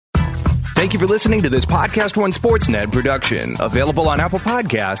Thank you for listening to this Podcast One Sportsnet production, available on Apple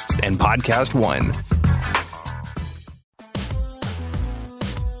Podcasts and Podcast One.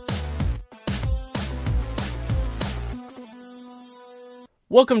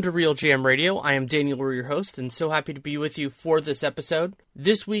 Welcome to Real GM Radio. I am Daniel, your host, and so happy to be with you for this episode.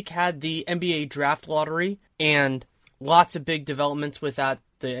 This week had the NBA draft lottery, and lots of big developments with that.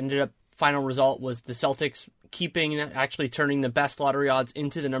 The ended up final result was the Celtics actually turning the best lottery odds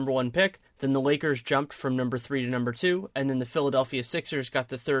into the number one pick. Then the Lakers jumped from number 3 to number 2, and then the Philadelphia Sixers got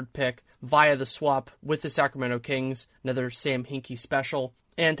the third pick via the swap with the Sacramento Kings, another Sam Hinkie special.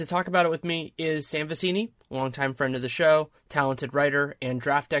 And to talk about it with me is Sam Vecenie, longtime friend of the show, talented writer and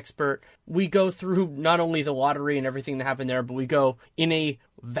draft expert. We go through not only the lottery and everything that happened there, but we go in a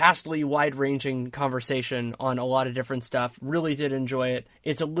vastly wide-ranging conversation on a lot of different stuff. Really did enjoy it.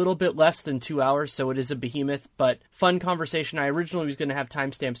 It's a little bit less than 2 hours, so it is a behemoth, but fun conversation. I originally was going to have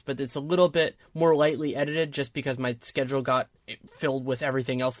timestamps, but it's a little bit more lightly edited just because my schedule got filled with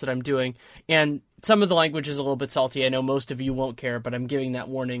everything else that I'm doing. And some of the language is a little bit salty. I know most of you won't care, but I'm giving that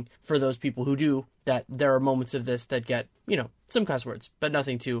warning for those people who do, that there are moments of this that get, some cuss words, but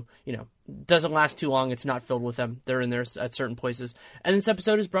nothing too, doesn't last too long. It's not filled with them. They're in there at certain places. And this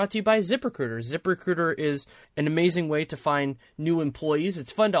episode is brought to you by ZipRecruiter. ZipRecruiter is an amazing way to find new employees.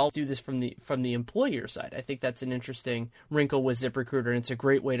 It's fun to all do this from the employer side. I think that's an interesting wrinkle with ZipRecruiter, and it's a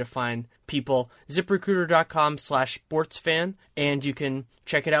great way to find people. ZipRecruiter.com/sportsfan, and you can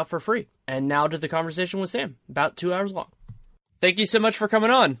check it out for free. And now to the conversation with Sam, about 2 hours long. Thank you so much for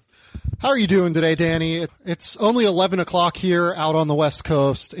coming on. How are you doing today, Danny? It's only 11 o'clock here out on the West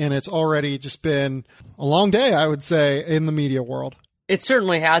Coast, and it's already just been a long day, I would say, in the media world. It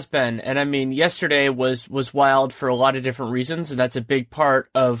certainly has been. And I mean, yesterday was wild for a lot of different reasons, and that's a big part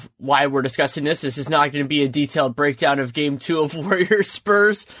of why we're discussing this. This is not going to be a detailed breakdown of Game 2 of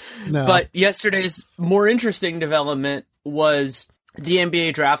Warriors-Spurs. No. But yesterday's more interesting development was the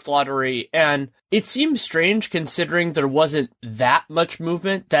NBA draft lottery, and it seems strange considering there wasn't that much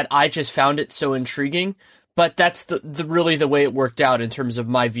movement that I just found it so intriguing, but that's really the way it worked out in terms of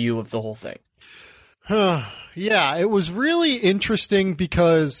my view of the whole thing. Yeah, it was really interesting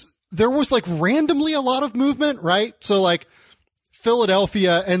because there was randomly a lot of movement, right? So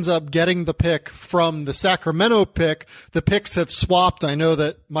Philadelphia ends up getting the pick from the Sacramento pick. The picks have swapped. I know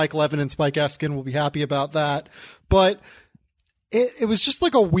that Mike Levin and Spike Eskin will be happy about that, but it was just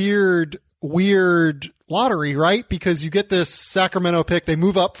a weird lottery, right? Because you get this Sacramento pick. They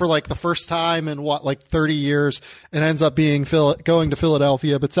move up for the first time in 30 years, and ends up being going to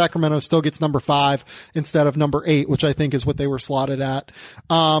Philadelphia, but Sacramento still gets number 5 instead of number 8, which I think is what they were slotted at.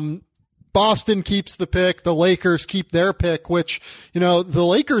 Boston keeps the pick. The Lakers keep their pick, which, the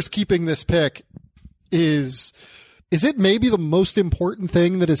Lakers keeping this pick is it maybe the most important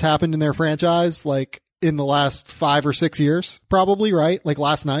thing that has happened in their franchise? In the last 5 or 6 years, probably, right?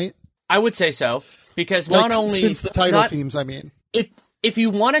 Last night? I would say so, because not only... Since the title teams, I mean. If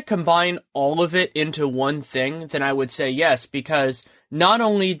you want to combine all of it into one thing, then I would say yes, because not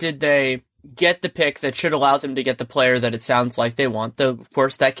only did they get the pick that should allow them to get the player that it sounds like they want, though, of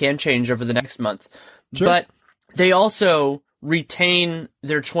course, that can change over the next month, sure, but they also retain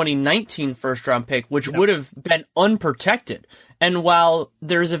their 2019 first-round pick, which would have been unprotected. And while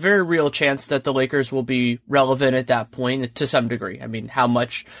there's a very real chance that the Lakers will be relevant at that point to some degree, I mean, how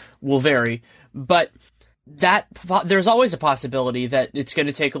much will vary, but there's always a possibility that it's going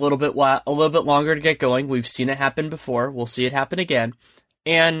to take a little bit longer to get going. We've seen it happen before. We'll see it happen again.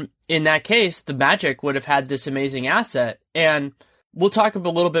 And in that case, the Magic would have had this amazing asset. And we'll talk a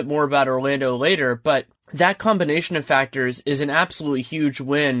little bit more about Orlando later, but that combination of factors is an absolutely huge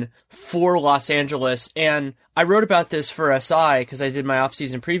win for Los Angeles. And I wrote about this for SI because I did my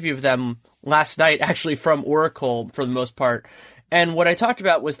off-season preview of them last night, actually from Oracle for the most part. And what I talked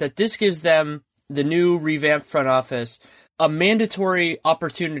about was that this gives them, the new revamped front office, a mandatory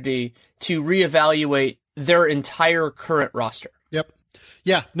opportunity to reevaluate their entire current roster. Yep.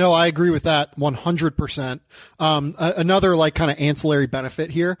 Yeah, no, I agree with that 100%. Another kind of ancillary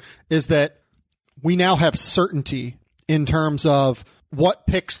benefit here is that we now have certainty in terms of what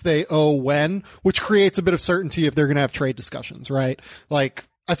picks they owe when, which creates a bit of certainty if they're going to have trade discussions, right?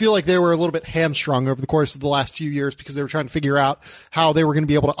 I feel like they were a little bit hamstrung over the course of the last few years because they were trying to figure out how they were going to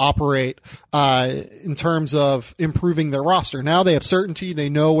be able to operate in terms of improving their roster. Now they have certainty. They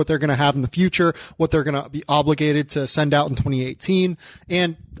know what they're going to have in the future, what they're going to be obligated to send out in 2018.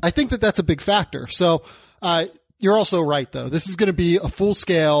 And I think that that's a big factor. So you're also right, though. This is going to be a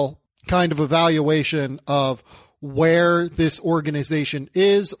full-scale kind of evaluation of where this organization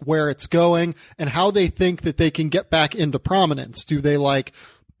is, where it's going, and how they think that they can get back into prominence. Do they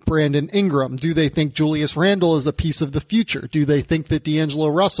Brandon Ingram? Do they think Julius Randle is a piece of the future? Do they think that D'Angelo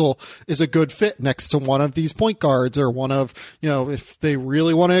Russell is a good fit next to one of these point guards, or one of, if they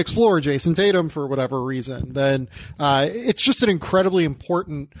really want to explore Jason Tatum for whatever reason, then it's just an incredibly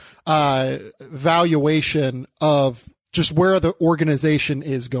important valuation of just where the organization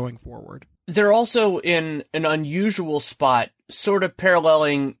is going forward. They're also in an unusual spot, sort of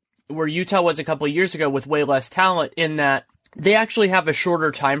paralleling where Utah was a couple of years ago with way less talent, in that they actually have a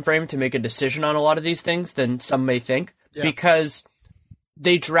shorter time frame to make a decision on a lot of these things than some may think, because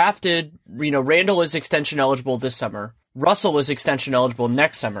they drafted, Randall is extension eligible this summer. Russell is extension eligible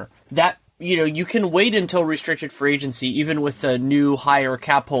next summer. That, you can wait until restricted free agency, even with the new higher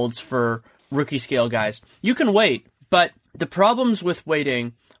cap holds for rookie scale guys. You can wait, but the problems with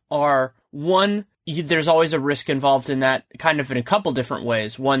waiting are, one, there's always a risk involved in that, kind of in a couple different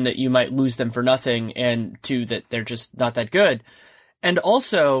ways. One, that you might lose them for nothing, and two, that they're just not that good. And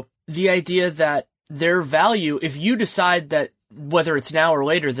also the idea that their value, if you decide that, whether it's now or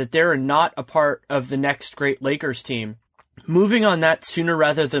later, that they're not a part of the next great Lakers team, moving on that sooner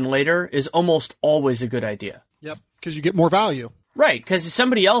rather than later is almost always a good idea. Yep, because you get more value. Right, because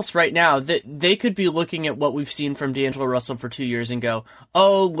somebody else right now, they could be looking at what we've seen from D'Angelo Russell for 2 years and go,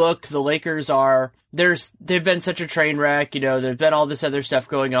 oh, look, the Lakers they've been such a train wreck, there's been all this other stuff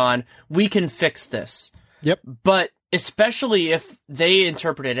going on. We can fix this. Yep. But especially if they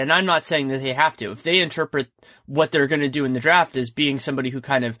interpret it, and I'm not saying that they have to, if they interpret what they're going to do in the draft as being somebody who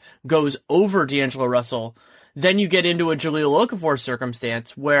kind of goes over D'Angelo Russell, then you get into a Jahlil Okafor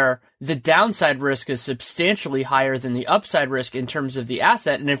circumstance where the downside risk is substantially higher than the upside risk in terms of the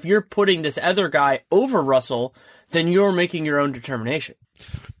asset. And if you're putting this other guy over Russell, then you're making your own determination.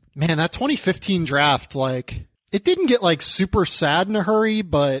 Man, that 2015 draft, it didn't get super sad in a hurry,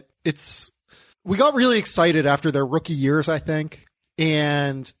 but we got really excited after their rookie years, I think.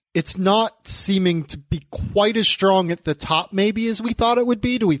 And it's not seeming to be quite as strong at the top maybe as we thought it would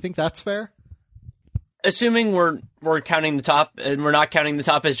be. Do we think that's fair? Assuming we're counting the top, and we're not counting the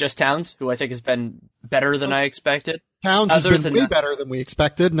top as just Towns, who I think has been better than I expected. Towns has been way better than we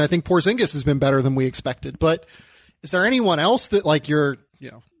expected, and I think Porzingis has been better than we expected. But is there anyone else that you're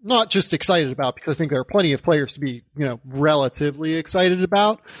not just excited about? Because I think there are plenty of players to be relatively excited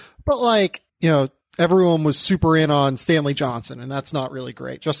about. But everyone was super in on Stanley Johnson, and that's not really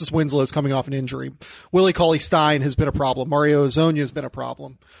great. Justice Winslow is coming off an injury. Willie Cauley-Stein has been a problem. Mario Hezonja has been a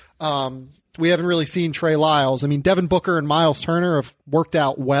problem. We haven't really seen Trey Lyles. I mean, Devin Booker and Miles Turner have worked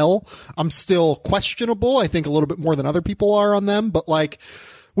out well. I'm still questionable, I think, a little bit more than other people are on them. But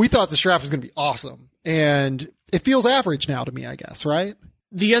we thought this draft was going to be awesome. And it feels average now to me, I guess, right?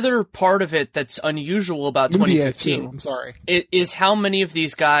 The other part of it that's unusual about 2015 I'm sorry, is how many of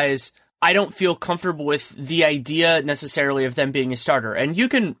these guys I don't feel comfortable with the idea necessarily of them being a starter. And you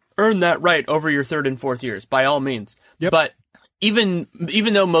can earn that right over your third and fourth years, by all means. Yep. But even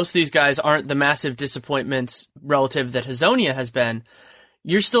though most of these guys aren't the massive disappointments relative that Hezonja has been,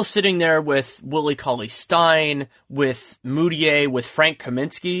 you're still sitting there with Willie Cauley-Stein, with Moutier, with Frank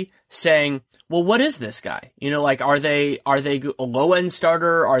Kaminsky, saying, well, what is this guy? Are they a low-end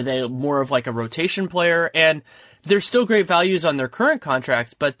starter? Are they more of a rotation player? And there's still great values on their current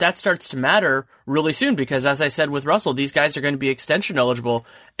contracts, but that starts to matter really soon because, as I said with Russell, these guys are going to be extension eligible.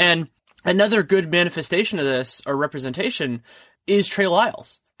 And another good manifestation of this, or representation, is Trey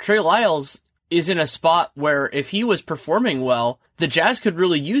Lyles. Trey Lyles is in a spot where if he was performing well, the Jazz could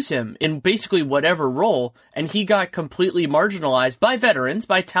really use him in basically whatever role, and he got completely marginalized by veterans,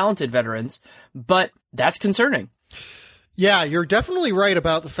 by talented veterans, but that's concerning. Yeah, you're definitely right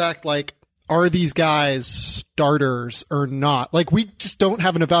about the fact, are these guys starters or not? We just don't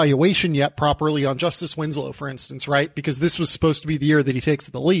have an evaluation yet properly on Justice Winslow, for instance, right? Because this was supposed to be the year that he takes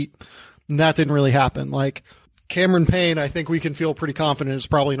the leap, and that didn't really happen. Cameron Payne, I think we can feel pretty confident is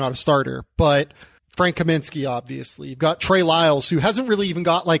probably not a starter, but Frank Kaminsky, obviously. You've got Trey Lyles, who hasn't really even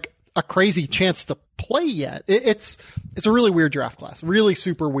got a crazy chance to play yet. It's a really weird draft class, really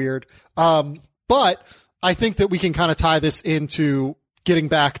super weird. But I think that we can kind of tie this into getting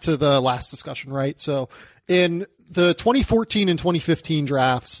back to the last discussion, right? So in the 2014 and 2015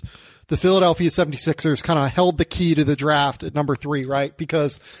 drafts, the Philadelphia 76ers kind of held the key to the draft at number 3, right?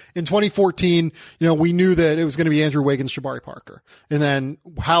 Because in 2014, we knew that it was going to be Andrew Wiggins, Jabari Parker. And then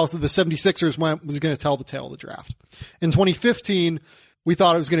how the 76ers went was going to tell the tale of the draft. In 2015, we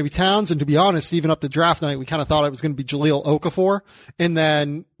thought it was going to be Towns. And to be honest, even up to draft night, we kind of thought it was going to be Jahlil Okafor. And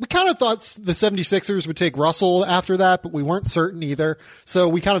then we kind of thought the 76ers would take Russell after that, but we weren't certain either. So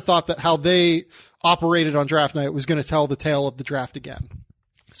we kind of thought that how they operated on draft night was going to tell the tale of the draft again.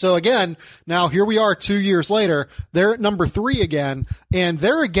 So again, now here we are 2 years later, they're at number 3 again, and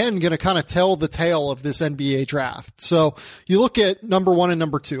they're again going to kind of tell the tale of this NBA draft. So you look at number 1 and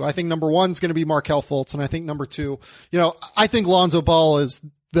number 2. I think number 1 is going to be Markelle Fultz, and I think number 2, I think Lonzo Ball is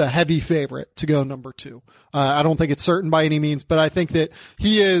the heavy favorite to go number 2. I don't think it's certain by any means, but I think that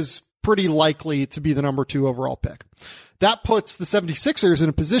he is pretty likely to be the number 2 overall pick. That puts the 76ers in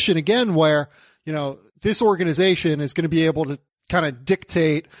a position again where, this organization is going to be able to kind of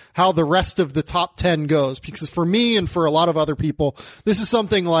dictate how the rest of the top 10 goes. Because for me and for a lot of other people, this is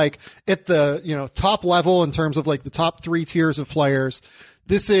something like at the, top level in terms of like the top 3 tiers of players.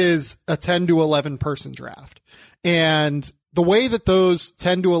 This is a 10 to 11 person draft. And the way that those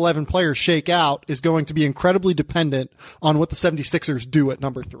 10 to 11 players shake out is going to be incredibly dependent on what the 76ers do at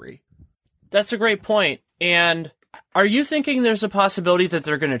number 3. That's a great point. And are you thinking there's a possibility that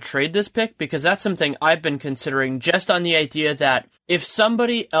they're going to trade this pick? Because that's something I've been considering, just on the idea that if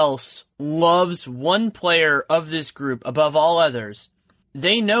somebody else loves one player of this group above all others,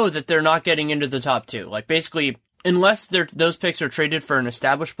 they know that they're not getting into the top 2. Like, basically, unless those picks are traded for an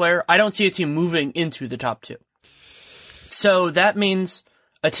established player, I don't see a team moving into the top 2. So that means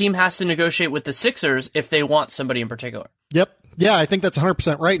a team has to negotiate with the Sixers if they want somebody in particular. Yep. Yeah, I think that's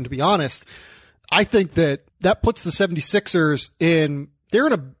 100% right. And to be honest, I think that puts the 76ers they're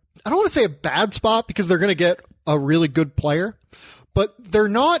in I don't want to say a bad spot because they're going to get a really good player, but they're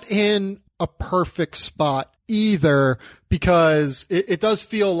not in a perfect spot either, because it does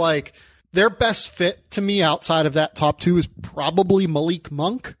feel like their best fit to me outside of that top 2 is probably Malik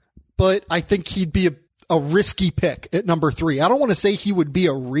Monk, but I think he'd be a risky pick at number 3. I don't want to say he would be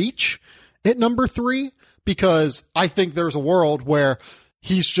a reach at number 3, because I think there's a world where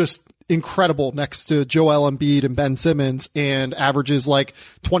he's just incredible next to Joel Embiid and Ben Simmons and averages like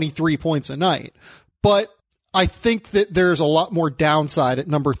 23 points a night. But I think that there's a lot more downside at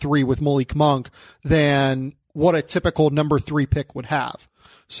number 3 with Malik Monk than what a typical number 3 pick would have.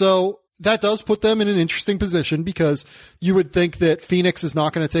 So that does put them in an interesting position, because you would think that Phoenix is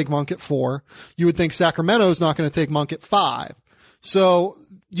not going to take Monk at 4. You would think Sacramento is not going to take Monk at 5. So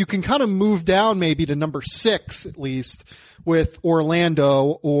you can kind of move down maybe to number 6 at least with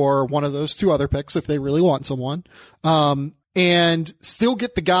Orlando or one of those 2 other picks if they really want someone, and still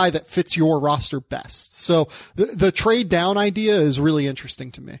get the guy that fits your roster best. So the trade down idea is really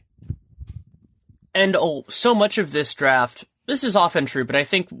interesting to me. And so much of this draft, this is often true, but I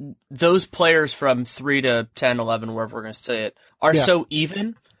think those players from 3 to 10, 11, wherever we're going to say it, are so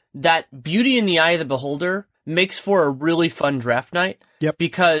even that beauty in the eye of the beholder makes for a really fun draft night. Yep.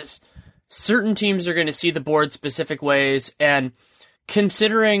 Because certain teams are going to see the board specific ways, and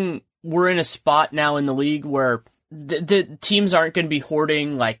considering we're in a spot now in the league where the teams aren't going to be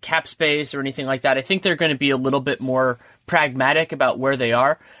hoarding like cap space or anything like that, I think they're going to be a little bit more pragmatic about where they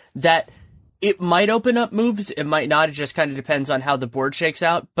are. That it might open up moves, it might not. It just kind of depends on how the board shakes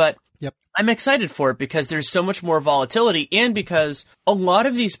out. But I'm excited for it because there's so much more volatility, and because a lot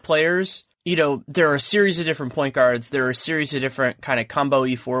of these players, there are a series of different point guards, there are a series of different kind of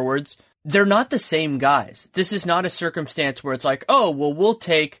combo-y forwards. They're not the same guys. This is not a circumstance where it's like, oh, well, we'll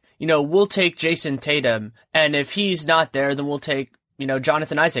take Jason Tatum, and if he's not there, then we'll take,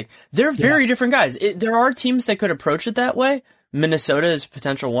 Jonathan Isaac. They're very different guys. There are teams that could approach it that way. Minnesota is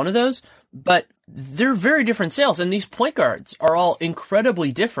potential one of those, but they're very different sales, and these point guards are all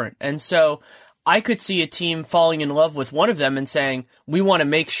incredibly different. And so I could see a team falling in love with one of them and saying, we want to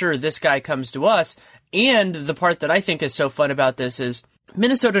make sure this guy comes to us. And the part that I think is so fun about this is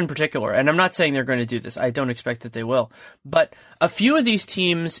Minnesota in particular, and I'm not saying they're going to do this, I don't expect that they will, but a few of these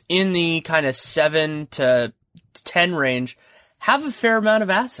teams in the kind of 7 to 10 range have a fair amount of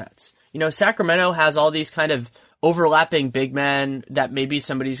assets. Sacramento has all these kind of overlapping big men that maybe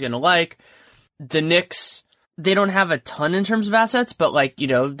somebody's going to like. The Knicks, they don't have a ton in terms of assets, but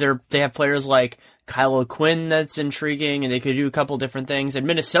they have players like Kyle O'Quinn that's intriguing, and they could do a couple different things. And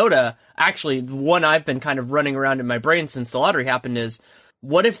Minnesota, actually, the one I've been kind of running around in my brain since the lottery happened is,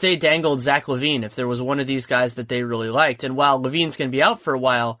 what if they dangled Zach LaVine if there was one of these guys that they really liked? And while LaVine's going to be out for a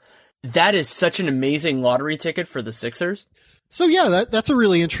while, that is such an amazing lottery ticket for the Sixers. So yeah, that's a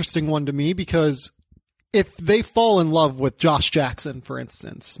really interesting one to me, because if they fall in love with Josh Jackson, for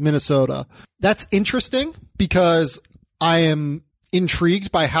instance, Minnesota, that's interesting because I am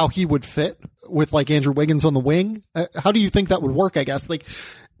intrigued by how he would fit with like Andrew Wiggins on the wing. How do you think that would work? I guess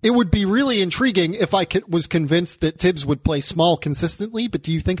it would be really intriguing if I was convinced that Tibbs would play small consistently, but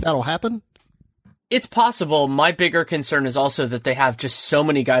do you think that'll happen? It's possible. My bigger concern is also that they have just so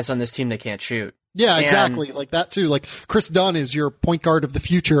many guys on this team that can't shoot. Yeah, exactly. Like that too. Like Chris Dunn is your point guard of the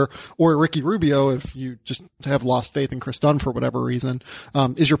future, or Ricky Rubio, if you just have lost faith in Chris Dunn for whatever reason,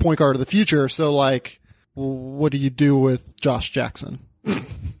 is your point guard of the future. So like, what do you do with Josh Jackson?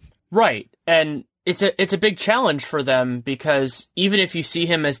 Right. And it's a big challenge for them, because even if you see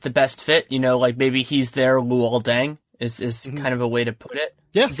him as the best fit, you know, like maybe he's their Luol Deng is kind of a way to put it.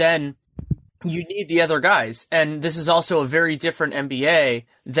 Yeah. Then you need the other guys. And this is also a very different NBA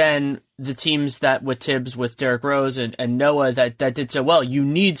than the teams that with Tibbs, with Derrick Rose and Noah that did so well. You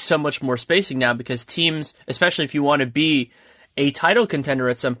need so much more spacing now, because teams, especially if you want to be a title contender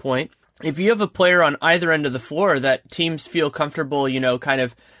at some point, if you have a player on either end of the floor that teams feel comfortable, you know, kind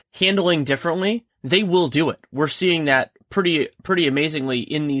of handling differently, they will do it. We're seeing that pretty amazingly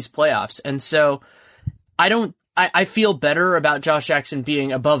in these playoffs. And so I feel better about Josh Jackson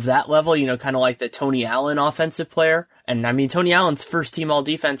being above that level, you know, kind of like the Tony Allen offensive player. And I mean, Tony Allen's first team all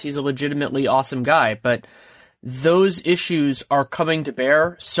defense, he's a legitimately awesome guy, but those issues are coming to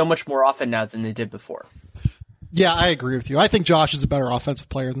bear so much more often now than they did before. Yeah, I agree with you. I think Josh is a better offensive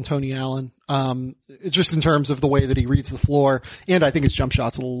player than Tony Allen, just in terms of the way that he reads the floor, and I think his jump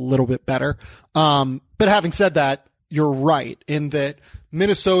shot's a little bit better. But having said that, you're right in that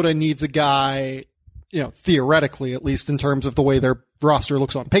Minnesota needs a guy, you know, theoretically, at least in terms of the way their roster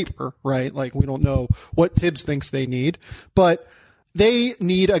looks on paper, right? Like, we don't know what Tibbs thinks they need, but they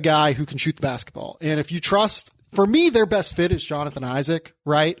need a guy who can shoot the basketball. And if you trust, for me, their best fit is Jonathan Isaac,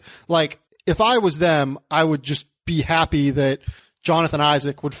 right? Like, if I was them, I would just be happy that Jonathan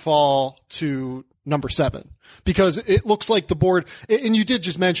Isaac would fall to number 7, because it looks like the board, and you did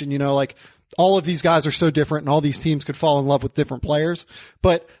just mention, you know, like all of these guys are so different and all these teams could fall in love with different players.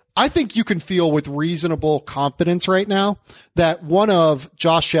 But I think you can feel with reasonable confidence right now that one of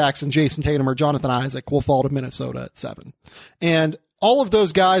Josh Jackson, Jason Tatum, or Jonathan Isaac will fall to Minnesota at 7. And all of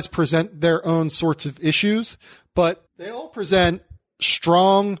those guys present their own sorts of issues, but they all present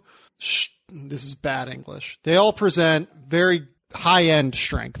this is bad English. They all present very high-end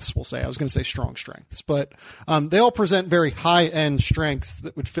strengths, we'll say. I was going to say strong strengths, but they all present very high-end strengths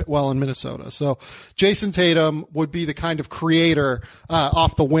that would fit well in Minnesota. So Jason Tatum would be the kind of creator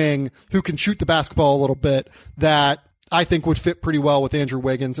off the wing who can shoot the basketball a little bit that I think would fit pretty well with Andrew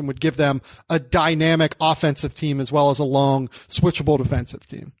Wiggins and would give them a dynamic offensive team as well as a long, switchable defensive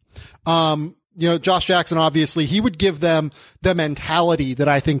team. You know, Josh Jackson, obviously, he would give them the mentality that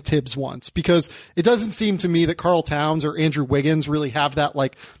I think Tibbs wants, because it doesn't seem to me that Karl Towns or Andrew Wiggins really have that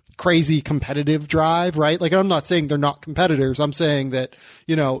like crazy competitive drive, right? Like, I'm not saying they're not competitors. I'm saying that,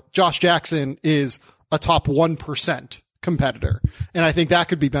 you know, Josh Jackson is a top 1% competitor, and I think that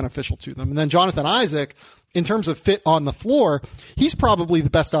could be beneficial to them. And then Jonathan Isaac, in terms of fit on the floor, he's probably the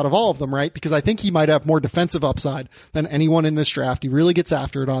best out of all of them, right? Because I think he might have more defensive upside than anyone in this draft. He really gets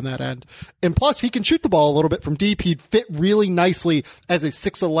after it on that end. And plus, he can shoot the ball a little bit from deep. He'd fit really nicely as a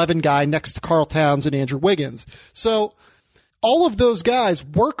 6'11" guy next to Karl Towns and Andrew Wiggins. So all of those guys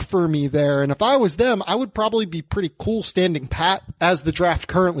work for me there. And if I was them, I would probably be pretty cool standing pat as the draft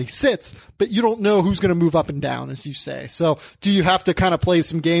currently sits, but you don't know who's going to move up and down, as you say. So do you have to kind of play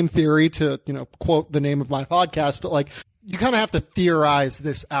some game theory to, you know, quote the name of my podcast, but like you kind of have to theorize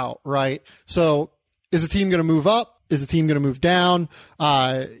this out, right? So is a team going to move up? Is a team going to move down?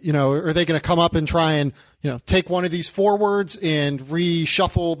 You know, are they going to come up and try and, you know, take one of these forwards and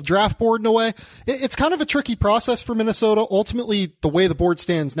reshuffle the draft board in a way? It's kind of a tricky process for Minnesota. Ultimately, the way the board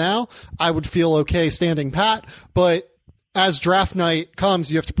stands now, I would feel okay standing pat, but as draft night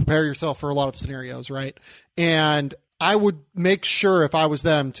comes, you have to prepare yourself for a lot of scenarios, right? And I would make sure, if I was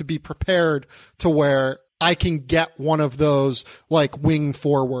them, to be prepared to where I can get one of those like wing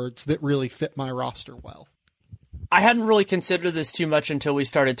forwards that really fit my roster well. I hadn't really considered this too much until we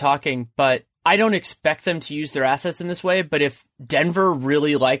started talking, but I don't expect them to use their assets in this way. But if Denver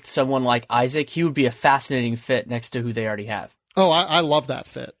really liked someone like Isaac, he would be a fascinating fit next to who they already have. Oh, I love that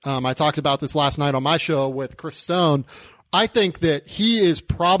fit. I talked about this last night on my show with Chris Stone. I think that he is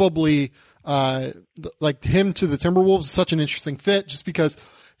probably like him to the Timberwolves is such an interesting fit, just because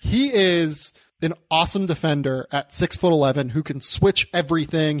he is an awesome defender at 6'11" who can switch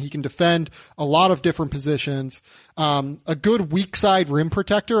everything. He can defend a lot of different positions. A good weak side rim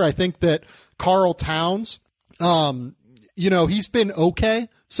protector. I think that Karl Towns, you know, he's been okay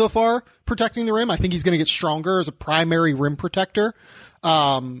so far protecting the rim. I think he's going to get stronger as a primary rim protector.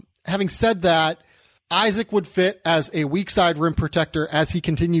 Having said that, Isaac would fit as a weak side rim protector as he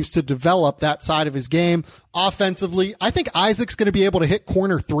continues to develop that side of his game. Offensively, I think Isaac's going to be able to hit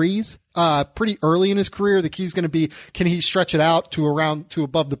corner threes pretty early in his career. The key is going to be, can he stretch it out to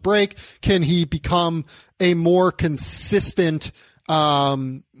above the break? Can he become a more consistent,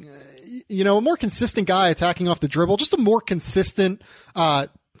 a more consistent guy attacking off the dribble, just a more consistent,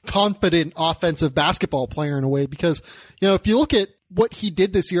 confident offensive basketball player in a way, because, if you look at what he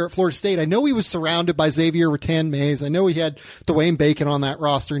did this year at Florida State, I know he was surrounded by Xavier Rattan-Mays. I know he had Dwayne Bacon on that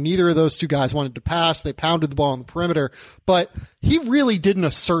roster. Neither of those two guys wanted to pass. They pounded the ball on the perimeter, but he really didn't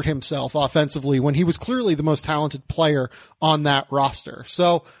assert himself offensively when he was clearly the most talented player on that roster.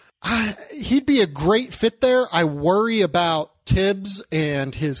 So he'd be a great fit there. I worry about Tibbs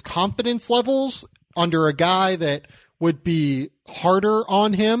and his confidence levels under a guy that would be harder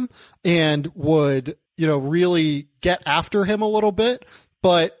on him and would, really get after him a little bit.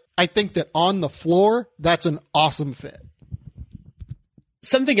 But I think that on the floor, that's an awesome fit.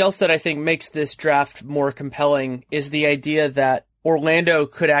 Something else that I think makes this draft more compelling is the idea that Orlando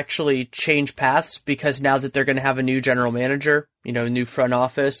could actually change paths, because now that they're going to have a new general manager, a new front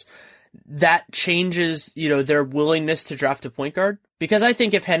office, that changes, their willingness to draft a point guard. Because I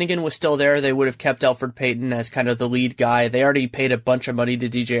think if Hennigan was still there, they would have kept Elfrid Payton as kind of the lead guy. They already paid a bunch of money to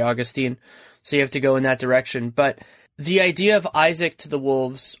DJ Augustine, so you have to go in that direction. But the idea of Isaac to the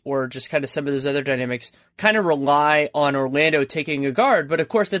Wolves, or just kind of some of those other dynamics, kind of rely on Orlando taking a guard. But of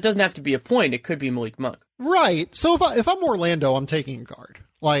course, that doesn't have to be a point. It could be Malik Monk. Right. So if I'm Orlando, I'm taking a guard.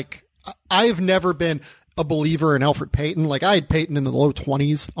 Like, I've never been a believer in Elfrid Payton. Like, I had Payton in the low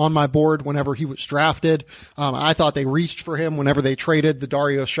 20s on my board whenever he was drafted. I thought they reached for him whenever they traded the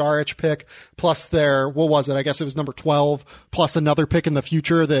Dario Saric pick, plus their, what was it? I guess it was number 12, plus another pick in the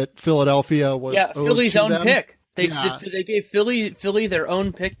future that Philadelphia was owed Philly's to own them. pick. They gave Philly their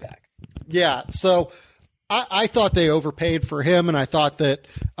own pick back. Yeah. So I thought they overpaid for him, and I thought that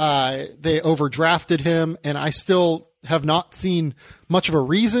they overdrafted him, and I still have not seen much of a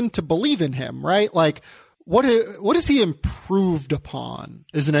reason to believe in him, right? Like, what has he improved upon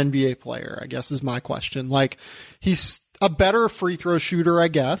as an NBA player, I guess, is my question. Like, he's a better free throw shooter, I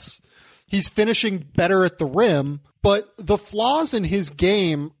guess. He's finishing better at the rim, but the flaws in his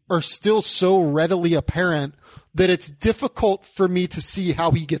game are still so readily apparent that it's difficult for me to see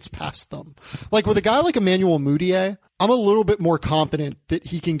how he gets past them. Like, with a guy like Emmanuel Mudiay, I'm a little bit more confident that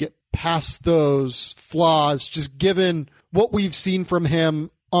he can get past those flaws, just given what we've seen from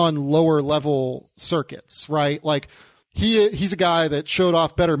him on lower level circuits, right? Like, he's a guy that showed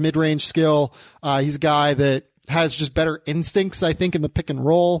off better mid-range skill. He's a guy that has just better instincts, I think, in the pick and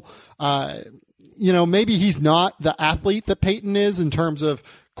roll. Maybe he's not the athlete that Peyton is in terms of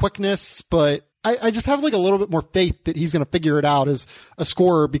quickness, but I just have like a little bit more faith that he's going to figure it out as a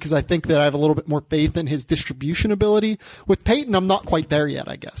scorer, because I think that I have a little bit more faith in his distribution ability. With Peyton, I'm not quite there yet,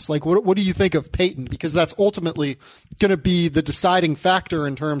 I guess. Like, what do you think of Peyton? Because that's ultimately going to be the deciding factor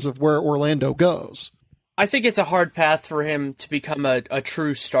in terms of where Orlando goes. I think it's a hard path for him to become a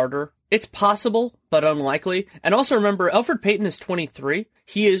true starter. It's possible, but unlikely. And also remember, Elfrid Payton is 23.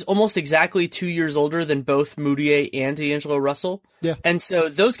 He is almost exactly 2 years older than both Mudiay and D'Angelo Russell. Yeah. And so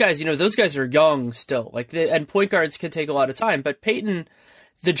those guys, those guys are young still. And point guards can take a lot of time. But Payton,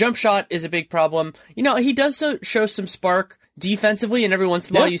 the jump shot is a big problem. He does show some spark defensively, and every once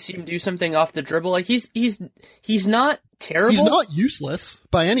in a while you see him do something off the dribble. Like, he's not terrible. He's not useless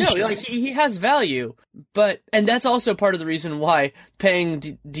by any stretch. Like, he has value, and that's also part of the reason why paying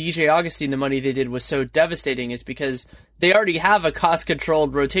DJ Augustine the money they did was so devastating, is because they already have a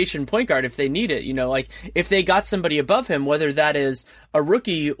cost-controlled rotation point guard if they need it. Like, if they got somebody above him, whether that is a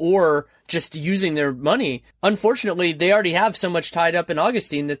rookie or just using their money, unfortunately, they already have so much tied up in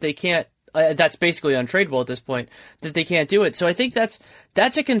Augustine that they can't. That's basically untradeable at this point, that they can't do it. So I think that's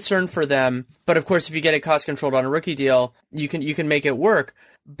a concern for them. But of course, if you get it cost controlled on a rookie deal, you can make it work.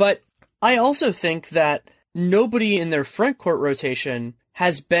 But I also think that nobody in their front court rotation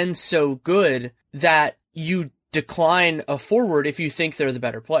has been so good that you decline a forward if you think they're the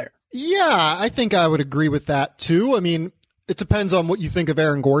better player. Yeah, I think I would agree with that too. I mean, it depends on what you think of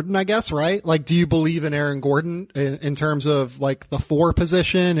Aaron Gordon, I guess, right? Like, do you believe in Aaron Gordon in terms of like the 4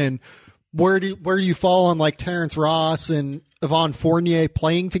 position, and where do you fall on like Terrence Ross and Yvonne Fournier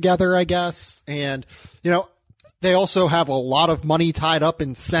playing together, I guess? And, they also have a lot of money tied up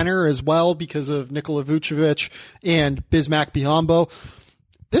in center as well because of Nikola Vucevic and Bismack Biyombo.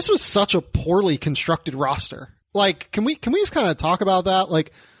 This was such a poorly constructed roster. Like, can we just kind of talk about that?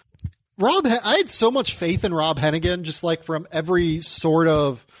 Like, I had so much faith in Rob Hennigan, just like from every sort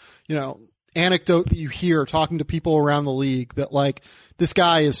of, anecdote that you hear talking to people around the league, that like, this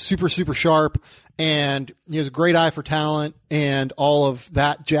guy is super, super sharp and he has a great eye for talent and all of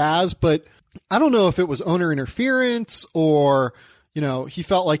that jazz. But I don't know if it was owner interference or, he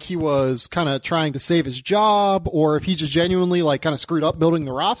felt like he was kind of trying to save his job, or if he just genuinely like kind of screwed up building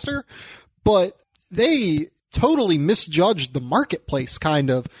the roster. But they totally misjudged the marketplace kind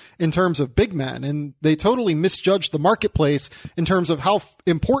of in terms of big men. And they totally misjudged the marketplace in terms of how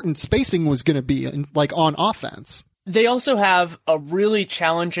important spacing was going to be like on offense. They also have a really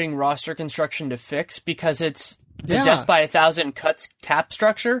challenging roster construction to fix because it's the death by 1,000 cuts cap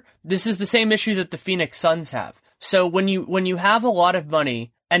structure. This is the same issue that the Phoenix Suns have. So when you have a lot of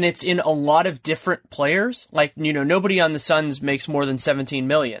money and it's in a lot of different players, like, nobody on the Suns makes more than 17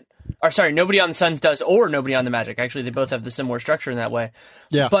 million. Or sorry, nobody on the Suns does, or nobody on the Magic. Actually, they both have the similar structure in that way.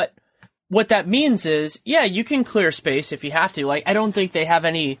 Yeah. But what that means is, you can clear space if you have to. Like, I don't think they have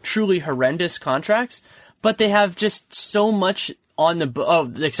any truly horrendous contracts, but they have just so much on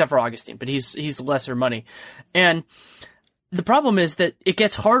the except for Augustine, but he's lesser money. And the problem is that it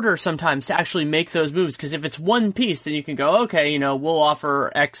gets harder sometimes to actually make those moves, because if it's one piece, then you can go, okay, we'll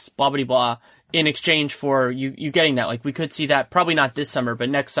offer X blah blah blah in exchange for you getting that. Like, we could see that probably not this summer, but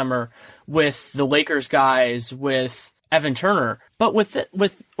next summer with the Lakers guys, with Evan Turner. But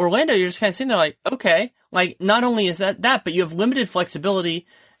with Orlando, you're just kind of sitting there like, okay, like, not only is that, but you have limited flexibility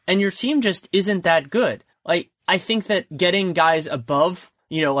and your team just isn't that good. Like, I think that getting guys above,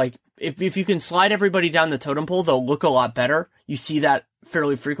 like, if you can slide everybody down the totem pole, they'll look a lot better. You see that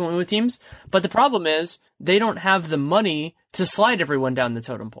fairly frequently with teams. But the problem is they don't have the money to slide everyone down the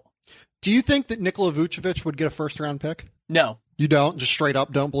totem pole. Do you think that Nikola Vucevic would get a first-round pick? No. You don't? Just straight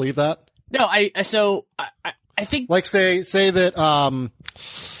up don't believe that? No, I think... Like, say that,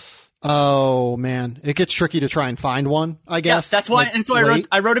 oh, man, it gets tricky to try and find one, I guess. Yeah, that's why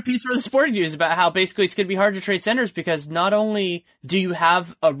I wrote a piece for the Sporting News about how basically it's going to be hard to trade centers because not only do you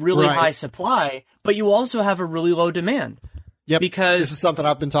have a really high supply, but you also have a really low demand. Yep, because this is something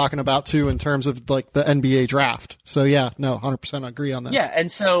I've been talking about too in terms of like the NBA draft. So 100% agree on this. Yeah,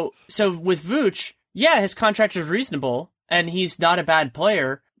 and so with Vooch, his contract is reasonable and he's not a bad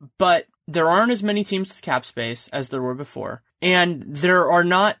player, but there aren't as many teams with cap space as there were before. And there are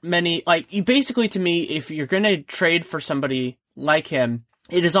not many, basically to me, if you're going to trade for somebody like him,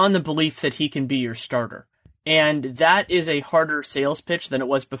 it is on the belief that he can be your starter. And that is a harder sales pitch than it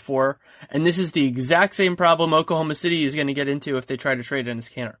was before. And this is the exact same problem Oklahoma City is going to get into if they try to trade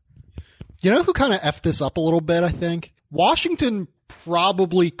Enes Kanter. You know who kind of effed this up a little bit, I think? Washington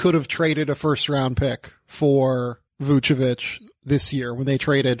probably could have traded a first-round pick for Vucevic this year when they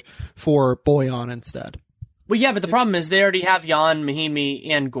traded for Bojan instead. Well, yeah, but the problem is they already have Jan, Mahimi,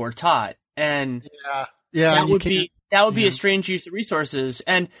 and Gortat. And that would be a strange use of resources.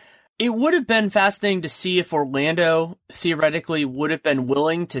 And it would have been fascinating to see if Orlando theoretically would have been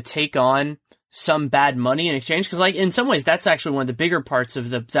willing to take on some bad money in exchange. Because, in some ways, that's actually one of the bigger parts of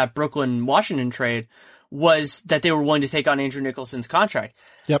that Brooklyn-Washington trade was that they were willing to take on Andrew Nicholson's contract.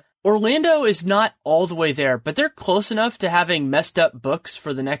 Yep. Orlando is not all the way there, but they're close enough to having messed up books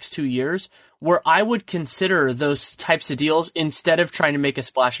for the next 2 years where I would consider those types of deals instead of trying to make a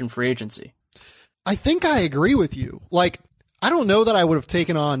splash in free agency. I think I agree with you. I don't know that I would have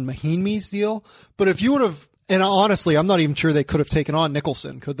taken on Mahimi's deal, but if you would have, and honestly, I'm not even sure they could have taken on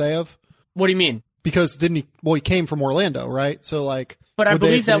Nicholson. Could they have? What do you mean? Because he came from Orlando, right? So but I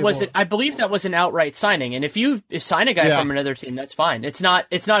believe that was an outright signing. And if you sign a guy from another team, that's fine. It's not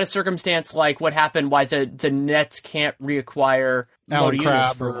a circumstance like what happened why the Nets can't reacquire Alan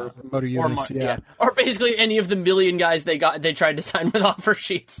Crabb or Motojunas, or basically any of the million guys they tried to sign with offer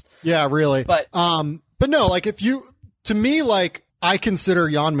sheets. Yeah, really. But no, to me, I consider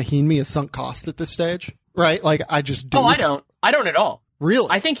Jan Mahimi a sunk cost at this stage, right? I just do. Oh, I don't at all. Really?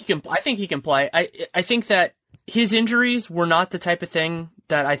 I think he can play. I think that his injuries were not the type of thing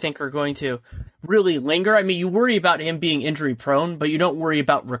that I think are going to really linger. I mean, you worry about him being injury prone, but you don't worry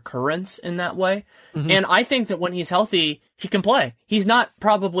about recurrence in that way. Mm-hmm. And I think that when he's healthy, he can play. He's not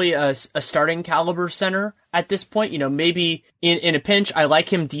probably a starting caliber center at this point. Maybe in a pinch, I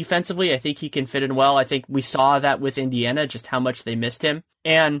like him defensively. I think he can fit in well. I think we saw that with Indiana, just how much they missed him.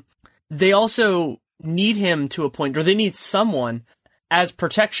 And they also need him to a point, or they need someone as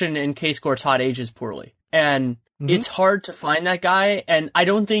protection in case Gortat ages poorly. And it's hard to find that guy. And I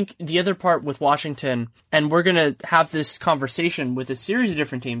don't think the other part with Washington, and we're going to have this conversation with a series of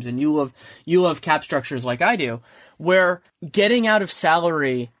different teams, and you love cap structures like I do, where getting out of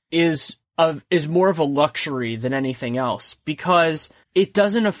salary is more of a luxury than anything else, because it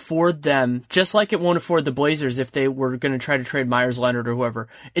doesn't afford them, just like it won't afford the Blazers if they were going to try to trade Myers Leonard or whoever,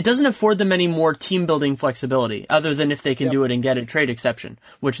 it doesn't afford them any more team building flexibility other than if they can do it and get a trade exception,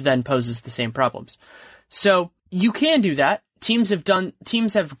 which then poses the same problems. So you can do that. Teams have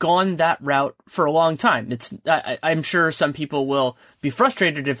gone that route for a long time. I'm sure some people will be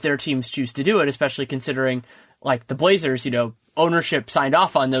frustrated if their teams choose to do it, especially considering the Blazers, ownership signed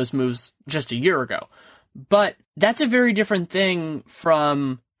off on those moves just a year ago. But that's a very different thing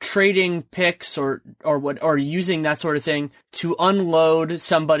from trading picks or using that sort of thing to unload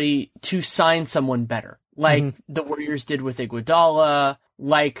somebody to sign someone better, like the Warriors did with Iguodala,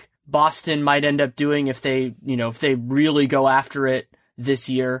 like Boston might end up doing if they really go after it this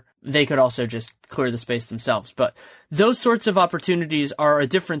year. They could also just clear the space themselves. But those sorts of opportunities are a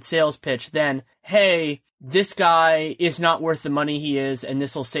different sales pitch than, hey, this guy is not worth the money he is, and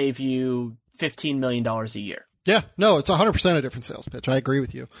this will save you $15 million a year. Yeah, no, it's 100% a different sales pitch. I agree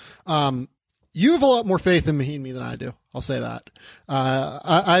with you. You have a lot more faith in Mahinmi than I do. I'll say that.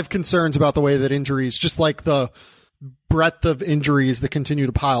 I have concerns about the way that injuries, just like the breadth of injuries that continue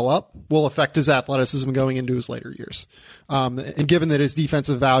to pile up, will affect his athleticism going into his later years. And given that his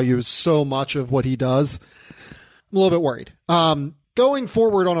defensive value is so much of what he does, I'm a little bit worried. Going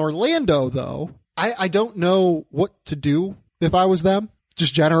forward on Orlando, though, I don't know what to do if I was them,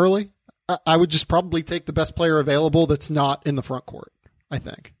 just generally. I would just probably take the best player available that's not in the front court, I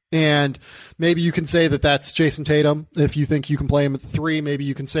think. And maybe you can say that that's Jason Tatum. If you think you can play him at the 3, maybe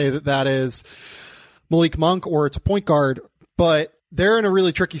you can say that that is Malik Monk or it's a point guard. But they're in a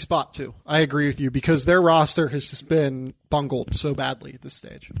really tricky spot, too. I agree with you, because their roster has just been bungled so badly at this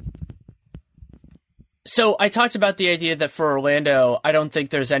stage. So I talked about the idea that for Orlando, I don't think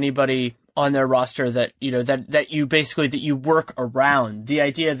there's anybody on their roster that you work around. The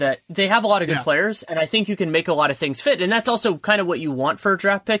idea that they have a lot of good players, and I think you can make a lot of things fit. And that's also kind of what you want for a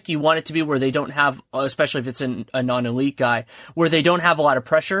draft pick. You want it to be where they don't have, especially if it's a non-elite guy, where they don't have a lot of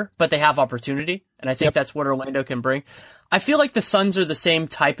pressure, but they have opportunity. And I think that's what Orlando can bring. I feel like the Suns are the same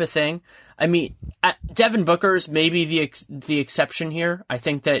type of thing. I mean, Devin Booker's maybe the exception here. I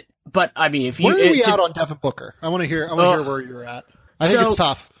think that, but I mean, if you... Where are we at on Devin Booker? I want to hear where you're at. I think it's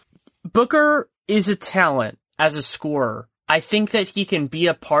tough. Booker is a talent as a scorer. I think that he can be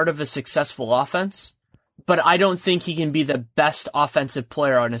a part of a successful offense, but I don't think he can be the best offensive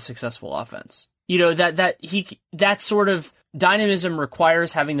player on a successful offense. That sort of dynamism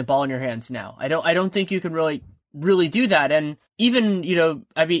requires having the ball in your hands now. I don't think you can really do that. And even,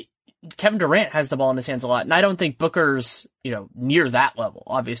 Kevin Durant has the ball in his hands a lot, and I don't think Booker's, near that level,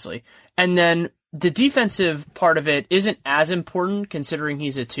 obviously. And then the defensive part of it isn't as important considering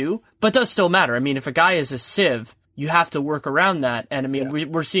he's a 2, but does still matter. I mean, if a guy is a sieve, you have to work around that. And I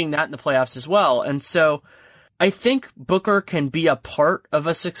mean, we're seeing that in the playoffs as well. And so I think Booker can be a part of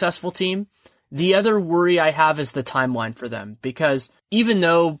a successful team. The other worry I have is the timeline for them, because even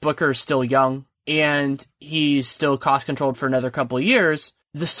though Booker's still young and he's still cost controlled for another couple of years,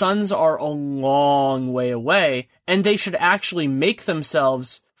 the Suns are a long way away, and they should actually make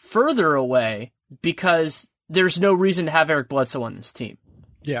themselves further away, because there's no reason to have Eric Bledsoe on this team.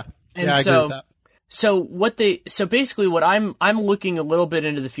 Yeah. And I agree with that. So basically what I'm looking a little bit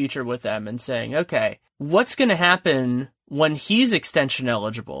into the future with them and saying, okay, what's going to happen when he's extension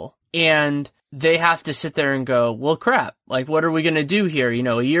eligible and they have to sit there and go, well, crap, like, what are we going to do here? A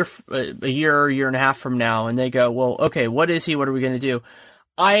year and a half from now. And they go, well, okay, what is he? What are we going to do?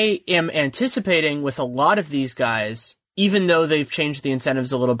 I am anticipating with a lot of these guys, even though they've changed the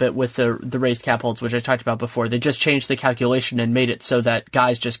incentives a little bit with the raised cap holds, which I talked about before, they just changed the calculation and made it so that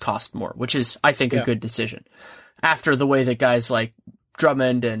guys just cost more, which is, I think, a good decision. After the way that guys like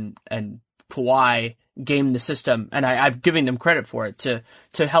Drummond and Kawhi game the system, and I'm giving them credit for it,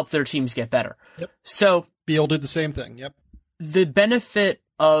 to help their teams get better. Yep. So Beal did the same thing. Yep. The benefit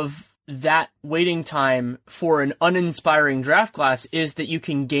of that waiting time for an uninspiring draft class is that you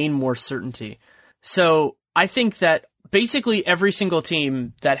can gain more certainty. So I think that basically every single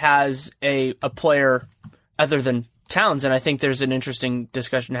team that has a player other than Towns, and I think there's an interesting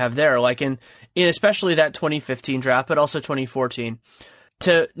discussion to have there, like in especially that 2015 draft, but also 2014,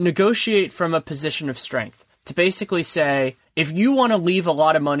 to negotiate from a position of strength, to basically say, if you want to leave a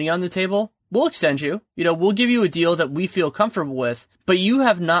lot of money on the table, we'll extend you. We'll give you a deal that we feel comfortable with, but you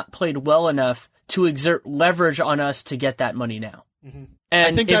have not played well enough to exert leverage on us to get that money now. Mm-hmm.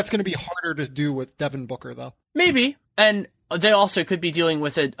 And I think that's going to be harder to do with Devin Booker, though. Maybe. And they also could be dealing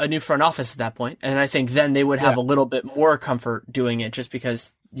with a new front office at that point. And I think then they would have a little bit more comfort doing it just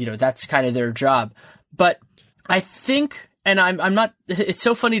because, that's kind of their job. But I think, and I'm not, it's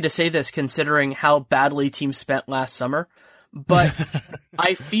so funny to say this considering how badly teams spent last summer, but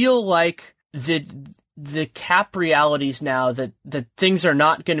I feel like the cap realities now that things are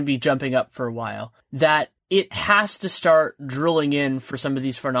not going to be jumping up for a while, that it has to start drilling in for some of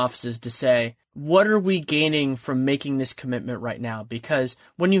these front offices to say, what are we gaining from making this commitment right now? Because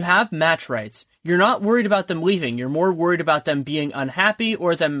when you have match rights, you're not worried about them leaving. You're more worried about them being unhappy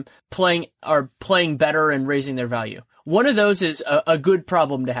or them playing better and raising their value. one of those is a good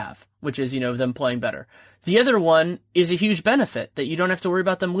problem to have, which is, them playing better. The other one is a huge benefit that you don't have to worry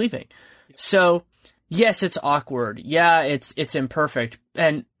about them leaving. So, yes, it's awkward. Yeah, it's imperfect.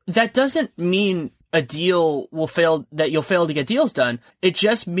 And that doesn't mean a deal will fail, that you'll fail to get deals done. It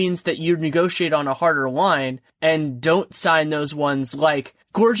just means that you negotiate on a harder line and don't sign those ones. Like,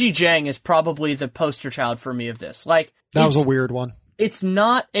 Gorgie Jang is probably the poster child for me of this. Like, that was a weird one. It's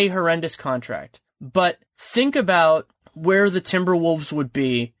not a horrendous contract, but think about where the Timberwolves would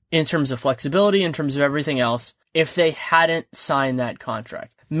be in terms of flexibility, in terms of everything else, if they hadn't signed that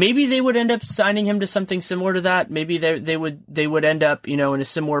contract. Maybe they would end up signing him to something similar to that. Maybe they would end up, in a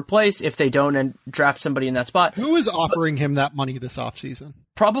similar place if they don't and draft somebody in that spot. Who is offering him that money this offseason?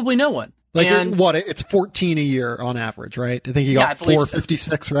 Probably no one. Like, it's 14 a year on average, right? I think he got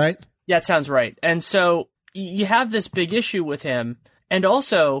 456, so. Right? Yeah, that sounds right. And so you have this big issue with him. And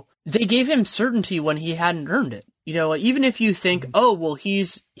also, they gave him certainty when he hadn't earned it. Even if you think, oh, well,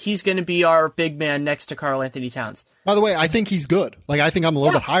 he's going to be our big man next to Karl Anthony Towns. By the way, I think he's good. Like, I think I'm a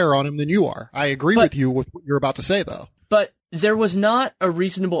little bit higher on him than you are. I agree with you with what you're about to say, though. But there was not a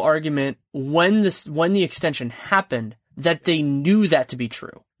reasonable argument when the extension happened that they knew that to be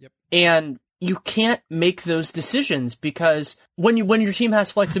true. Yep. And you can't make those decisions because when your team has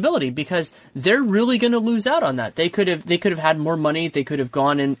flexibility, because they're really going to lose out on that. They could have had more money. They could have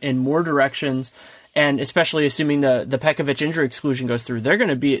gone in more directions. And especially assuming the Pekovic injury exclusion goes through,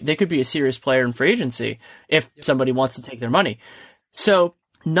 they could be a serious player in free agency if somebody wants to take their money. So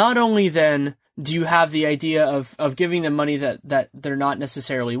not only then do you have the idea of giving them money that they're not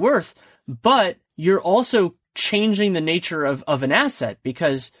necessarily worth, but you're also changing the nature of an asset,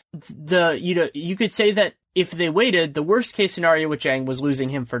 because you could say that if they waited, the worst case scenario with Jang was losing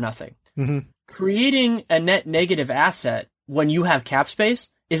him for nothing. Mm-hmm. Creating a net negative asset when you have cap space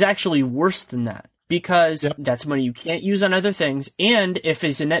is actually worse than that. Because that's money you can't use on other things. And if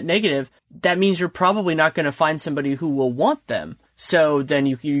it's a net negative, that means you're probably not going to find somebody who will want them. So then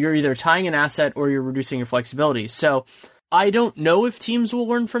you're either tying an asset or you're reducing your flexibility. So I don't know if teams will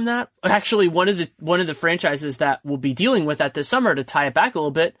learn from that. Actually, one of the franchises that will be dealing with that this summer, to tie it back a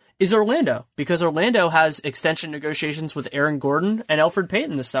little bit, is Orlando. Because Orlando has extension negotiations with Aaron Gordon and Elfrid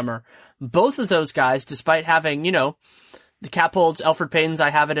Payton this summer. Both of those guys, despite having, the cap holds, Elfrid Payton's, I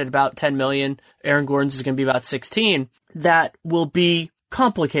have it at about 10 million. Aaron Gordon's is going to be about 16. That will be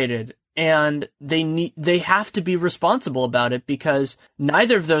complicated, and they have to be responsible about it, because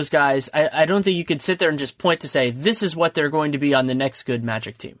neither of those guys, I don't think you could sit there and just point to say, this is what they're going to be on the next good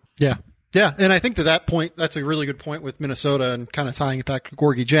Magic team. Yeah. Yeah. And I think that point, that's a really good point with Minnesota, and kind of tying it back to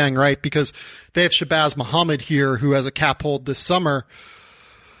Gorgie Jang, right? Because they have Shabazz Muhammad here, who has a cap hold this summer.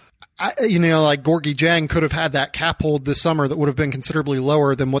 Like Gorgie Jang could have had that cap hold this summer that would have been considerably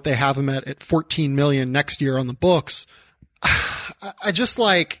lower than what they have him at 14 million next year on the books. I just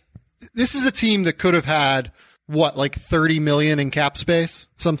this is a team that could have had 30 million in cap space,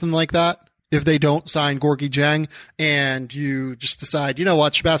 something like that, if they don't sign Gorgie Jang, and you just decide,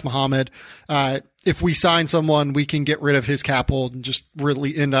 Shabazz Muhammad, if we sign someone, we can get rid of his cap hold and just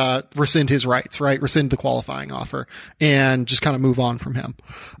really rescind his rights, right? Rescind the qualifying offer and just kind of move on from him.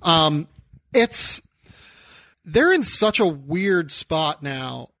 They're in such a weird spot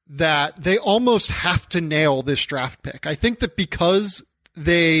now that they almost have to nail this draft pick. I think that because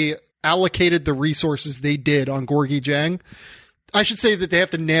they allocated the resources they did on Gorgie Jang, I should say that they have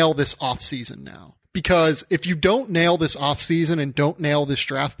to nail this offseason now. Because if you don't nail this offseason and don't nail this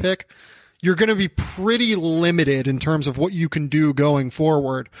draft pick, you're going to be pretty limited in terms of what you can do going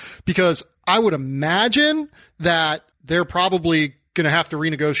forward, because I would imagine that they're probably going to have to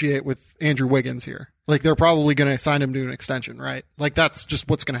renegotiate with Andrew Wiggins here. Like, they're probably going to sign him to an extension, right? Like, that's just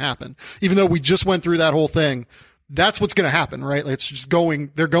what's going to happen. Even though we just went through that whole thing, that's what's going to happen, right? Like,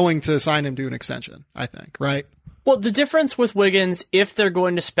 they're going to sign him to an extension, I think, right? Well, the difference with Wiggins, if they're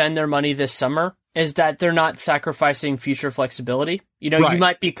going to spend their money this summer, is that they're not sacrificing future flexibility. Right. You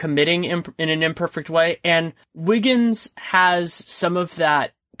might be committing in an imperfect way. And Wiggins has some of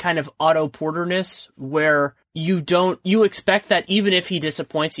that kind of Otto Porter-ness where you expect that even if he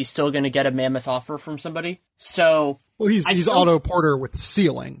disappoints, he's still going to get a mammoth offer from somebody. So, well, he's Otto Porter with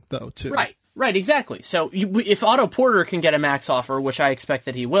ceiling, though, too. Right, exactly. So if Otto Porter can get a max offer, which I expect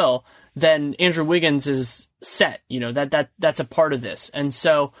that he will, then Andrew Wiggins is set. That's a part of this. And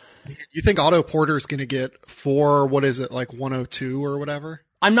so, you think Otto Porter is going to get 102 or whatever?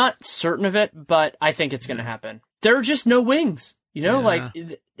 I'm not certain of it, but I think it's going to happen. There are just no wings,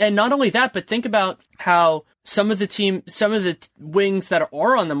 and not only that, but think about how some of the wings that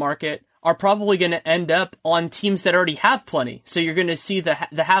are on the market are probably going to end up on teams that already have plenty. So you're going to see the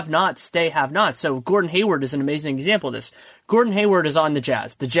have-nots stay have-nots. So Gordon Hayward is an amazing example of this. Gordon Hayward is on the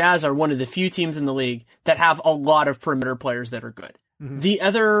Jazz. The Jazz are one of the few teams in the league that have a lot of perimeter players that are good. Mm-hmm. The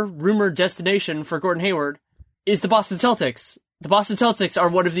other rumored destination for Gordon Hayward is the Boston Celtics. The Boston Celtics are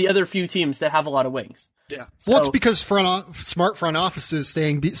one of the other few teams that have a lot of wings. Yeah. Well, it's because smart front offices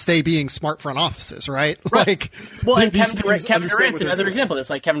stay being smart front offices, right? Like, well, and Kevin Durant's another example. That's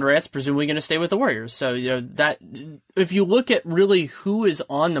like Kevin Durant's presumably going to stay with the Warriors. So, that if you look at really who is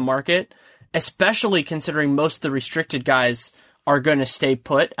on the market, especially considering most of the restricted guys are going to stay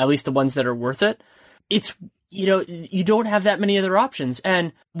put, at least the ones that are worth it, it's, you don't have that many other options.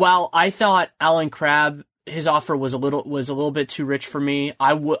 And while I thought Alan Crabb, his offer was a little bit too rich for me.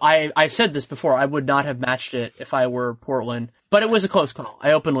 I've said this before. I would not have matched it if I were Portland, but it was a close call.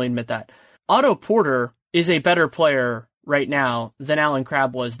 I openly admit that. Otto Porter is a better player right now than Alan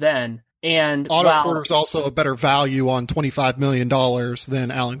Crabb was then. And Otto Porter is also a better value on $25 million than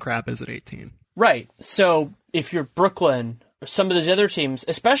Alan Crabb is at 18. Right. So if you're Brooklyn or some of those other teams,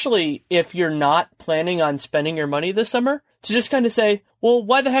 especially if you're not planning on spending your money this summer, to just kind of say, well,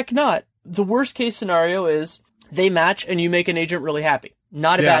 why the heck not? The worst case scenario is they match and you make an agent really happy.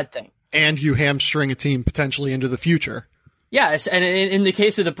 Not a bad thing. And you hamstring a team potentially into the future. Yes, and in the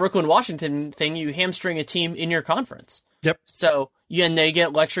case of the Brooklyn-Washington thing, you hamstring a team in your conference. Yep. So, and they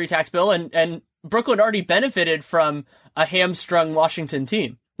get luxury tax bill, and Brooklyn already benefited from a hamstrung Washington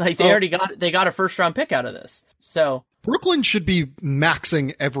team. Like, they got a first-round pick out of this. So Brooklyn should be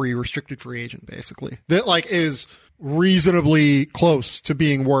maxing every restricted free agent, basically. That, is reasonably close to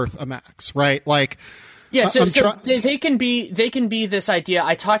being worth a max, right? Yeah, so they can be this idea.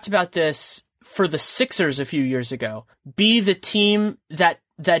 I talked about this for the Sixers a few years ago. Be the team that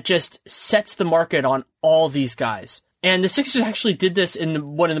just sets the market on all these guys. And the Sixers actually did this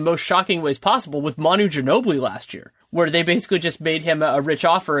in one of the most shocking ways possible with Manu Ginobili last year, where they basically just made him a rich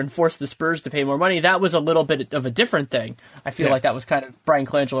offer and forced the Spurs to pay more money. That was a little bit of a different thing. I feel like that was kind of Brian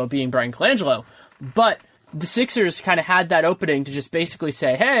Colangelo being Brian Colangelo. But the Sixers kind of had that opening to just basically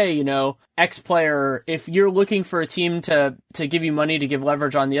say, hey, X player, if you're looking for a team to give you money to give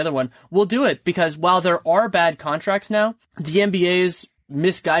leverage on the other one, we'll do it. Because while there are bad contracts now, the NBA's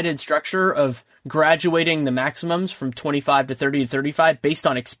misguided structure of graduating the maximums from 25 to 30 to 35 based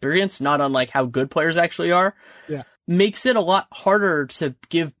on experience, not on how good players actually are, makes it a lot harder to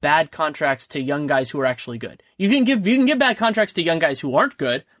give bad contracts to young guys who are actually good. You can give bad contracts to young guys who aren't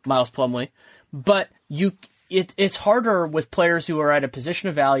good, Miles Plumlee, but it's harder with players who are at a position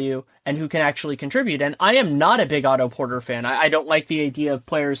of value and who can actually contribute. And I am not a big Otto Porter fan. I don't like the idea of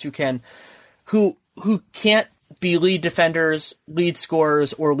players who can't be lead defenders, lead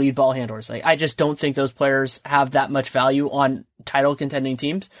scorers, or lead ball handlers. I just don't think those players have that much value on title contending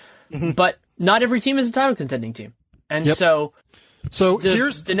teams. Mm-hmm. But not every team is a title contending team. And so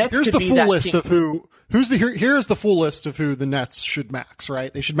here's the full list of here's the full list of who the Nets should max,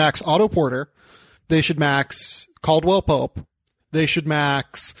 right? They should max Otto Porter. They should max Caldwell Pope. They should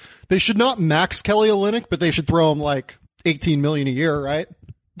not max Kelly Olynyk, but they should throw him $18 million a year, right?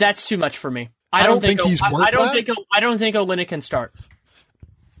 That's too much for me. I don't think he's worth that. I don't think Olynyk can start.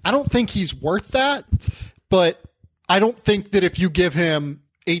 I don't think he's worth that, but I don't think that if you give him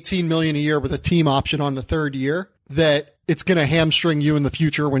 $18 million a year with a team option on the third year, that it's going to hamstring you in the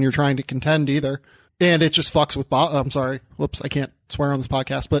future when you're trying to contend either. And it just fucks with I'm sorry. Whoops, I can't swear on this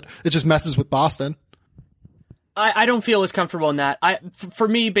podcast, but it just messes with Boston. I don't feel as comfortable in that. For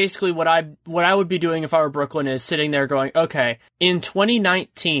me, basically what I would be doing if I were Brooklyn is sitting there going, okay, in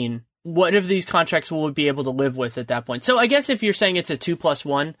 2019, what of these contracts will we be able to live with at that point? So I guess if you're saying it's a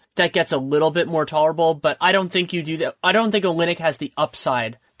 2+1, that gets a little bit more tolerable, but I don't think you do that. I don't think Olynyk has the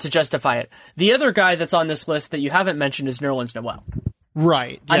upside to justify it. The other guy that's on this list that you haven't mentioned is Nerlens Noel.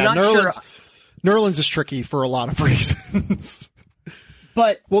 Right. Yeah, I'm not sure. Nerlens is tricky for a lot of reasons.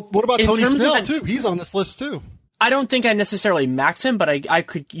 But what about Tony Snell too? He's on this list too. I don't think I necessarily max him, but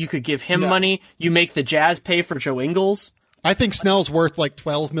you could give him money. You make the Jazz pay for Joe Ingles. I think Snell's worth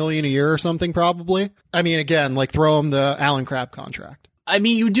 $12 million a year or something, probably. I mean, again, throw him the Alan Crabb contract. I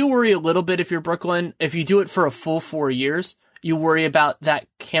mean, you do worry a little bit if you're Brooklyn. If you do it for a full 4 years, you worry about that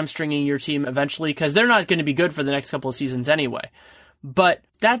hamstringing your team eventually because they're not going to be good for the next couple of seasons anyway. But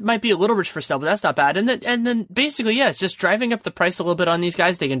that might be a little rich for Snell, but that's not bad. And then basically, it's just driving up the price a little bit on these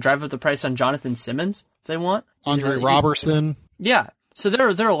guys. They can drive up the price on Jonathan Simmons if they want. Andre Robertson. Yeah. So there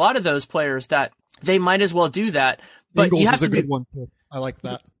are a lot of those players that they might as well do that. But Ingles is a good one too. I like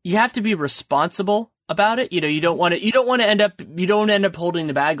that. You have to be responsible about it. You don't want to end up holding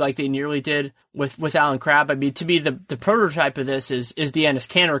the bag like they nearly did with Alan Crabb. I mean, to me, the prototype of this is the Enes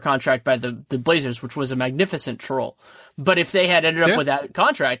Kanter contract by the Blazers, which was a magnificent troll. But if they had ended up with that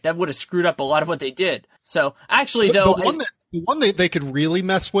contract, that would have screwed up a lot of what they did. So actually, the one that they could really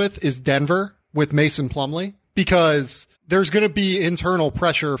mess with is Denver with Mason Plumlee, because there's going to be internal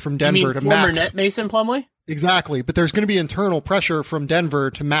pressure from Denver to match. Former net Mason Plumlee? Exactly, but there's going to be internal pressure from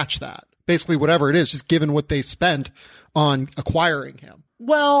Denver to match that. Basically, whatever it is, just given what they spent on acquiring him.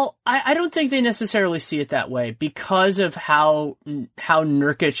 Well, I don't think they necessarily see it that way because of how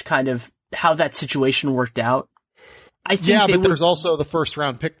Nurkic how that situation worked out. I think but there's also the first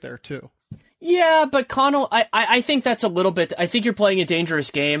round pick there too. Yeah, but Connell, I think that's a little bit. I think you're playing a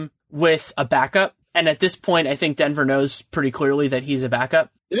dangerous game with a backup, and at this point, I think Denver knows pretty clearly that he's a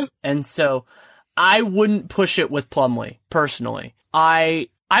backup. Yeah, and so I wouldn't push it with Plumlee personally. I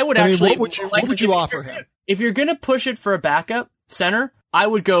would actually. What would you offer him? If you're going to push it for a backup center, I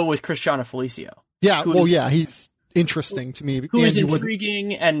would go with Cristiano Felicio. Yeah, he's interesting to me. Who is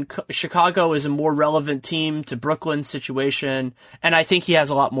intriguing, and Chicago is a more relevant team to Brooklyn's situation, and I think he has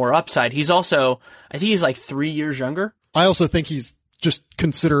a lot more upside. He's also, I think he's like 3 years younger. I also think he's just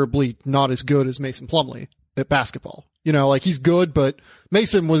considerably not as good as Mason Plumlee at basketball. He's good, but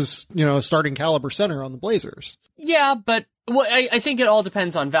Mason was, a starting caliber center on the Blazers. Yeah, but I think it all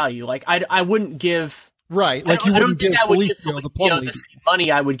depends on value. Like, I wouldn't give... Right, like you wouldn't give Felicio the Plumlee. The same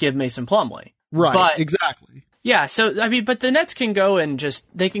money I would give Mason Plumlee. Right, but, exactly. Yeah, so, I mean, but the Nets can go in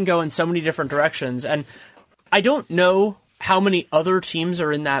they can go in so many different directions, and I don't know how many other teams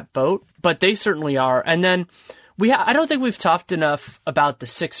are in that boat, but they certainly are. And then I don't think we've talked enough about the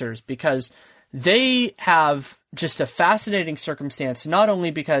Sixers, because they have just a fascinating circumstance, not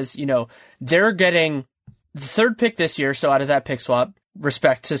only because, they're getting the third pick this year, so out of that pick swap,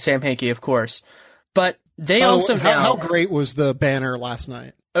 respect to Sam Hinkie, of course, but they also how great was the banner last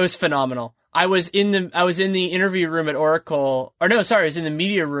night? It was phenomenal. I was in the interview room at Oracle, I was in the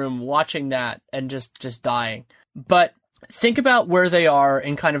media room watching that and just dying. But think about where they are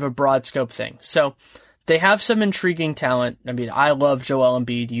in kind of a broad scope thing. So they have some intriguing talent. I mean, I love Joel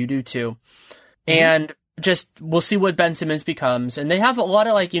Embiid. You do too. Mm-hmm. And just, we'll see what Ben Simmons becomes. And they have a lot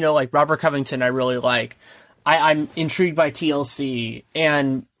of like Robert Covington I really like. I'm intrigued by TLC.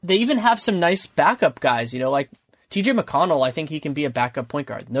 And they even have some nice backup guys, like TJ McConnell. I think he can be a backup point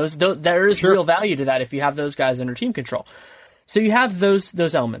guard. There is real value to that if you have those guys under team control. So you have those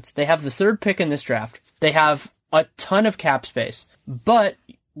elements. They have the third pick in this draft. They have a ton of cap space. But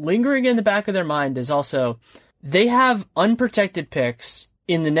lingering in the back of their mind is also they have unprotected picks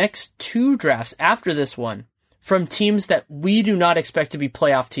in the next 2 drafts after this one from teams that we do not expect to be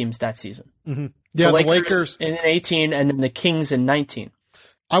playoff teams that season. Mm-hmm. Yeah, the Lakers in 18 and then the Kings in 19.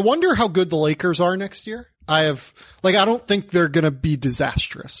 I wonder how good the Lakers are next year. I don't think they're going to be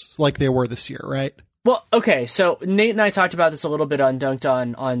disastrous like they were this year, right? Well, okay, so Nate and I talked about this a little bit on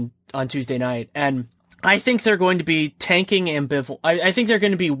Dunked on Tuesday night, and I think they're going to be tanking ambivalent. I think they're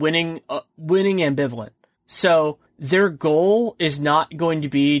going to be winning ambivalent. So their goal is not going to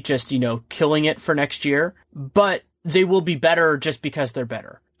be just, killing it for next year, but they will be better just because they're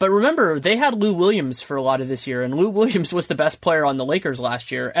better. But remember, they had Lou Williams for a lot of this year, and Lou Williams was the best player on the Lakers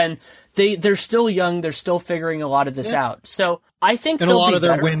last year, and they're still young, they're still figuring a lot of this out. So I think a lot of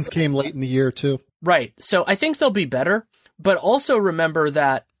their wins came late in the year too. Right. So I think they'll be better, but also remember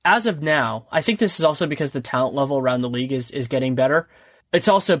that as of now, I think this is also because the talent level around the league is getting better. It's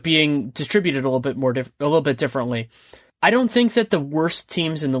also being distributed a little bit differently. I don't think that the worst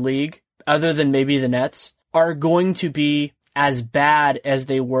teams in the league, other than maybe the Nets, are going to be as bad as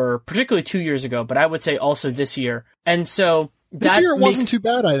they were, particularly 2 years ago, but I would say also this year. And so this year it wasn't too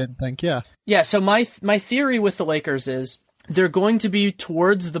bad, I didn't think. Yeah. Yeah. So my theory with the Lakers is they're going to be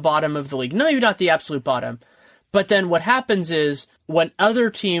towards the bottom of the league. No, you're not the absolute bottom. But then what happens is when other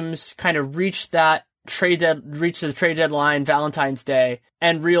teams kind of reach the trade deadline, Valentine's Day,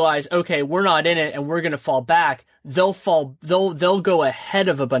 and realize, okay, we're not in it and we're going to fall back, they'll go ahead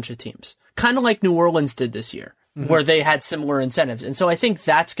of a bunch of teams. Kind of like New Orleans did this year, where they had similar incentives. And so I think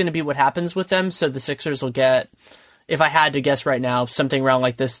that's going to be what happens with them. So the Sixers will get, if I had to guess right now, something around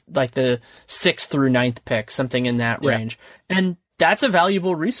like this, like the 6th through 9th pick, something in that range. And that's a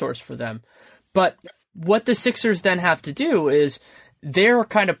valuable resource for them. But what the Sixers then have to do is they're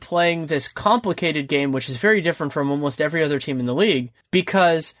kind of playing this complicated game, which is very different from almost every other team in the league,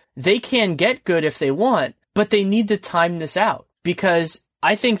 because they can get good if they want, but they need to time this out. Because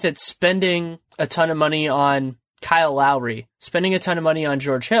I think that spending a ton of money on Kyle Lowry, spending a ton of money on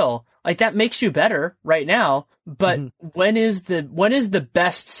George Hill, like that makes you better right now. But when is the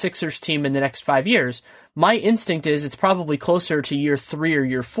best Sixers team in the next 5 years? My instinct is it's probably closer to year 3 or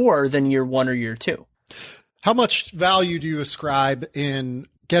year 4 than year 1 or year 2. How much value do you ascribe in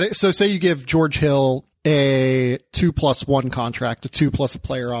getting? So say you give George Hill a 2+1 contract, a 2 plus a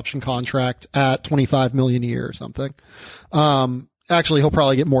player option contract at $25 million a year or something. Actually, he'll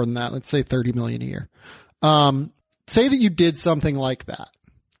probably get more than that. Let's say $30 million a year. Say that you did something like that.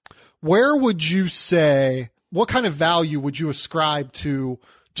 Where would you say, what kind of value would you ascribe to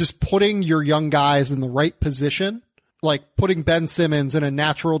just putting your young guys in the right position? Like putting Ben Simmons in a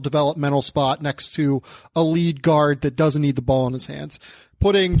natural developmental spot next to a lead guard that doesn't need the ball in his hands.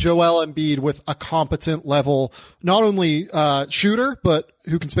 Putting Joel Embiid with a competent level, not only shooter, but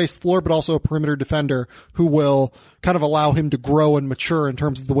who can space the floor, but also a perimeter defender who will kind of allow him to grow and mature in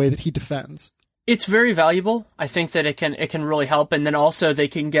terms of the way that he defends. It's very valuable. I think that it can really help. And then also they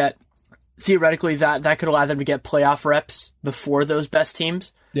can get, theoretically, that could allow them to get playoff reps before those best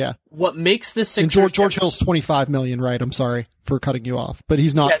teams. Yeah. What makes the Sixers... And George Hill's $25 million, right? I'm sorry for cutting you off, but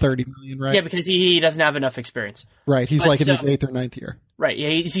he's not $30 million, right? Yeah, because he doesn't have enough experience. Right. He's in his 8th or 9th year. Right. Yeah,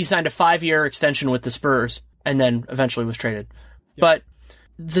 he signed a 5-year extension with the Spurs and then eventually was traded. Yeah. But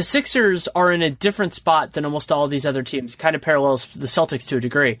the Sixers are in a different spot than almost all of these other teams. It kind of parallels the Celtics to a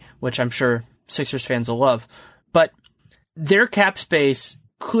degree, which I'm sure Sixers fans will love. But their cap space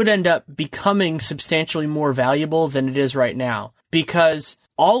could end up becoming substantially more valuable than it is right now, because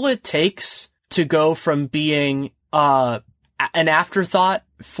all it takes to go from being an afterthought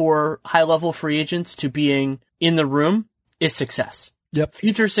for high-level free agents to being in the room is success. Yep.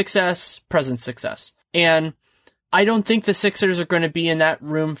 Future success, present success. And I don't think the Sixers are going to be in that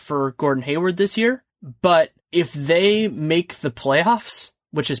room for Gordon Hayward this year, but if they make the playoffs,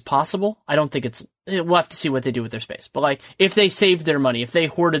 which is possible, I don't think we'll have to see what they do with their space. But like, if they saved their money, if they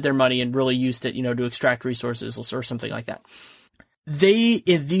hoarded their money and really used it, to extract resources or something like that, they,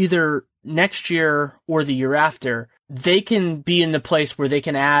 either next year or the year after, they can be in the place where they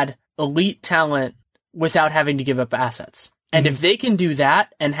can add elite talent without having to give up assets. And if they can do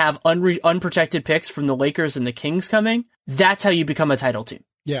that and have unprotected picks from the Lakers and the Kings coming, that's how you become a title team.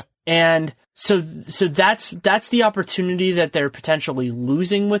 Yeah. And so that's the opportunity that they're potentially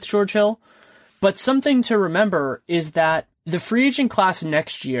losing with George Hill. But something to remember is that the free agent class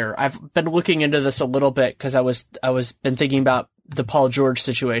next year, I've been looking into this a little bit because I was been thinking about the Paul George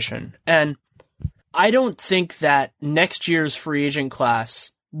situation. And I don't think that next year's free agent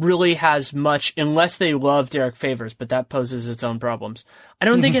class really has much, unless they love Derek Favors, but that poses its own problems. I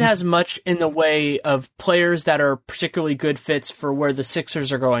don't think it has much in the way of players that are particularly good fits for where the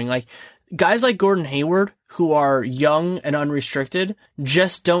Sixers are going. Like guys like Gordon Hayward, who are young and unrestricted,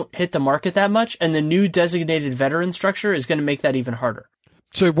 just don't hit the market that much, and the new designated veteran structure is going to make that even harder.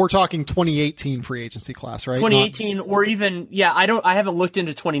 So we're talking 2018 free agency class, right? 2018 or even, I haven't looked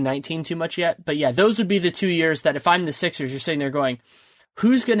into 2019 too much yet, but yeah, those would be the 2 years that if I'm the Sixers, you're sitting there going,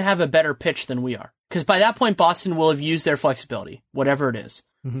 who's going to have a better pitch than we are? Because by that point, Boston will have used their flexibility, whatever it is.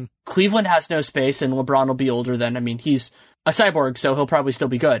 Mm-hmm. Cleveland has no space, and LeBron will be older then. He's a cyborg, so he'll probably still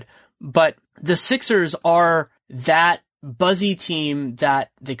be good. But the Sixers are that buzzy team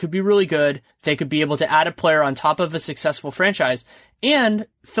that they could be really good. They could be able to add a player on top of a successful franchise. And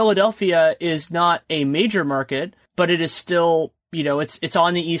Philadelphia is not a major market, but it is still, it's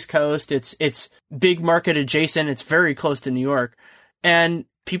on the East Coast. It's big market adjacent. It's very close to New York. And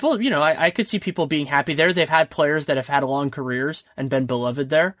people, I could see people being happy there. They've had players that have had long careers and been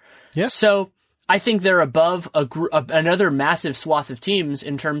beloved there. Yeah. So I think they're above another massive swath of teams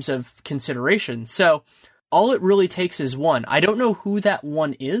in terms of consideration. So all it really takes is one. I don't know who that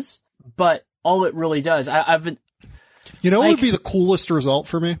one is, but all it really does. What would be the coolest result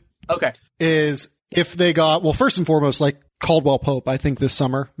for me? Okay. Is if they got, well, first and foremost, like Caldwell Pope, I think this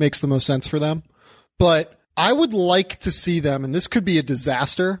summer makes the most sense for them. But I would like to see them, and this could be a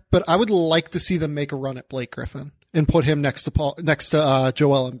disaster, but I would like to see them make a run at Blake Griffin and put him next to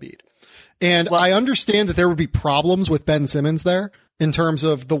Joel Embiid. And I understand that there would be problems with Ben Simmons there in terms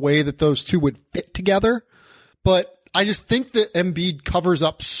of the way that those two would fit together. But I just think that Embiid covers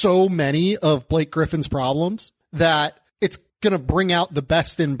up so many of Blake Griffin's problems that it's going to bring out the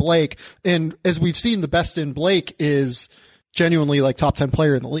best in Blake. And as we've seen, the best in Blake is genuinely like top 10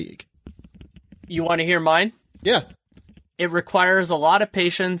 player in the league. You want to hear mine? Yeah. It requires a lot of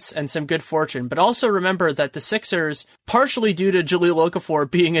patience and some good fortune, but also remember that the Sixers, partially due to Jahlil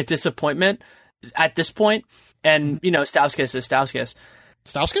Okafor being a disappointment at this point, and, Stauskas is Stauskas.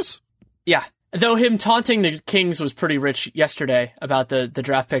 Stauskas? Yeah. Though him taunting the Kings was pretty rich yesterday about the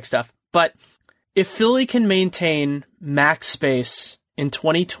draft pick stuff. But If Philly can maintain max space in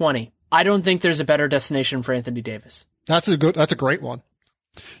 2020, I don't think there's a better destination for Anthony Davis. That's a great one.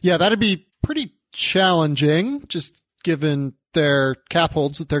 Yeah, that'd be pretty challenging, just given their cap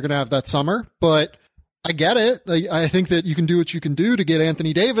holds that they're going to have that summer. But I get it. I think that you can do what you can do to get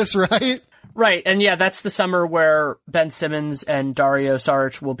Anthony Davis, right? Right. And yeah, that's the summer where Ben Simmons and Dario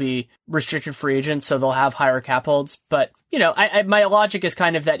Saric will be restricted free agents, so they'll have higher cap holds. But, you know, my logic is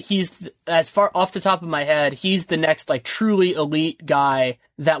kind of that he's, as far off the top of my head, he's the next like truly elite guy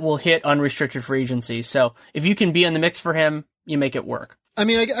that will hit unrestricted free agency. So if you can be in the mix for him, you make it work. I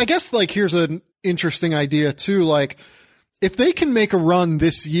mean, I guess like here's an interesting idea too. Like if they can make a run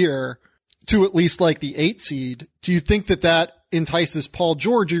this year to at least like the 8 seed, do you think that entices Paul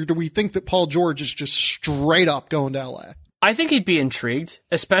George, or do we think that Paul George is just straight up going to LA? I think he'd be intrigued,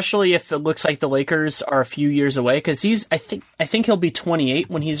 especially if it looks like the Lakers are a few years away, because I think he'll be 28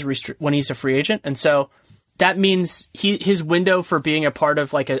 when he's a free agent, and so that means his window for being a part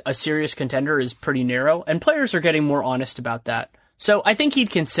of like a serious contender is pretty narrow, and players are getting more honest about that. So I think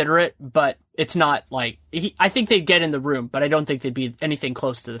he'd consider it, but it's not like I think they'd get in the room, but I don't think they'd be anything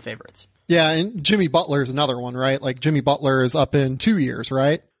close to the favorites. Yeah, and Jimmy Butler is another one, right? Like Jimmy Butler is up in 2 years,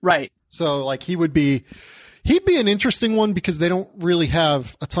 right? Right. So like he'd be an interesting one because they don't really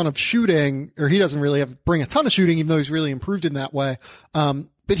have a ton of shooting, or he doesn't really bring a ton of shooting, even though he's really improved in that way.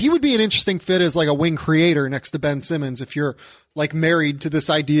 But he would be an interesting fit as like a wing creator next to Ben Simmons if you're like married to this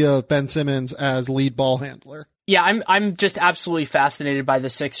idea of Ben Simmons as lead ball handler. Yeah, I'm just absolutely fascinated by the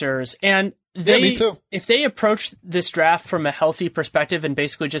Sixers, and me too. If they approach this draft from a healthy perspective and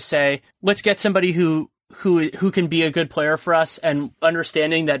basically just say, let's get somebody who can be a good player for us, and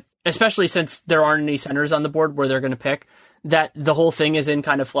understanding that, especially since there aren't any centers on the board where they're going to pick, that the whole thing is in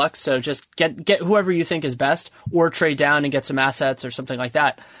kind of flux. So just get whoever you think is best, or trade down and get some assets or something like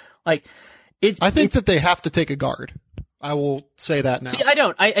that. Like I think that they have to take a guard. I will say that now. See, I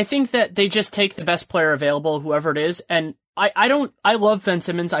don't. I think that they just take the best player available, whoever it is. And I love Ben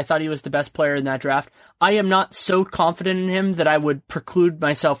Simmons. I thought he was the best player in that draft. I am not so confident in him that I would preclude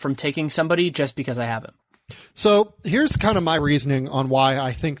myself from taking somebody just because I have him. So here's kind of my reasoning on why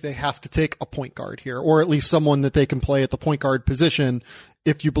I think they have to take a point guard here, or at least someone that they can play at the point guard position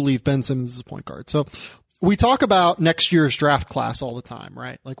if you believe Ben Simmons is a point guard. So we talk about next year's draft class all the time,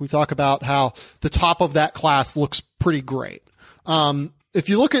 right? Like we talk about how the top of that class looks pretty great. If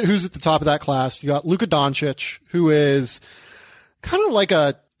you look at who's at the top of that class, you got Luka Doncic, who is kind of like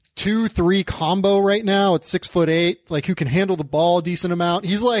a 2-3 combo right now at 6'8", like who can handle the ball a decent amount.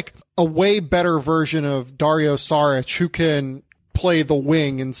 He's like a way better version of Dario Saric, who can play the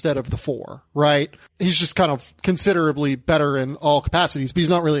wing instead of the 4, right? He's just kind of considerably better in all capacities, but he's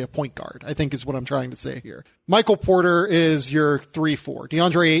not really a point guard, I think is what I'm trying to say here. Michael Porter is your 3-4.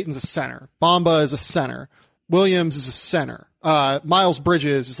 DeAndre Ayton's a center. Bamba is a center. Williams is a center. Miles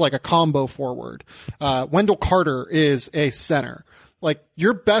Bridges is like a combo forward. Wendell Carter is a center. Like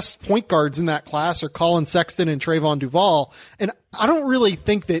your best point guards in that class are Colin Sexton and Trayvon Duval. And I don't really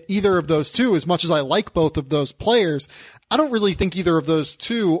think that either of those two, as much as I like both of those players, I don't really think either of those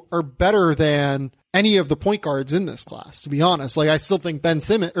two are better than any of the point guards in this class, to be honest. Like I still think Dennis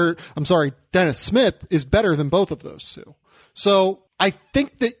Smith is better than both of those two. So I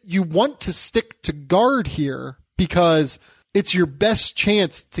think that you want to stick to guard here because it's your best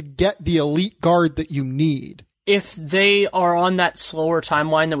chance to get the elite guard that you need. If they are on that slower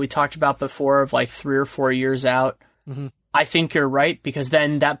timeline that we talked about before of like 3 or 4 years out, I think you're right, because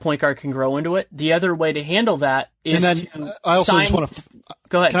then that point guard can grow into it. The other way to handle that is I also just want to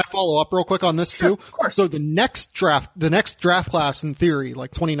go ahead. Can I follow up real quick on this too? Of course. So the next draft class in theory,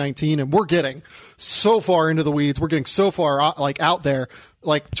 like 2019, and we're getting so far into the weeds, we're getting so far out there,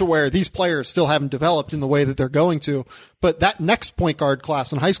 like to where these players still haven't developed in the way that they're going to. But that next point guard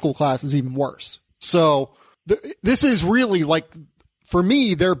class and high school class is even worse. So this is really like, for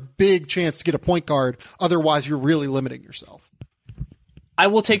me, their big chance to get a point guard. Otherwise, you're really limiting yourself. I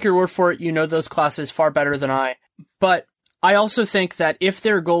will take your word for it. You know those classes far better than I. But I also think that if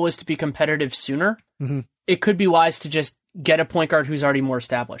their goal is to be competitive sooner, it could be wise to just get a point guard who's already more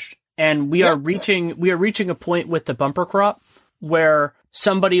established. And we are reaching a point with the bumper crop where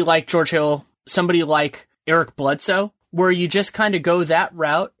somebody like George Hill, somebody like Eric Bledsoe, where you just kind of go that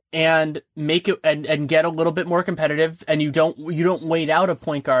route and make it and get a little bit more competitive, and you don't wait out a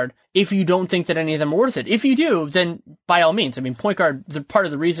point guard if you don't think that any of them are worth it. If you do, then by all means. I mean, point guard, part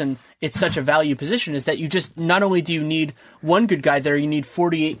of the reason it's such a value position is that you just, not only do you need one good guy there, you need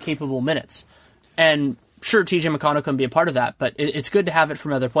 48 capable minutes. And sure, TJ McConnell can be a part of that, but it's good to have it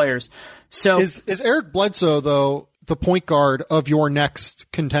from other players. So is Eric Bledsoe, though, the point guard of your next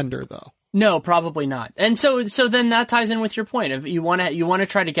contender, though? No, probably not. And so then that ties in with your point of you want to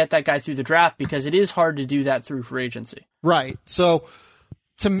try to get that guy through the draft because it is hard to do that through free agency. Right. So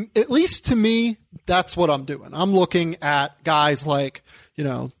at least to me, that's what I'm doing. I'm looking at guys like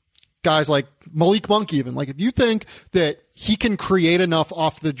Malik Monk even. Like if you think that he can create enough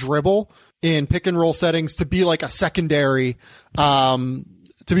off the dribble in pick and roll settings to be like a secondary ball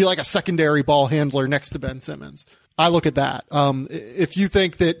handler next to Ben Simmons, I look at that. If you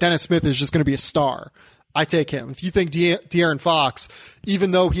think that Dennis Smith is just going to be a star, I take him. If you think De'Aaron Fox, even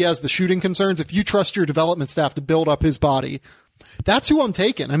though he has the shooting concerns, if you trust your development staff to build up his body, that's who I'm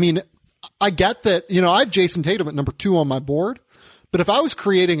taking. I mean, I get that, I have Jason Tatum at number 2 on my board, but if I was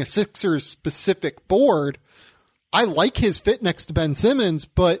creating a Sixers specific board, I like his fit next to Ben Simmons,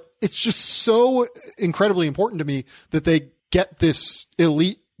 but it's just so incredibly important to me that they get this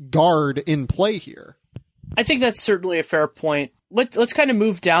elite guard in play here. I think that's certainly a fair point. Let's kind of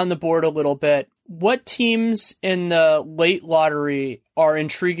move down the board a little bit. What teams in the late lottery are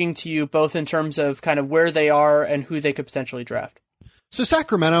intriguing to you, both in terms of kind of where they are and who they could potentially draft? So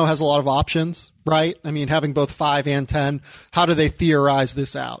Sacramento has a lot of options, right? I mean, having both 5 and 10, how do they theorize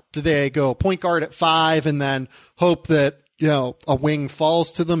this out? Do they go point guard at 5 and then hope that, a wing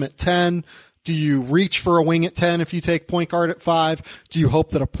falls to them at 10? Do you reach for a wing at 10 if you take point guard at 5? Do you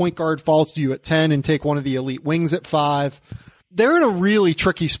hope that a point guard falls to you at 10 and take one of the elite wings at 5? They're in a really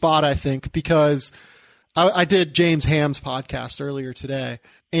tricky spot, I think, because I did James Ham's podcast earlier today,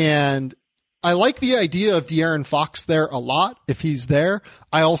 and I like the idea of De'Aaron Fox there a lot if he's there.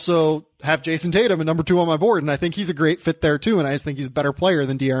 I also have Jason Tatum at number 2 on my board, and I think he's a great fit there too, and I just think he's a better player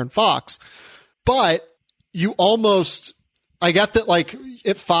than De'Aaron Fox. But I get that, like,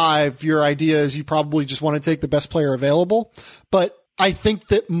 at 5, your idea is you probably just want to take the best player available, but I think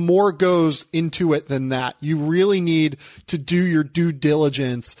that more goes into it than that. You really need to do your due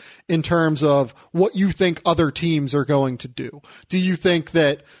diligence in terms of what you think other teams are going to do. Do you think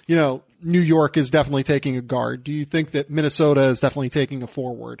that, New York is definitely taking a guard? Do you think that Minnesota is definitely taking a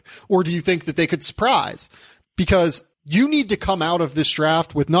forward? Or do you think that they could surprise? Because you need to come out of this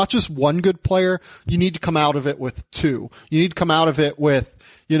draft with not just one good player, you need to come out of it with 2. You need to come out of it with,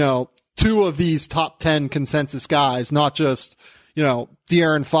 2 of these top 10 consensus guys, not just,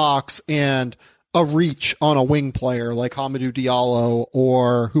 De'Aaron Fox and a reach on a wing player like Hamidou Diallo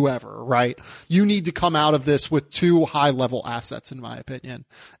or whoever, right? You need to come out of this with 2 high-level assets, in my opinion.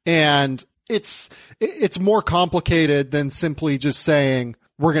 And it's more complicated than simply just saying,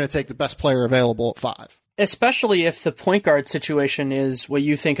 we're going to take the best player available at 5. Especially if the point guard situation is what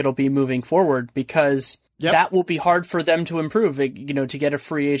you think it'll be moving forward, because that will be hard for them to improve, to get a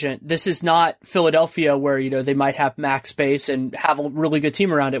free agent. This is not Philadelphia where, they might have max space and have a really good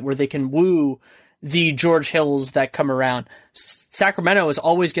team around it where they can woo the George Hills that come around. Sacramento is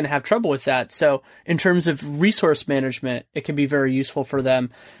always going to have trouble with that. So in terms of resource management, it can be very useful for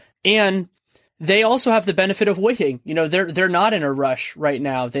them. And they also have the benefit of waiting. They're not in a rush right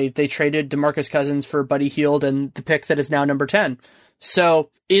now. They traded DeMarcus Cousins for Buddy Hield and the pick that is now number 10.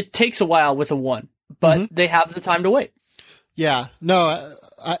 So it takes a while with a 1, but they have the time to wait. Yeah, no,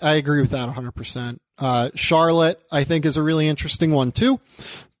 I agree with that 100%. Charlotte, I think, is a really interesting one too,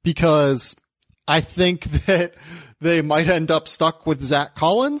 because I think that they might end up stuck with Zach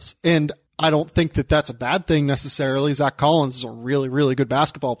Collins, and I don't think that that's a bad thing necessarily. Zach Collins is a really, really good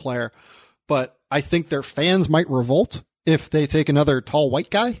basketball player, but I think their fans might revolt if they take another tall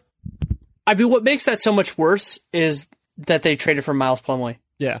white guy. I mean, what makes that so much worse is that they traded for Miles Plumlee.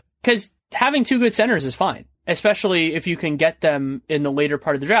 Yeah. Because having 2 good centers is fine, especially if you can get them in the later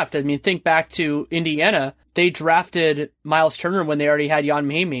part of the draft. I mean, think back to Indiana. They drafted Miles Turner when they already had Jan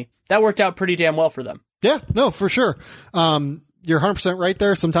Mahimi. That worked out pretty damn well for them. Yeah, no, for sure. You're 100% right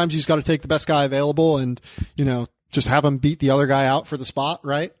there. Sometimes you just got to take the best guy available and, just have him beat the other guy out for the spot,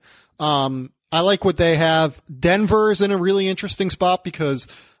 right? I like what they have. Denver is in a really interesting spot because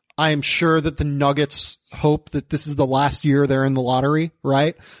I am sure that the Nuggets hope that this is the last year they're in the lottery,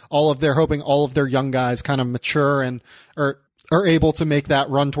 right? They're hoping all of their young guys kind of mature and are able to make that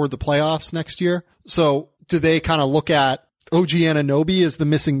run toward the playoffs next year. So do they kind of look at OG Anunoby as the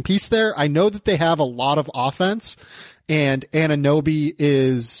missing piece there? I know that they have a lot of offense, and Anunoby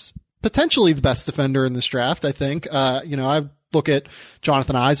is potentially the best defender in this draft, I think. I look at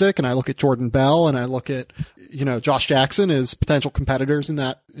Jonathan Isaac and I look at Jordan Bell and I look at, Josh Jackson as potential competitors in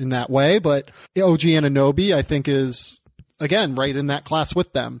that way. But OG Anunoby, I think, is, again, right in that class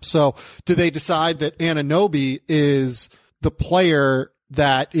with them. So do they decide that Anunoby is the player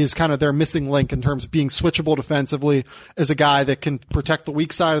that is kind of their missing link in terms of being switchable defensively as a guy that can protect the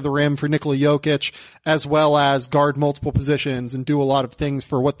weak side of the rim for Nikola Jokic, as well as guard multiple positions and do a lot of things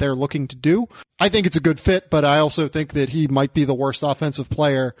for what they're looking to do. I think it's a good fit, but I also think that he might be the worst offensive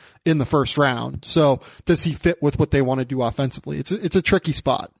player in the first round. So does he fit with what they want to do offensively? It's a tricky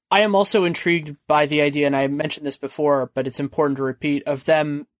spot. I am also intrigued by the idea, and I mentioned this before, but it's important to repeat, of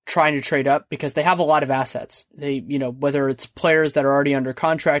them trying to trade up because they have a lot of assets. They, whether it's players that are already under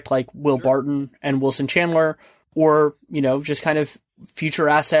contract like Will Barton and Wilson Chandler, or, just kind of future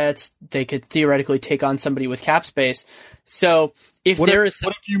assets, they could theoretically take on somebody with cap space. So what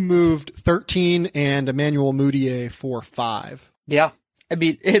if you moved 13 and Emmanuel Mudiay for 5? Yeah.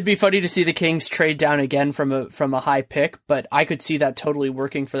 It'd be funny to see the Kings trade down again from a high pick, but I could see that totally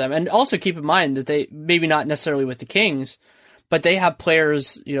working for them. And also keep in mind that they, maybe not necessarily with the Kings, but they have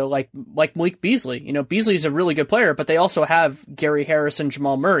players, like Malik Beasley. Beasley's a really good player, but they also have Gary Harris and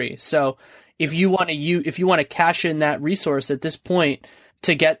Jamal Murray. So if you want to cash in that resource at this point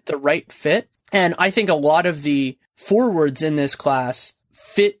to get the right fit, and I think a lot of the forwards in this class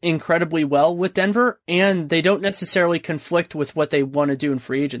fit incredibly well with Denver, and they don't necessarily conflict with what they want to do in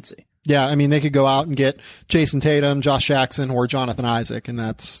free agency. Yeah, I mean, they could go out and get Jason Tatum, Josh Jackson, or Jonathan Isaac, and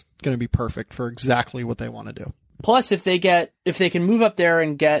that's going to be perfect for exactly what they want to do. Plus, if they can move up there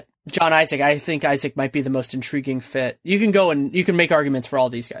and get John Isaac, I think Isaac might be the most intriguing fit. You can go and you can make arguments for all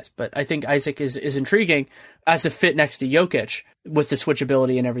these guys, but I think Isaac is intriguing as a fit next to Jokic with the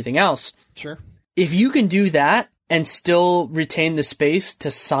switchability and everything else. Sure. If you can do that and still retain the space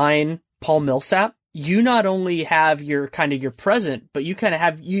to sign Paul Millsap, you not only have your present, but you kind of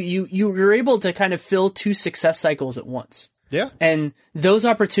have you're able to kind of fill 2 success cycles at once. Yeah. And those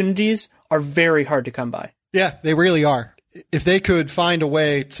opportunities are very hard to come by. Yeah, they really are. If they could find a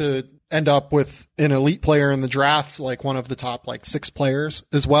way to end up with an elite player in the draft, like one of the top 6 players,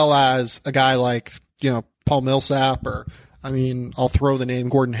 as well as a guy like, Paul Millsap, or I'll throw the name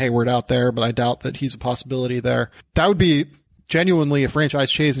Gordon Hayward out there, but I doubt that he's a possibility there. That would be genuinely a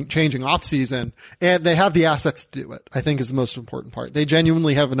franchise changing offseason, and they have the assets to do it, I think is the most important part. They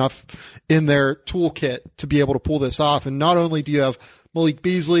genuinely have enough in their toolkit to be able to pull this off. And not only do you have Malik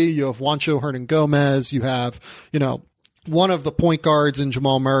Beasley, you have Juancho Hernan-Gomez, you have, one of the point guards in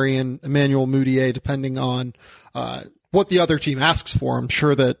Jamal Murray and Emmanuel Mudiay, depending on what the other team asks for. I'm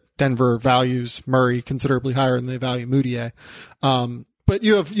sure that Denver values Murray considerably higher than they value Mudiay. But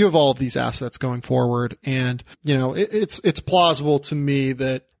you have all of these assets going forward, and it's plausible to me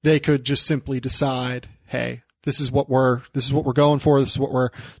that they could just simply decide, hey, this is what we're going for. This is what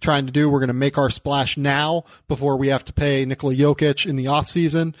we're trying to do. We're going to make our splash now before we have to pay Nikola Jokic in the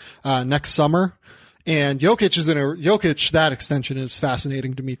offseason next summer. And Jokic, that extension is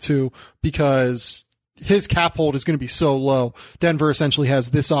fascinating to me too, because his cap hold is going to be so low. Denver essentially has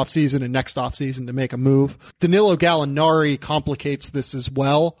this offseason and next offseason to make a move. Danilo Gallinari complicates this as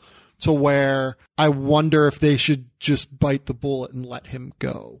well, to where I wonder if they should just bite the bullet and let him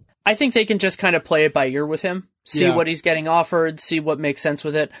go. I think they can just kind of play it by ear with him, see what he's getting offered, see what makes sense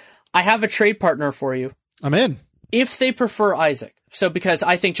with it. I have a trade partner for you. I'm in. If they prefer Isaac. So because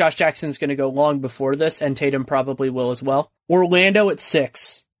I think Josh Jackson's going to go long before this, and Tatum probably will as well. Orlando at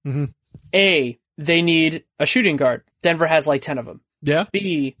 6. Mm-hmm. A, they need a shooting guard. Denver has 10 of them. Yeah.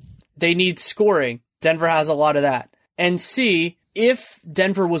 B, they need scoring. Denver has a lot of that. And C, if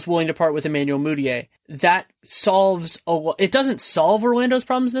Denver was willing to part with Emmanuel Mudiay, that solves it doesn't solve Orlando's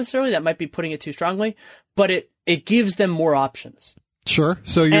problems necessarily. That might be putting it too strongly, but it gives them more options. Sure.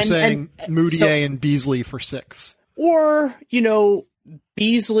 So you're saying Mudiay and Beasley for 6. Or,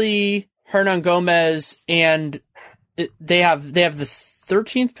 Beasley, Hernan-Gomez, and they have the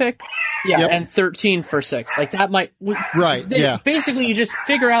 13th pick. Yeah, yep. And 13 for 6. That might... Right, yeah. Basically, you just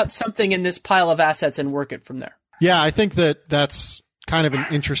figure out something in this pile of assets and work it from there. Yeah, I think that's kind of an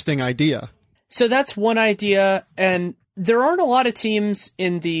interesting idea. So that's one idea, and there aren't a lot of teams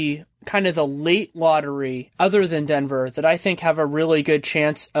in the kind of the late lottery, other than Denver, that I think have a really good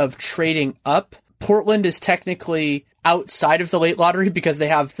chance of trading up. Portland is technically outside of the late lottery because they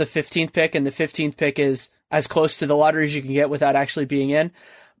have the 15th pick, and the 15th pick is as close to the lottery as you can get without actually being in.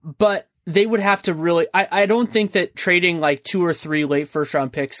 But they would have to really... I don't think that trading 2 or 3 late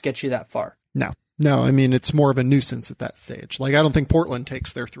first-round picks gets you that far. No, it's more of a nuisance at that stage. I don't think Portland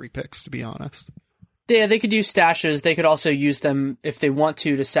takes their 3 picks, to be honest. Yeah, they could use stashes. They could also use them if they want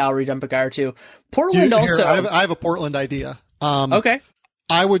to salary dump a guy or two. Portland also... I have a Portland idea. Okay.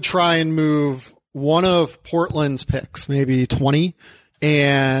 I would try and move one of Portland's picks, maybe 20,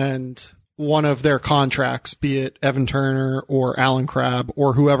 and one of their contracts, be it Evan Turner or Alan Crabb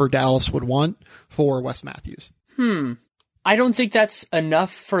or whoever Dallas would want, for Wes Matthews. I don't think that's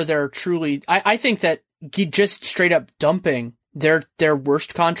enough for their truly. I think that just straight up dumping their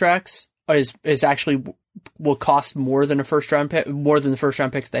worst contracts is actually will cost more than a first round pick, more than the first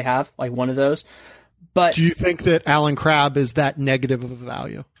round picks they have, like one of those. But do you think that Alan Crabb is that negative of a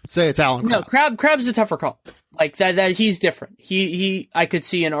value? Say it's Alan Crabb. No, Crab's a tougher call. Like that he's different. I could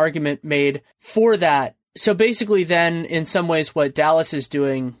see an argument made for that. So basically then in some ways what Dallas is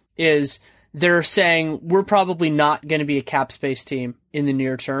doing is they're saying we're probably not going to be a cap space team in the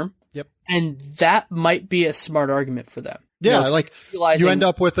near term. Yep. And that might be a smart argument for them. Yeah, like you end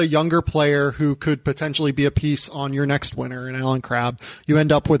up with a younger player who could potentially be a piece on your next winner in Alan Crabb. You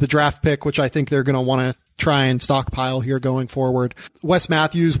end up with a draft pick, which I think they're going to want to try and stockpile here going forward. Wes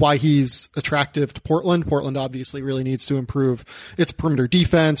Matthews, why he's attractive to Portland. Portland obviously really needs to improve its perimeter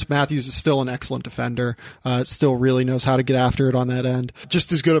defense. Matthews is still an excellent defender. Still really knows how to get after it on that end.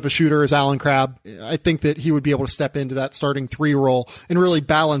 Just as good of a shooter as Alan Crabb. I think that he would be able to step into that starting 3 role and really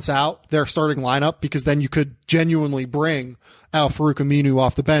balance out their starting lineup, because then you could genuinely bring Al-Farouq Aminu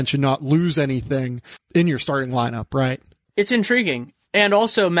off the bench and not lose anything in your starting lineup, right? It's intriguing. And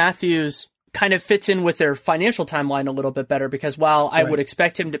also Matthews kind of fits in with their financial timeline a little bit better, because while I would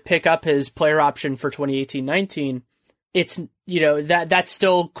expect him to pick up his player option for 2018-19, it's, that's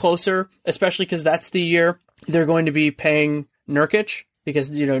still closer, especially because that's the year they're going to be paying Nurkic, because,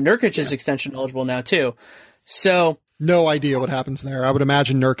 Nurkic is extension eligible now too. So no idea what happens there. I would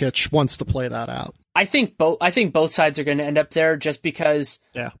imagine Nurkic wants to play that out. I think both sides are going to end up there, just because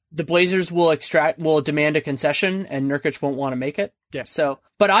the Blazers will demand a concession and Nurkic won't want to make it. Yeah. So,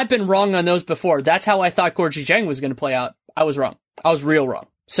 but I've been wrong on those before. That's how I thought Gorgie Jang was going to play out. I was wrong. I was real wrong.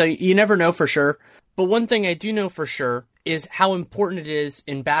 So you never know for sure. But one thing I do know for sure is how important it is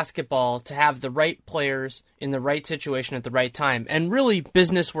in basketball to have the right players in the right situation at the right time. And really,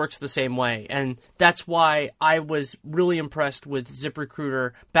 business works the same way. And that's why I was really impressed with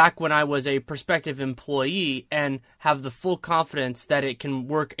ZipRecruiter back when I was a prospective employee, and have the full confidence that it can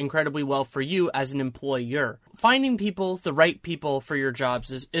work incredibly well for you as an employer. Finding people, the right people for your jobs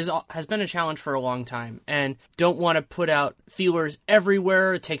has been a challenge for a long time, and don't want to put out feelers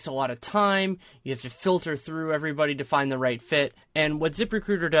everywhere. It takes a lot of time. You have to filter through everybody to find the right fit. And what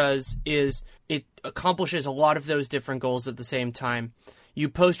ZipRecruiter does is it accomplishes a lot of those different goals at the same time. You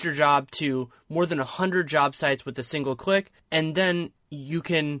post your job to more than 100 job sites with a single click, and then you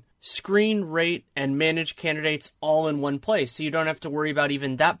can screen, rate, and manage candidates all in one place. So you don't have to worry about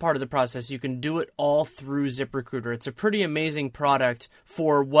even that part of the process. You can do it all through ZipRecruiter. It's a pretty amazing product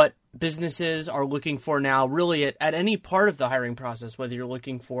for what businesses are looking for now, really at any part of the hiring process, whether you're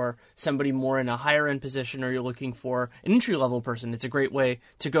looking for somebody more in a higher end position or you're looking for an entry level person. It's a great way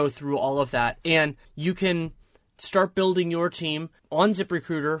to go through all of that. And you can start building your team on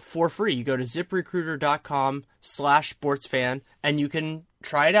ZipRecruiter for free. You go to ZipRecruiter.com/sportsfan and you can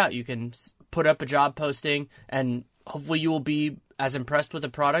try it out. You can put up a job posting, and hopefully you will be as impressed with the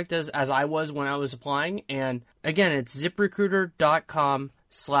product as I was when I was applying. And again, it's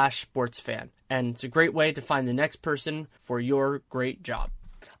ZipRecruiter.com/sportsfan. And it's a great way to find the next person for your great job.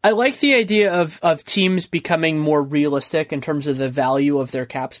 I like the idea of teams becoming more realistic in terms of the value of their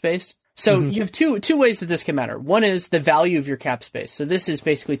cap space. So you have two ways that this can matter. One is the value of your cap space. So this is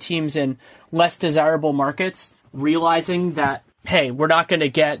basically teams in less desirable markets realizing that, hey, we're not going to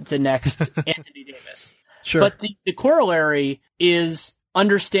get the next Anthony Davis. Sure. But the corollary is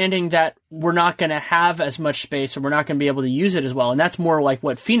understanding that we're not going to have as much space, or we're not going to be able to use it as well. And that's more like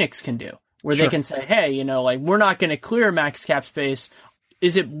what Phoenix can do, where they can say, hey, we're not going to clear max cap space.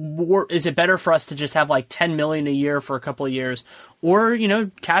 Is it better for us to just have like $10 million a year for a couple of years, or,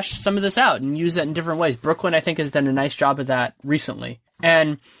 cash some of this out and use that in different ways? Brooklyn, I think, has done a nice job of that recently.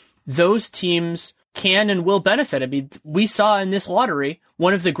 And those teams can and will benefit. I mean, we saw in this lottery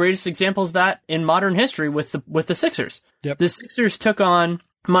one of the greatest examples of that in modern history with the Sixers. Yep. The Sixers took on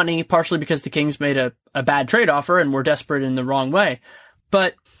money partially because the Kings made a bad trade offer and were desperate in the wrong way.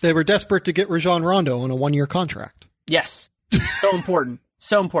 But they were desperate to get Rajon Rondo on a 1-year contract. Yes. So important.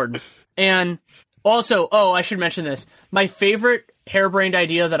 So important. And also, I should mention this. My favorite harebrained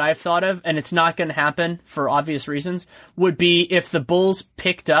idea that I've thought of, and it's not going to happen for obvious reasons, would be if the Bulls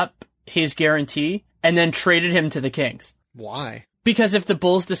picked up his guarantee and then traded him to the Kings. Why? Because if the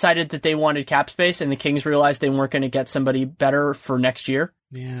Bulls decided that they wanted cap space and the Kings realized they weren't going to get somebody better for next year.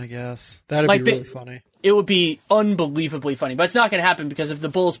 Yeah, I guess. That'd be really funny. It would be unbelievably funny, but it's not going to happen, because if the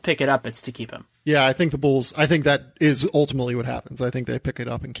Bulls pick it up, it's to keep him. Yeah, I think that is ultimately what happens. I think they pick it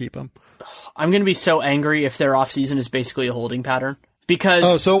up and keep him. I'm going to be so angry if their offseason is basically a holding pattern, because...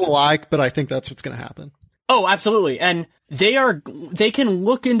 Oh, so will I, but I think that's what's going to happen. Oh, absolutely. And they can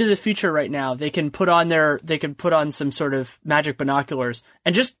look into the future right now. They can put on some sort of magic binoculars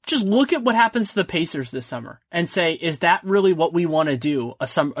and just look at what happens to the Pacers this summer and say, is that really what we want to do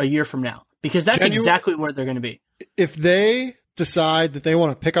a year from now? Because that's exactly where they're going to be. If they decide that they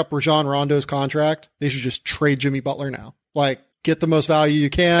want to pick up Rajon Rondo's contract, they should just trade Jimmy Butler now. Like, get the most value you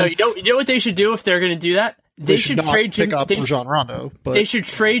can. No, you know what they should do if they're going to do that? They should trade Rajon Rondo. But they should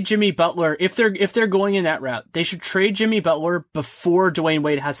trade Jimmy Butler if they're going in that route. They should trade Jimmy Butler before Dwayne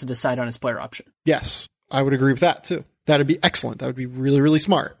Wade has to decide on his player option. Yes, I would agree with that too. That'd be excellent. That would be really, really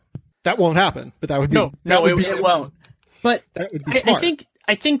smart. That won't happen, but that would be it won't. But that would be smart.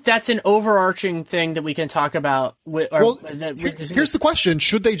 I think that's an overarching thing that we can talk about. Here's the question: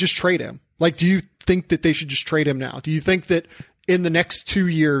 should they just trade him? Like, do you think that they should just trade him now? Do you think that in the next 2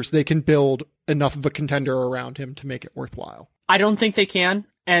 years they can build enough of a contender around him to make it worthwhile? I don't think they can.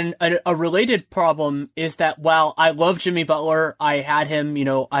 And a related problem is that while I love Jimmy Butler, I had him,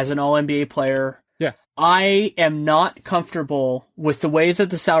 as an All-NBA player. Yeah. I am not comfortable with the way that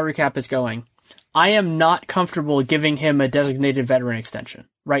the salary cap is going. I am not comfortable giving him a designated veteran extension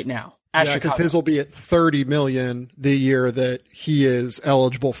right now. Yeah, because his will be at $30 million the year that he is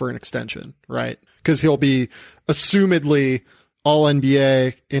eligible for an extension, right? Because he'll be assumedly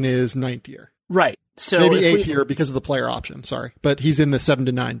All-NBA in his 9th year. Right. So maybe 8th year because of the player option, sorry. But he's in the 7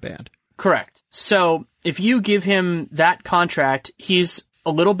 to 9 band. Correct. So if you give him that contract, he's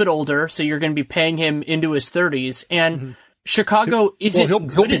a little bit older, so you're going to be paying him into his 30s. And Chicago isn't... Well,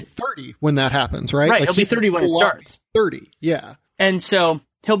 he'll be 30 when that happens, right? Right, he'll be 30 when it starts. 30, yeah. And so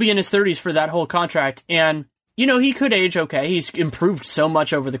he'll be in his 30s for that whole contract. And, he could age okay. He's improved so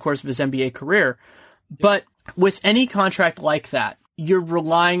much over the course of his NBA career. But with any contract like that, you're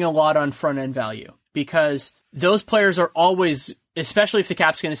relying a lot on front-end value because those players are always, especially if the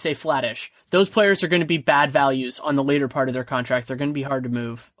cap's going to stay flattish, those players are going to be bad values on the later part of their contract. They're going to be hard to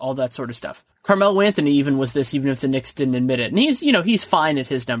move, all that sort of stuff. Carmelo Anthony even was this, even if the Knicks didn't admit it. And he's fine at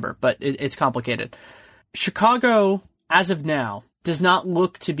his number, but it's complicated. Chicago, as of now, does not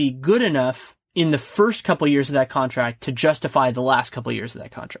look to be good enough in the first couple years of that contract to justify the last couple years of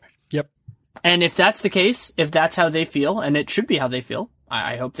that contract. Yep. And if that's the case, if that's how they feel, and it should be how they feel,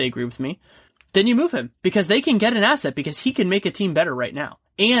 I hope they agree with me, then you move him because they can get an asset because he can make a team better right now.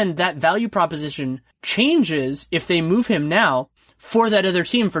 And that value proposition changes if they move him now for that other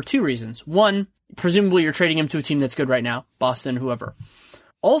team for 2 reasons. One, presumably you're trading him to a team that's good right now, Boston, whoever.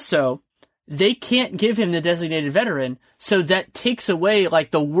 Also, they can't give him the designated veteran, so that takes away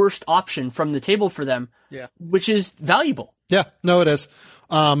like the worst option from the table for them, which is valuable. Yeah, no, it is.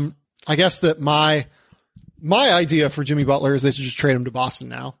 I guess that my idea for Jimmy Butler is they should just trade him to Boston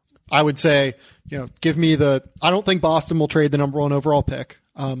now. I would say, give me I don't think Boston will trade the number 1 overall pick.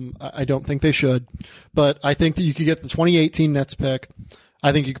 I don't think they should, but I think that you could get the 2018 Nets pick.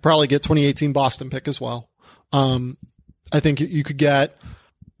 I think you could probably get 2018 Boston pick as well. I think you could get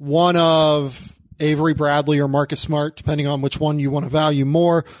one of Avery Bradley or Marcus Smart, depending on which one you want to value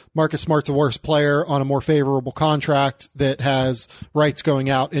more. Marcus Smart's a worse player on a more favorable contract that has rights going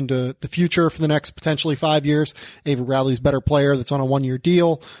out into the future for the next potentially 5 years. Avery Bradley's a better player that's on a 1-year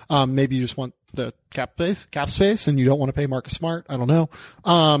deal. Maybe you just want the cap space and you don't want to pay Marcus Smart. I don't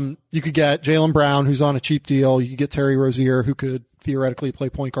know. You could get Jaylen Brown, who's on a cheap deal. You could get Terry Rozier, who could theoretically play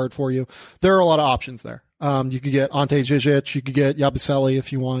point guard for you. There are a lot of options there. You could get Ante Zizic. You could get Yabusele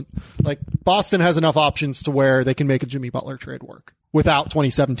if you want. Like, Boston has enough options to where they can make a Jimmy Butler trade work without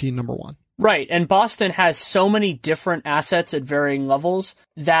 2017 number 1. Right. And Boston has so many different assets at varying levels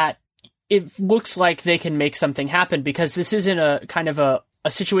that it looks like they can make something happen because this isn't a kind of a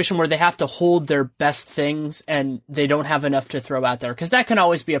situation where they have to hold their best things and they don't have enough to throw out there. Because that can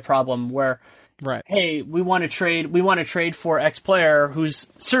always be a problem where, right, hey, we want to trade for X player who's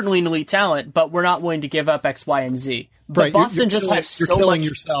certainly an elite talent, but we're not willing to give up X, Y, and Z. But right. Boston you're killing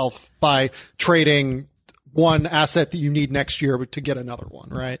yourself by trading one asset that you need next year to get another one,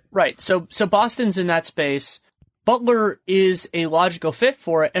 right? Right. So Boston's in that space. Butler is a logical fit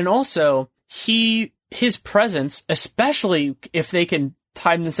for it, and also his presence, especially if they can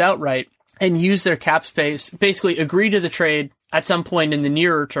time this out right and use their cap space, basically agree to the trade at some point in the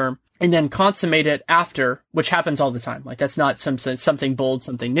nearer term, and then consummate it after, which happens all the time. Like, that's not something bold,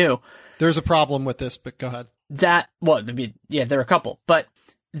 something new. There's a problem with this, but go ahead. There are a couple, but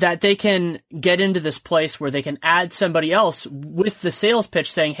that they can get into this place where they can add somebody else with the sales pitch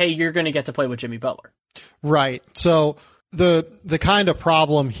saying, hey, you're going to get to play with Jimmy Butler. Right. So the kind of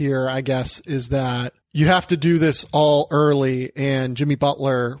problem here, I guess, is that you have to do this all early, and Jimmy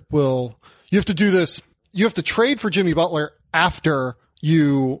Butler you have to trade for Jimmy Butler after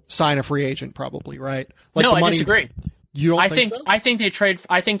you sign a free agent, probably, right? Like, no, I disagree. You don't think so? I think they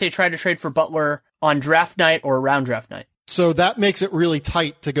try to trade for Butler on draft night or around draft night. So that makes it really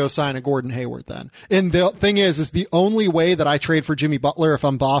tight to go sign a Gordon Hayward then. And the thing is the only way that I trade for Jimmy Butler if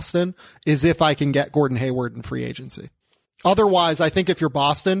I'm Boston is if I can get Gordon Hayward in free agency. Otherwise, I think if you're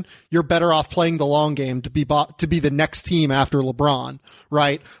Boston, you're better off playing the long game to be the next team after LeBron,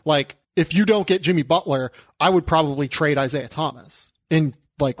 right? Like, if you don't get Jimmy Butler, I would probably trade Isaiah Thomas and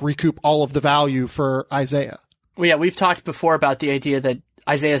like recoup all of the value for Isaiah. Well, yeah, we've talked before about the idea that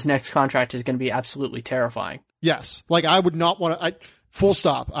Isaiah's next contract is going to be absolutely terrifying. Yes. Like, I would not want to, full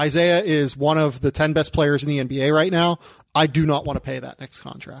stop. Isaiah is one of the 10 best players in the NBA right now. I do not want to pay that next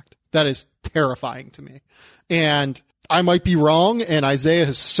contract. That is terrifying to me. And I might be wrong, and Isaiah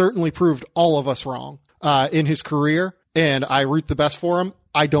has certainly proved all of us wrong in his career, and I root the best for him.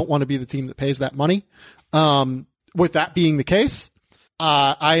 I don't want to be the team that pays that money. With that being the case,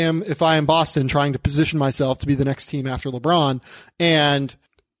 if I am Boston, trying to position myself to be the next team after LeBron, and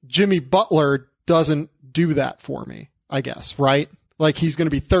Jimmy Butler doesn't do that for me, I guess, right? Like, he's going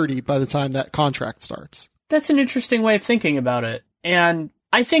to be 30 by the time that contract starts. That's an interesting way of thinking about it. And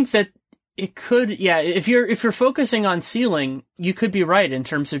I think that it could, yeah, if you're focusing on ceiling, you could be right in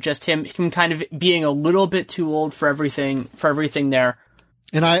terms of just him kind of being a little bit too old for everything there.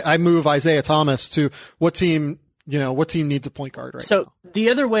 And I move Isaiah Thomas to what team needs a point guard right now? So the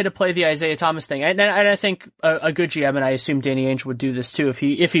other way to play the Isaiah Thomas thing, and I think a good GM, and I assume Danny Ainge would do this too if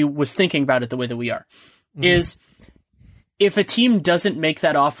he was thinking about it the way that we are, is if a team doesn't make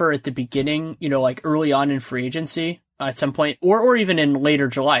that offer at the beginning, like early on in free agency at some point, or even in later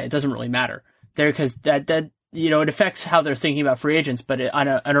July, it doesn't really matter there, because that it affects how they're thinking about free agents, but on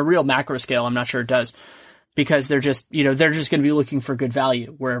a real macro scale, I'm not sure it does, because they're just going to be looking for good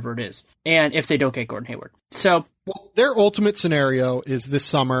value wherever it is, and if they don't get Gordon Hayward. So, well, their ultimate scenario is this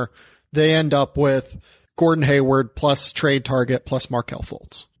summer they end up with Gordon Hayward plus trade target plus Markelle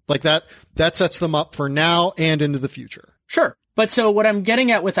Fultz. Like that sets them up for now and into the future. Sure. But so what I'm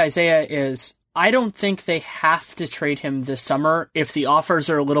getting at with Isaiah is I don't think they have to trade him this summer. If the offers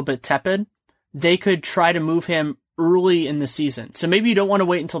are a little bit tepid, they could try to move him early in the season. So maybe you don't want to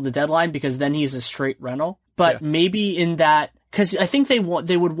wait until the deadline, because then he's a straight rental. But maybe in that, because I think they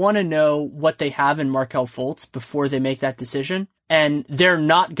would want to know what they have in Markelle Fultz before they make that decision. And they're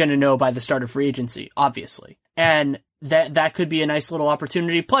not going to know by the start of free agency, obviously. And that could be a nice little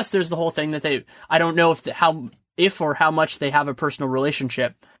opportunity. Plus, there's the whole thing that I don't know if or how much they have a personal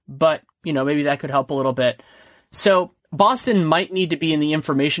relationship, but maybe that could help a little bit. So Boston might need to be in the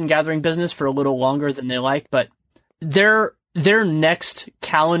information gathering business for a little longer than they like, but their next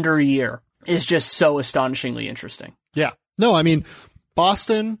calendar year is just so astonishingly interesting. Yeah. No, I mean,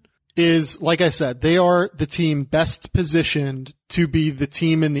 Boston is, like I said, they are the team best positioned to be the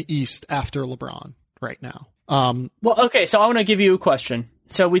team in the East after LeBron right now. Well, okay, so I want to give you a question.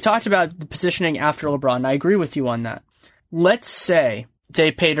 So we talked about the positioning after LeBron, and I agree with you on that. Let's say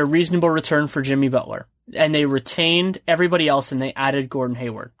they paid a reasonable return for Jimmy Butler, and they retained everybody else, and they added Gordon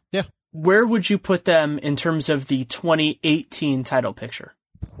Hayward. Yeah. Where would you put them in terms of the 2018 title picture?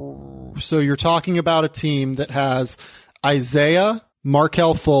 So you're talking about a team that has Isaiah,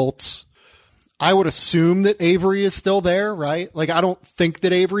 Markelle Fultz. I would assume that Avery is still there, right? Like, I don't think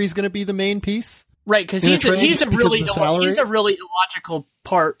that Avery is going to be the main piece. Right, because he's a really illogical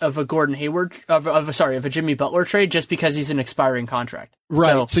part of a Gordon Hayward of a Jimmy Butler trade, just because he's an expiring contract.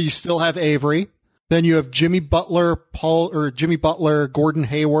 Right. So you still have Avery. Then you have Jimmy Butler, Gordon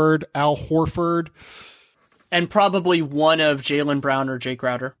Hayward, Al Horford, and probably one of Jaylen Brown or Jay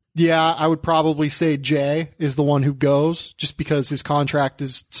Crowder. Yeah, I would probably say Jay is the one who goes, just because his contract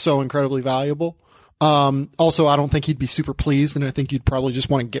is so incredibly valuable. Also, I don't think he'd be super pleased, and I think you'd probably just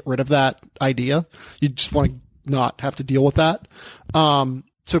want to get rid of that idea. You just want to not have to deal with that.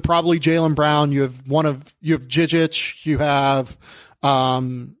 So probably Jaylen Brown. You have Djigic. You have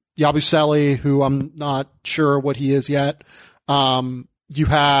Yabusele, who I'm not sure what he is yet. You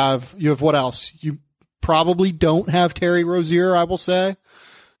have what else? You probably don't have Terry Rozier, I will say.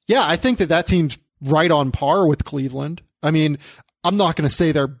 Yeah, I think that team's right on par with Cleveland. I mean, I'm not going to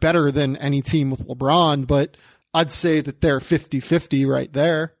say they're better than any team with LeBron, but I'd say that they're 50-50 right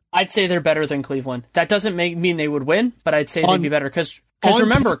there. I'd say they're better than Cleveland. That doesn't mean they would win, but I'd say they'd be better, because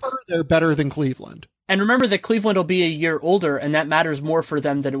remember, paper, they're better than Cleveland. And remember that Cleveland will be a year older, and that matters more for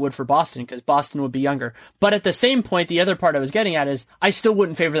them than it would for Boston, because Boston would be younger. But at the same point, the other part I was getting at is I still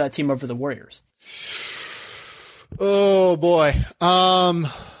wouldn't favor that team over the Warriors. Oh boy.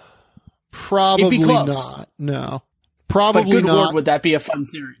 Probably not. No. Probably but good not. Lord, would that be a fun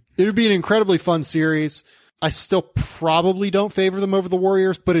series? It would be an incredibly fun series. I still probably don't favor them over the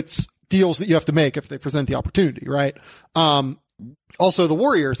Warriors, but it's deals that you have to make if they present the opportunity, right? Also, the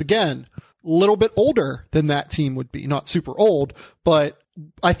Warriors, again, a little bit older than that team would be. Not super old, but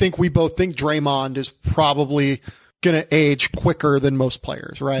I think we both think Draymond is probably going to age quicker than most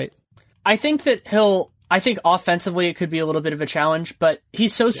players, right? I think that I think offensively it could be a little bit of a challenge, but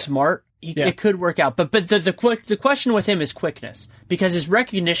he's so smart. It could work out. But the question with him is quickness, because his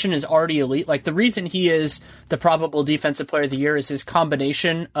recognition is already elite. Like, the reason he is the probable defensive player of the year is his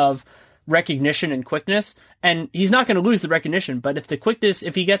combination of recognition and quickness. And he's not going to lose the recognition, but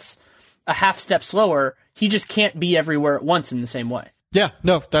if he gets a half step slower, he just can't be everywhere at once in the same way. Yeah,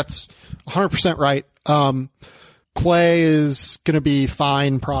 no, that's 100% right. Clay is going to be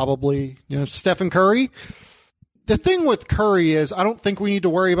fine, probably. Stephen Curry. The thing with Curry is I don't think we need to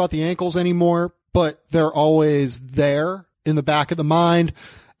worry about the ankles anymore, but they're always there in the back of the mind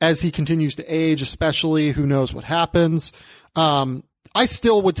as he continues to age, especially. Who knows what happens. I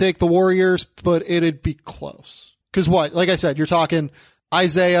still would take the Warriors, but it'd be close. Because like I said, you're talking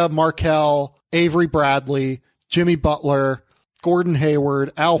Isaiah, Markelle, Avery Bradley, Jimmy Butler, Gordon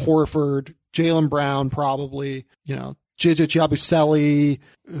Hayward, Al Horford, Jaylen Brown, probably, Gigic Yabusele,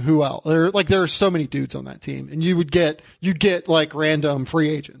 who else? There are so many dudes on that team, and you'd get like random free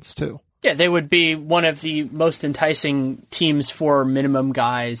agents too. Yeah, they would be one of the most enticing teams for minimum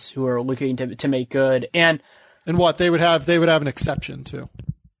guys who are looking to make good. And what they would have an exception too.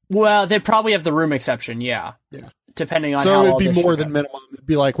 Well, they probably have the room exception, yeah. Yeah. Depending on so how it'd be more than minimum. It'd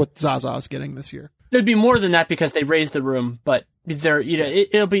be like what Zaza's getting this year. It'd be more than that because they raised the room, but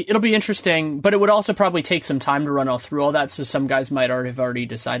it'll be interesting. But it would also probably take some time to run all through all that, so some guys might have already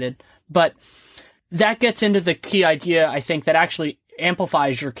decided. But that gets into the key idea, I think, that actually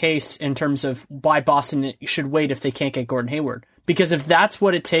amplifies your case in terms of why Boston should wait if they can't get Gordon Hayward. Because if that's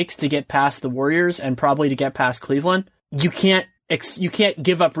what it takes to get past the Warriors and probably to get past Cleveland, you can't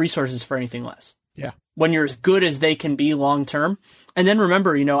give up resources for anything less. Yeah. When you're as good as they can be long term. And then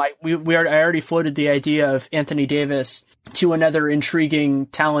remember, I already floated the idea of Anthony Davis to another intriguing,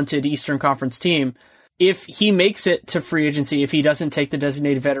 talented Eastern Conference team. If he makes it to free agency, if he doesn't take the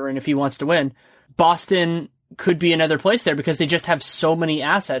designated veteran, if he wants to win, Boston could be another place there because they just have so many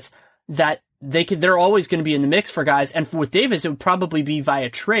assets that they're always going to be in the mix for guys. And with Davis, it would probably be via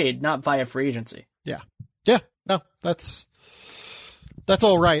trade, not via free agency. Yeah. Yeah. No, that's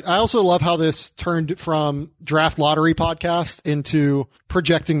all right. I also love how this turned from draft lottery podcast into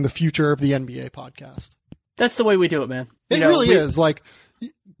projecting the future of the NBA podcast. That's the way we do it, man. It really is. Like,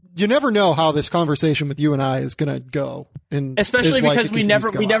 you never know how this conversation with you and I is going to go. Especially because we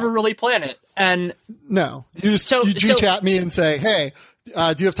never really plan it. And no, you chat me and say, hey,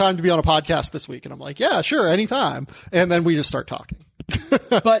 do you have time to be on a podcast this week? And I'm like, yeah, sure, anytime. And then we just start talking.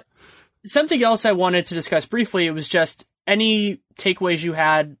 But something else I wanted to discuss briefly, it was just any takeaways you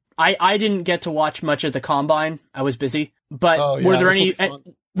had. I didn't get to watch much of the Combine. I was busy. But were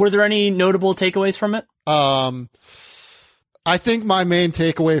there any notable takeaways from it? I think my main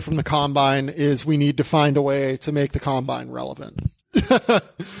takeaway from the Combine is we need to find a way to make the Combine relevant. If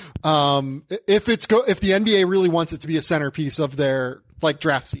the NBA really wants it to be a centerpiece of their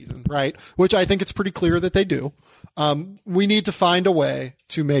draft season, right? Which I think it's pretty clear that they do. We need to find a way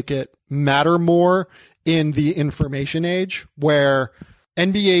to make it matter more in the information age where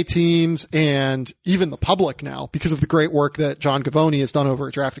NBA teams and even the public now, because of the great work that John Gavoni has done over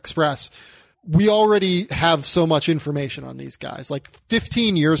at Draft Express, we already have so much information on these guys. Like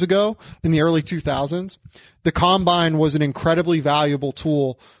 15 years ago in the early 2000s, the Combine was an incredibly valuable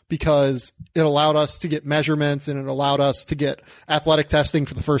tool because it allowed us to get measurements and it allowed us to get athletic testing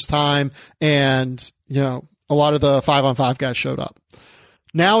for the first time. And, a lot of the 5-on-5 guys showed up.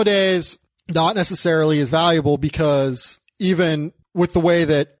 Nowadays, not necessarily as valuable because even with the way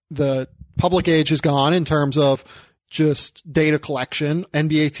that the public age has gone in terms of just data collection,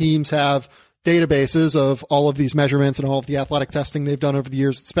 NBA teams have databases of all of these measurements and all of the athletic testing they've done over the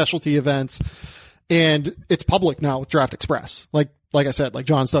years, specialty events, and it's public now with Draft Express. Like I said,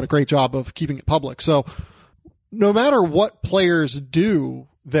 John's done a great job of keeping it public. So no matter what players do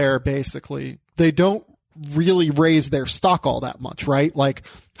there, basically, they don't really raise their stock all that much, right? Like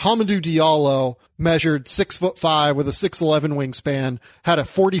Hamidou Diallo measured 6'5" with a 6'11" wingspan, had a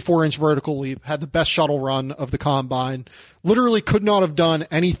 44-inch vertical leap, had the best shuttle run of the Combine, literally could not have done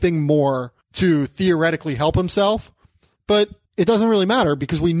anything more to theoretically help himself, but it doesn't really matter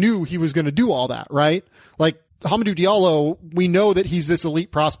because we knew he was going to do all that, right? Like Hamidou Diallo, we know that he's this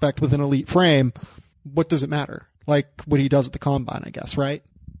elite prospect with an elite frame. What does it matter? Like what he does at the Combine, I guess, right?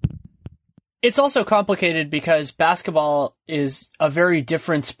 It's also complicated because basketball is a very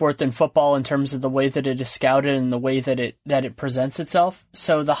different sport than football in terms of the way that it is scouted and the way that it presents itself.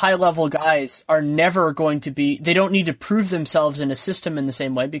 So the high level guys are never going to be, they don't need to prove themselves in a system in the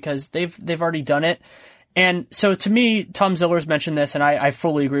same way because they've already done it. And so to me, Tom Ziller's mentioned this and I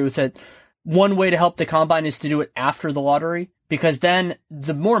fully agree with it. One way to help the combine is to do it after the lottery, because then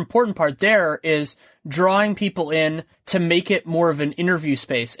the more important part there is drawing people in to make it more of an interview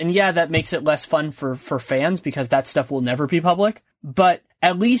space. And yeah, that makes it less fun for fans because that stuff will never be public, but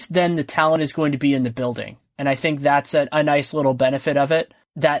at least then the talent is going to be in the building. And I think that's a nice little benefit of it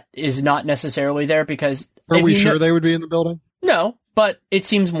that is not necessarily there because... Are we sure they would be in the building? No, but it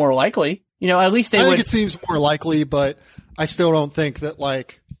seems more likely. At least they would... I think it seems more likely, but I still don't think that,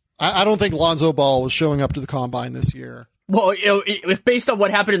 I don't think Lonzo Ball was showing up to the combine this year. Well, if based on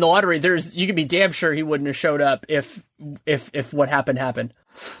what happened in the lottery, you can be damn sure he wouldn't have showed up if what happened.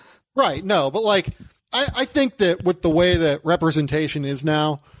 Right. No, but I think that with the way that representation is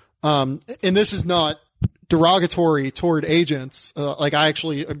now, and this is not derogatory toward agents, I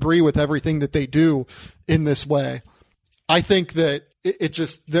actually agree with everything that they do in this way. I think that it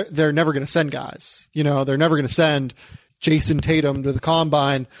just, they're never going to send guys, they're never going to send Jason Tatum to the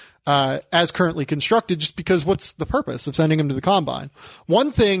combine as currently constructed, just because what's the purpose of sending him to the combine?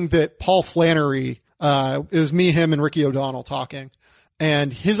 One thing that Paul Flannery, it was me, him, and Ricky O'Donnell talking,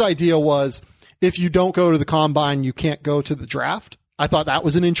 and his idea was if you don't go to the combine, you can't go to the draft. I thought that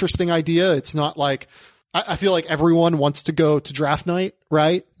was an interesting idea. It's not like, I feel like everyone wants to go to draft night,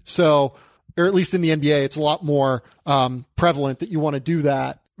 right? So, or at least in the NBA, it's a lot more prevalent that you want to do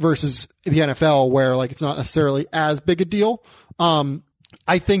that versus the NFL where it's not necessarily as big a deal.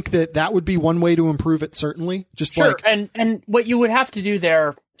 I think that would be one way to improve it, certainly. Just sure. And what you would have to do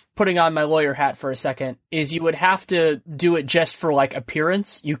there, putting on my lawyer hat for a second, is you would have to do it just for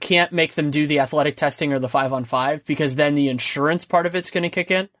appearance. You can't make them do the athletic testing or the 5-on-5 because then the insurance part of it's going to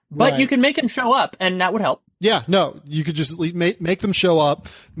kick in. But You can make them show up and that would help. Yeah, no, you could just make them show up,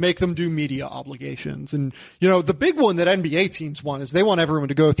 make them do media obligations. And, the big one that NBA teams want is they want everyone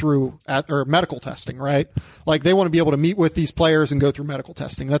to go through medical testing, right? They want to be able to meet with these players and go through medical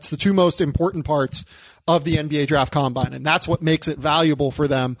testing. That's the two most important parts of the NBA draft combine. And that's what makes it valuable for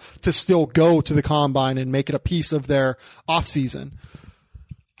them to still go to the combine and make it a piece of their off season.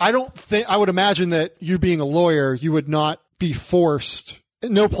 I would imagine that you being a lawyer, you would not be forced.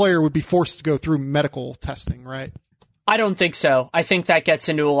 No player would be forced to go through medical testing, right? I don't think so. I think that gets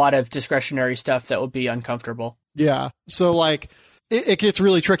into a lot of discretionary stuff that would be uncomfortable. Yeah. So it gets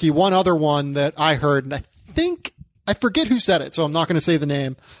really tricky. One other one that I heard, and I forget who said it, so I'm not going to say the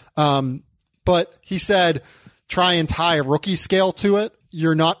name. But he said, try and tie a rookie scale to it.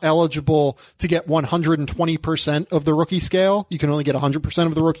 You're not eligible to get 120% of the rookie scale. You can only get 100%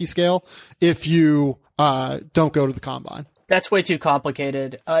 of the rookie scale if you don't go to the combine. That's way too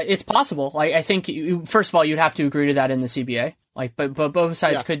complicated. It's possible. I think first of all, you'd have to agree to that in the CBA. But both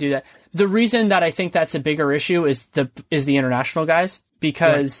sides could do that. The reason that I think that's a bigger issue is the international guys,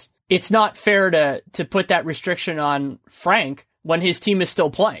 because it's not fair to put that restriction on Frank when his team is still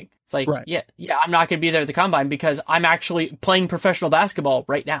playing. It's yeah, I'm not going to be there at the combine because I'm actually playing professional basketball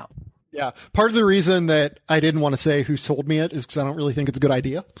right now. Yeah. Part of the reason that I didn't want to say who told me it is because I don't really think it's a good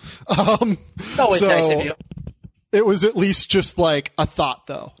idea. It's always nice of you. It was at least just a thought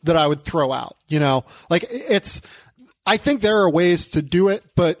though that I would throw out, I think there are ways to do it,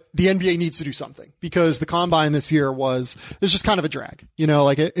 but the NBA needs to do something because the combine this year is just kind of a drag,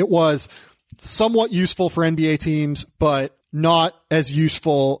 it was somewhat useful for NBA teams, but not as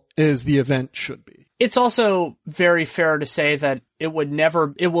useful as the event should be. It's also very fair to say that it will never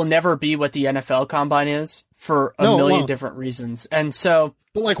be what the NFL combine is for a million different reasons. And so,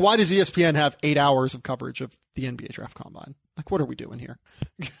 but why does ESPN have 8 hours of coverage of the NBA draft combine? What are we doing here?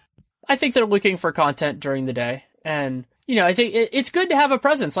 I think they're looking for content during the day. And, I think it's good to have a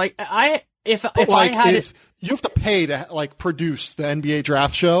presence. You have to pay to produce the NBA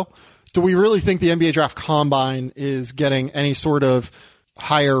draft show. Do we really think the NBA draft combine is getting any sort of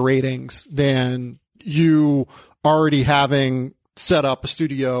higher ratings than you already having set up a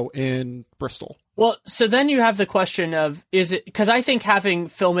studio in Bristol? Well, so then you have the question of, is it, because I think having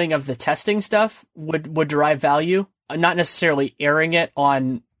filming of the testing stuff would derive value, not necessarily airing it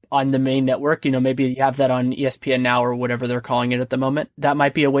on the main network. Maybe you have that on ESPN Now or whatever they're calling it at the moment. That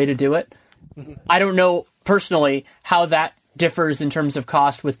might be a way to do it. Mm-hmm. I don't know personally how that differs in terms of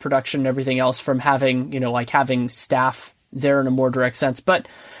cost with production and everything else from having, having staff there in a more direct sense. But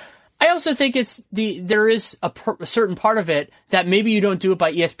I also think there is a certain part of it that maybe you don't do it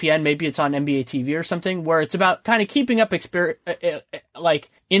by ESPN, maybe it's on NBA TV or something, where it's about kind of keeping up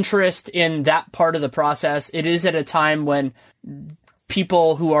interest in that part of the process. It is at a time when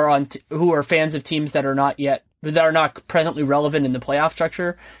people who are fans of teams that are not presently relevant in the playoff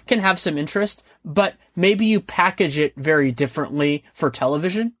structure can have some interest, but maybe you package it very differently for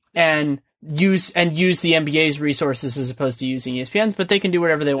television and use the NBA's resources as opposed to using ESPN's, but they can do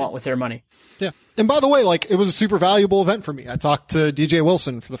whatever they want with their money. Yeah. And by the way, it was a super valuable event for me. I talked to DJ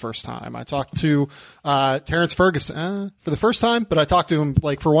Wilson for the first time. I talked to Terrence Ferguson for the first time, but I talked to him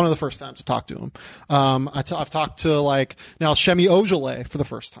for one of the first times I talked to him. I've talked to now Shemi Ojale for the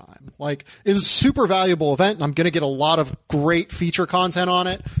first time. It was a super valuable event, and I'm going to get a lot of great feature content on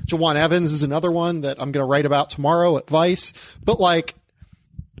it. Jawan Evans is another one that I'm going to write about tomorrow at Vice. But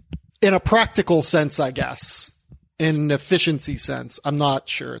in a practical sense, I guess, in an efficiency sense, I'm not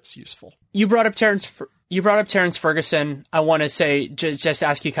sure it's useful. You brought up Terrence Ferguson. I want to say, just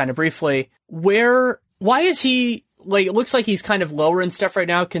ask you kind of briefly, why is he, it looks like he's kind of lower in stuff right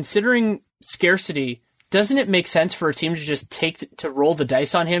now, considering scarcity. Doesn't it make sense for a team to just to roll the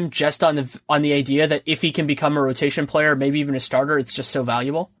dice on him just on the idea that if he can become a rotation player, maybe even a starter, it's just so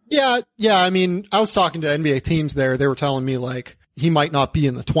valuable? Yeah. I mean, I was talking to NBA teams there. They were telling me he might not be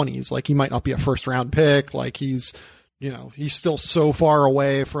in the 20s. He might not be a first round pick. He's still so far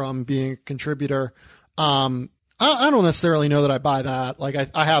away from being a contributor. I don't necessarily know that I buy that.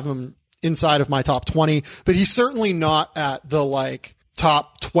 I have him inside of my top 20, but he's certainly not at the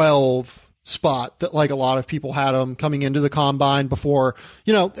top 12 spot that a lot of people had him coming into the combine before.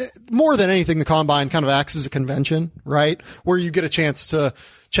 More than anything, the combine kind of acts as a convention, right? Where you get a chance to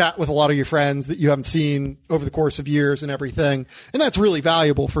chat with a lot of your friends that you haven't seen over the course of years and everything. And that's really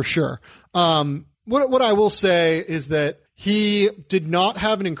valuable for sure. What I will say is that he did not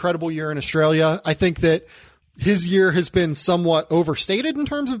have an incredible year in Australia. I think that his year has been somewhat overstated in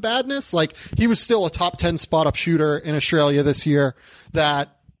terms of badness. He was still a top 10 spot up shooter in Australia this year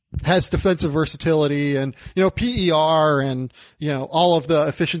that has defensive versatility and, PER and, all of the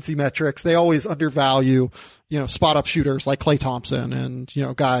efficiency metrics. They always undervalue, spot up shooters like Klay Thompson and,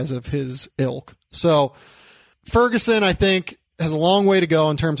 guys of his ilk. So Ferguson, I think, has a long way to go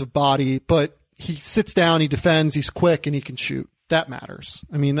in terms of body, but he sits down, he defends, he's quick, and he can shoot. That matters.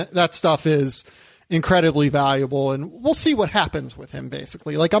 I mean, that stuff is incredibly valuable, and we'll see what happens with him,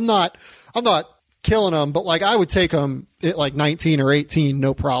 basically. I'm not killing him, but I would take him at 19 or 18,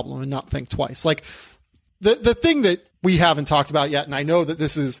 no problem, and not think twice. The thing that we haven't talked about yet, and I know that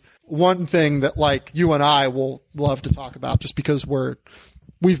this is one thing that you and I will love to talk about just because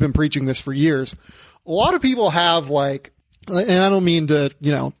we've been preaching this for years. A lot of people have and I don't mean to,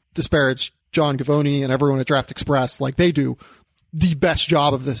 disparage John Gavoni and everyone at Draft Express. They do the best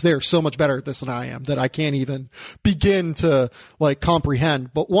job of this. They're so much better at this than I am that I can't even begin to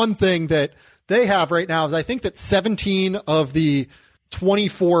comprehend. But one thing that they have right now is I think that 17 of the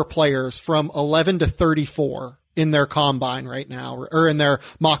 24 players from 11 to 34 in their combine right now, or in their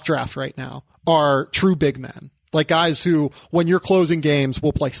mock draft right now, are true big men. Guys who, when you're closing games,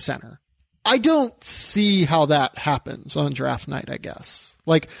 will play center. I don't see how that happens on draft night, I guess.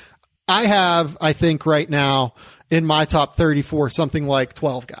 I have, I think right now in my top 34, something like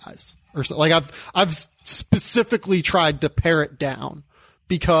 12 guys or so. I've specifically tried to pare it down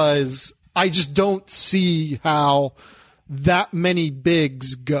because I just don't see how that many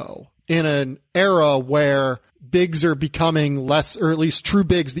bigs go in an era where bigs are becoming less, or at least true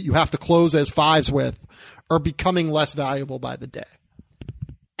bigs that you have to close as fives with are becoming less valuable by the day.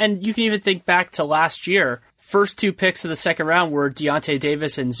 And you can even think back to last year. First two picks of the second round were Deontay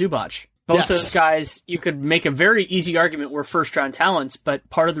Davis and Zubac. Both those guys, you could make a very easy argument were first-round talents, but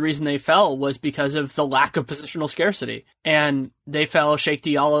part of the reason they fell was because of the lack of positional scarcity. And they fell. Sheikh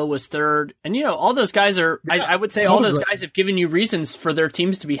Diallo was third. And, all those guys are, I would say all those guys have given you reasons for their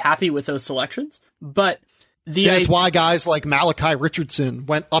teams to be happy with those selections. But it's why guys like Malachi Richardson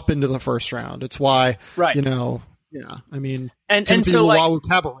went up into the first round. It's why, right. I mean, and so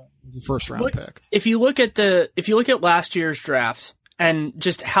Cabaret was a first-round pick. If you look at last year's draft, and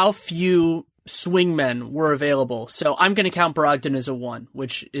just how few swingmen were available. So I'm going to count Brogdon as a 1,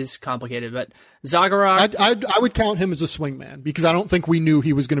 which is complicated, but Zagorak... I would count him as a swingman because I don't think we knew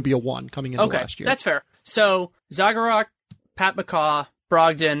he was going to be a 1 coming into last year. That's fair. So Zagorak, Pat McCaw,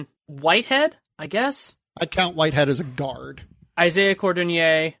 Brogdon, Whitehead, I guess? I'd count Whitehead as a guard. Isaiah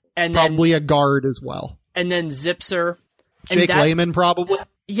Cordonier, and probably a guard as well. And then Zipser. Jake Layman, probably.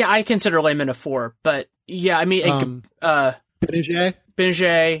 Yeah, I consider Layman a 4, but yeah, I mean...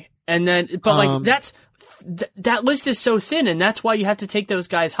 Benijay, and then, but that's that list is so thin, and that's why you have to take those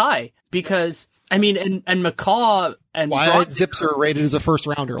guys high. Because, I mean, and McCaw and why Zips are rated as a first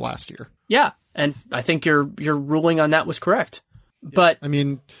rounder last year. Yeah, and I think your ruling on that was correct. But I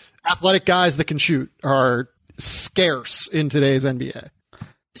mean, athletic guys that can shoot are scarce in today's NBA.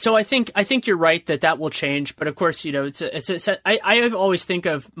 So I think you're right that will change, but of course, you know, I always think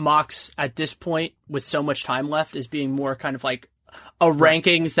of mocks at this point with so much time left as being more kind of like a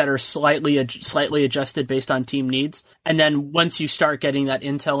rankings that are slightly adjusted based on team needs, and then once you start getting that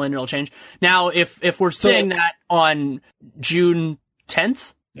intel in, it'll change. Now, if we're saying that on June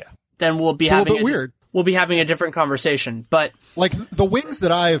 10th, then we'll be having weird. We'll be having a different conversation, but like the wings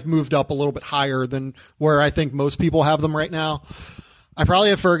that I have moved up a little bit higher than where I think most people have them right now. I probably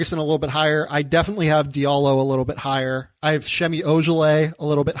have Ferguson a little bit higher. I definitely have Diallo a little bit higher. I have Shemi Ojeleye a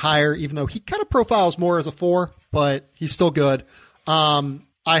little bit higher, even though he kind of profiles more as a 4, but he's still good. I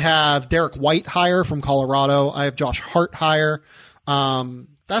have Derek White higher from Colorado. I have Josh Hart higher.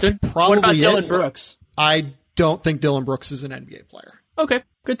 That's probably What about Dylan Brooks? I don't think Dylan Brooks is an NBA player. Okay,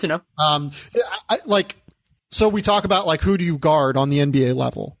 good to know. So we talk about like who do you guard on the NBA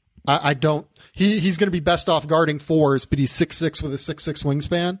level? I don't. He's going to be best off guarding 4s, but he's 6'6" with a 6'6"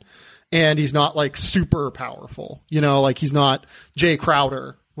 wingspan, and he's not like super powerful. You know, like he's not Jay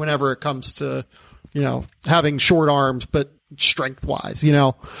Crowder whenever it comes to, you know, having short arms, but strength wise, you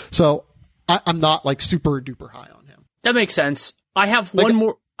know. So I'm not like super duper high on him. That makes sense. I have one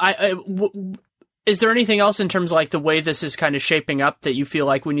more. Is there anything else in terms of like the way this is kind of shaping up that you feel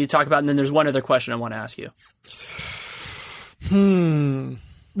like we need to talk about? And then there's one other question I want to ask you.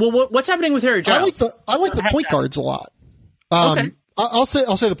 Well, what's happening with Harry Giles? I like the point guards a lot. Okay. I'll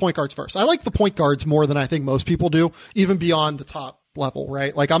say the point guards first. I like the point guards more than I think most people do, even beyond the top level,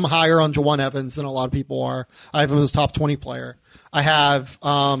 right? Like I'm higher on Jawan Evans than a lot of people are. I have him as top 20 player. I have,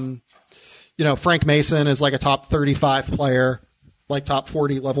 Frank Mason is like a top 35 player, like top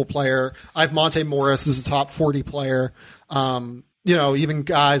 40 level player. I have Monte Morris as a top 40 player. Even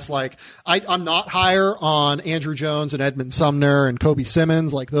guys like I'm not higher on Andrew Jones and Edmund Sumner and Kobe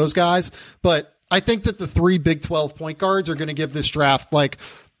Simmons, like those guys. But I think that the 3 Big 12 point guards are going to give this draft like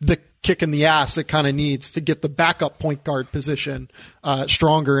the kick in the ass it kind of needs to get the backup point guard position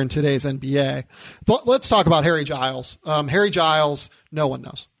stronger in today's NBA. But let's talk about Harry Giles. Harry Giles, no one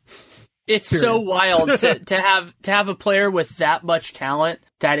knows. It's so wild to have a player with that much talent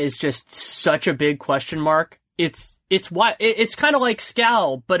that is just such a big question mark. It's kind of like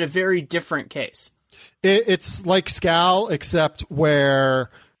Scal, but a very different case. It's like Scal, except where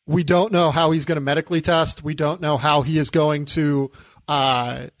we don't know how he's going to medically test. We don't know how he is going to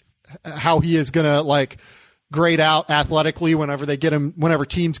like grade out athletically whenever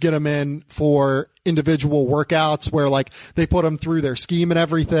teams get him in for individual workouts where like they put him through their scheme and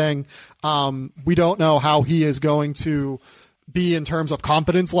everything. We don't know how he is going to be in terms of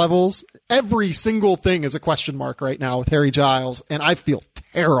confidence levels. Every single thing is a question mark right now with Harry Giles, and I feel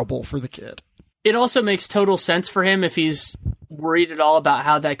terrible for the kid. It also makes total sense for him if he's worried at all about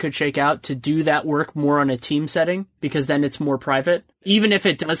how that could shake out to do that work more on a team setting, because then it's more private, even if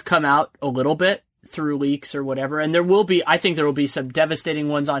it does come out a little bit through leaks or whatever. And I think there will be some devastating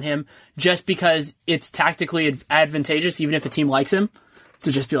ones on him just because it's tactically advantageous, even if a team likes him,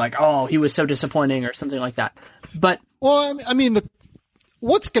 to just be like, oh, he was so disappointing or something like that. But well, I mean,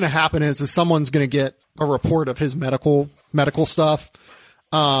 what's going to happen is someone's going to get a report of his medical stuff,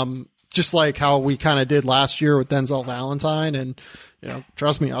 just like how we kind of did last year with Denzel Valentine. And,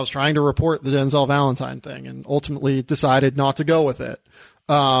 trust me, I was trying to report the Denzel Valentine thing and ultimately decided not to go with it.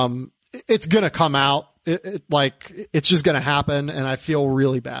 It's going to come out. It's just going to happen. And I feel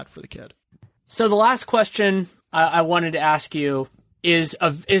really bad for the kid. So the last question I wanted to ask you is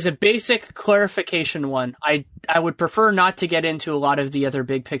a basic clarification one. I would prefer not to get into a lot of the other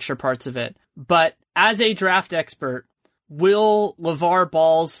big picture parts of it, but as a draft expert, will LeVar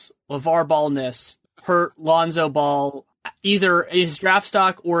Ballness hurt Lonzo Ball, either his draft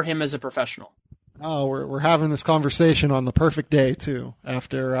stock or him as a professional? Oh, we're having this conversation on the perfect day too,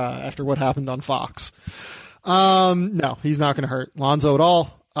 after what happened on Fox. No, he's not going to hurt Lonzo at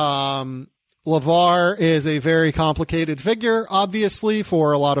all. LeVar is a very complicated figure, obviously,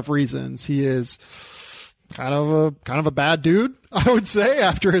 for a lot of reasons. He is kind of a bad dude, I would say,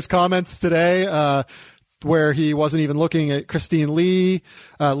 after his comments today, where he wasn't even looking at Christine Leahy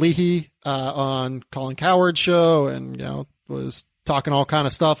on Colin Cowherd's show, and was talking all kind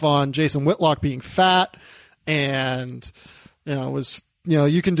of stuff on Jason Whitlock being fat, and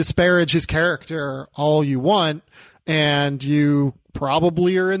you can disparage his character all you want. and you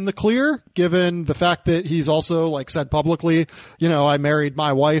probably are in the clear, given the fact that he's also like said publicly, I married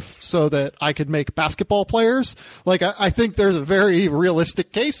my wife so that I could make basketball players. Like, I think there's a very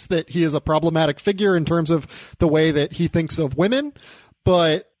realistic case that he is a problematic figure in terms of the way that he thinks of women.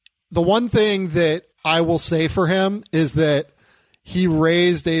 But the one thing that I will say for him is that he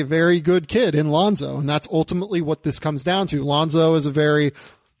raised a very good kid in Lonzo, and that's ultimately what this comes down to. Lonzo is a very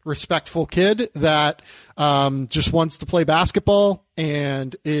respectful kid that just wants to play basketball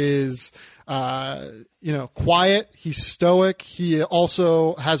and is quiet. He's stoic. He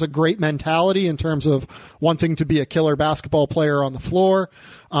also has a great mentality in terms of wanting to be a killer basketball player on the floor.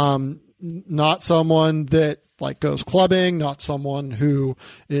 Not someone that like goes clubbing, not someone who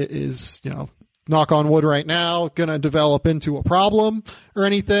is, knock on wood right now, going to develop into a problem or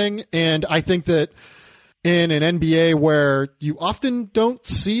anything. And I think that in an NBA where you often don't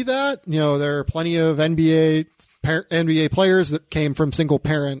see that, there are plenty of NBA players that came from single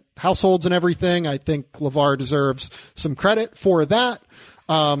parent households and everything. I think LeVar deserves some credit for that.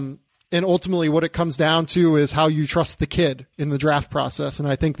 And ultimately what it comes down to is how you trust the kid in the draft process. And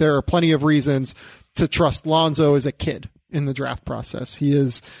I think there are plenty of reasons to trust Lonzo as a kid in the draft process. He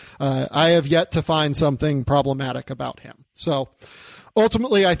is, I have yet to find something problematic about him. So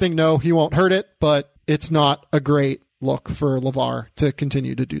ultimately I think no, he won't hurt it, but it's not a great look for LeVar to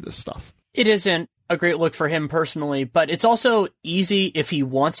continue to do this stuff. It isn't a great look for him personally, but it's also easy if he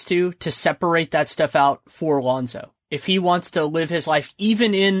wants to separate that stuff out for Lonzo. If he wants to live his life,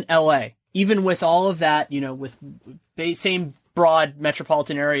 even in LA, even with all of that, with same broad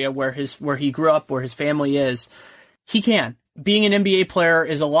metropolitan area where he grew up, where his family is, he can. Being an NBA player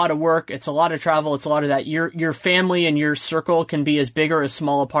is a lot of work. It's a lot of travel. It's a lot of that. Your family and your circle can be as big or as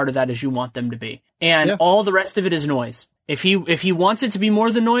small a part of that as you want them to be. And all the rest of it is noise. If he wants it to be more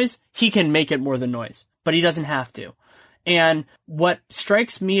than noise, he can make it more than noise, but he doesn't have to. And what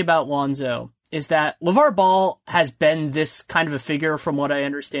strikes me about Lonzo is that LeVar Ball has been this kind of a figure, from what I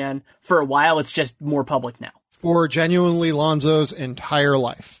understand, for a while. It's just more public now. For genuinely Lonzo's entire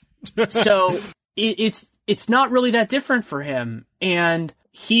life. So it's not really that different for him. And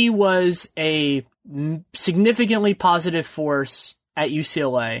he was a significantly positive force at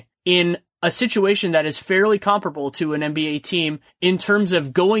UCLA in a situation that is fairly comparable to an NBA team in terms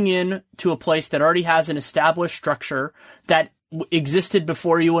of going in to a place that already has an established structure that existed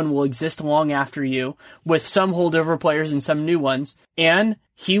before you and will exist long after you, with some holdover players and some new ones. And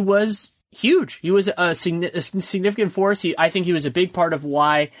he was huge. He was a significant force. I think he was a big part of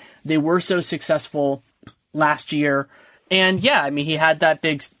why they were so successful last year. And yeah, I mean, he had that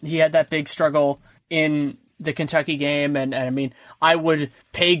big struggle in the Kentucky game. And I mean, I would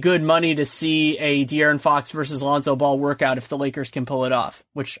pay good money to see a De'Aaron Fox versus Lonzo Ball workout if the Lakers can pull it off,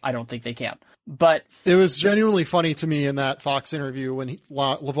 which I don't think they can. But it was genuinely funny to me in that Fox interview when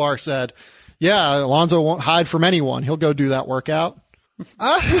LeVar said, yeah, Lonzo won't hide from anyone. He'll go do that workout.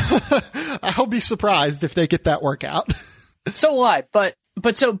 I'll be surprised if they get that workout. So will I. But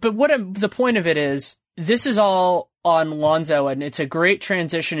the point of it is, this is all on Lonzo, and it's a great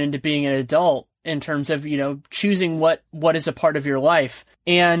transition into being an adult in terms of, choosing what is a part of your life.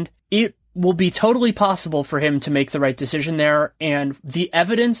 And it will be totally possible for him to make the right decision there. And the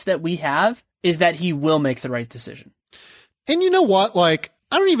evidence that we have is that he will make the right decision. And you know what? Like,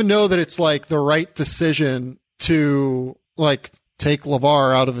 I don't even know that it's like the right decision to like take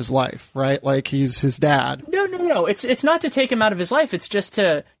LeVar out of his life, right? Like, he's his dad. No. It's not to take him out of his life. It's just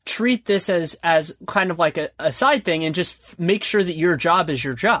to treat this as kind of like a side thing and just make sure that your job is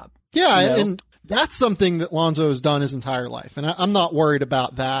your job. Yeah. And that's something that Lonzo has done his entire life. And I'm not worried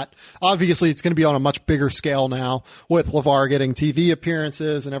about that. Obviously, it's going to be on a much bigger scale now with LeVar getting TV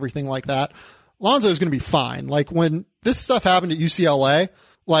appearances and everything like that. Lonzo is going to be fine. Like, when this stuff happened at UCLA,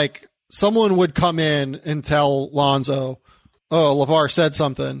 like, someone would come in and tell Lonzo, oh, LeVar said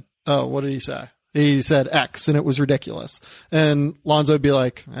something. Oh, what did he say? He said X, and it was ridiculous. And Lonzo would be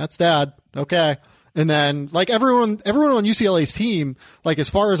like, that's dad. Okay. And then, like, everyone on UCLA's team, like, as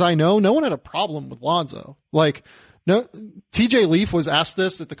far as I know, no one had a problem with Lonzo. Like, no, TJ Leaf was asked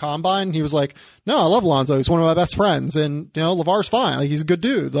this at the combine. He was like, no, I love Lonzo. He's one of my best friends. And, LeVar's fine. Like, he's a good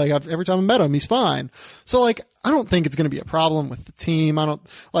dude. Like, every time I met him, he's fine. So, like, I don't think it's going to be a problem with the team.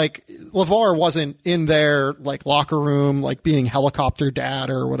 LeVar wasn't in their, like, locker room, like, being helicopter dad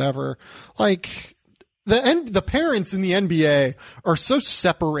or whatever. Like, the parents in the NBA are so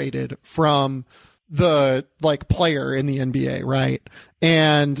separated from the, like, player in the NBA, right?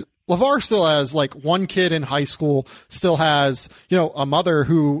 And LeVar still has, like, one kid in high school, still has, a mother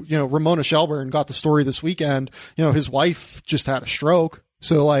who, Ramona Shelburne got the story this weekend. His wife just had a stroke.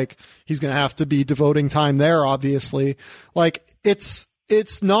 So like he's going to have to be devoting time there, obviously. Like it's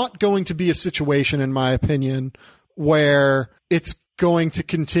not going to be a situation, in my opinion, where it's going to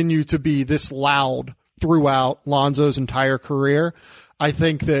continue to be this loud throughout Lonzo's entire career. I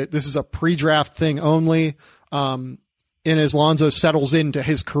think that this is a pre-draft thing only. And as Lonzo settles into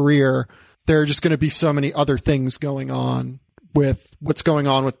his career, there are just going to be so many other things going on with what's going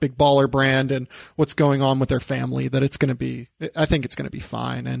on with Big Baller Brand and what's going on with their family that I think it's going to be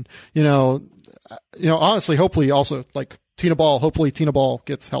fine. And, honestly, hopefully also like hopefully Tina Ball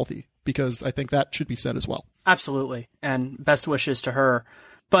gets healthy, because I think that should be said as well. Absolutely. And best wishes to her.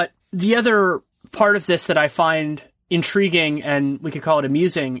 But the other part of this that I find intriguing, and we could call it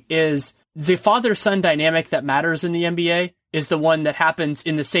amusing, is the father-son dynamic that matters in the NBA is the one that happens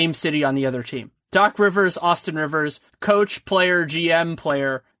in the same city on the other team. Doc Rivers, Austin Rivers, coach, player, GM,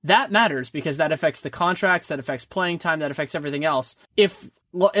 player, that matters because that affects the contracts, that affects playing time, that affects everything else.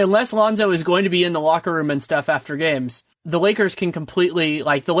 Unless Lonzo is going to be in the locker room and stuff after games, the Lakers can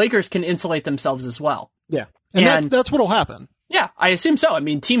insulate themselves as well. Yeah. And that's what'll happen. Yeah, I assume so. I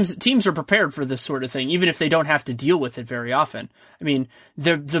mean, teams are prepared for this sort of thing, even if they don't have to deal with it very often. I mean,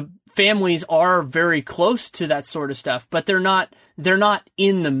 the families are very close to that sort of stuff, but they're not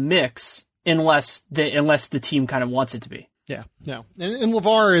in the mix unless the team kind of wants it to be. Yeah, no. And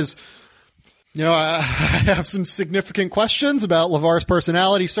LeVar is, I have some significant questions about LeVar's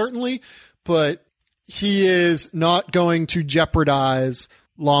personality, certainly, but he is not going to jeopardize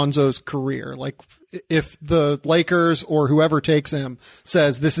Lonzo's career. Like, if the Lakers or whoever takes him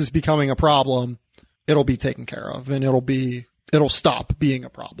says this is becoming a problem, it'll be taken care of, and it'll stop being a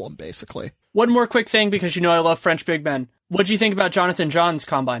problem, basically. One more quick thing, because I love French big men. What do you think about Jonathan John's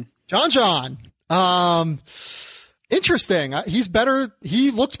combine? John. Interesting. He's better.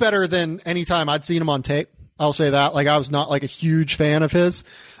 He looked better than any time I'd seen him on tape. I'll say that. Like, I was not like a huge fan of his.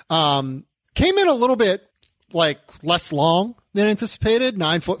 Came in a little bit like less long than anticipated,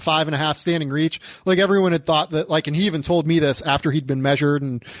 9'5.5" standing reach. Like, everyone had thought that, like, and he even told me this after he'd been measured,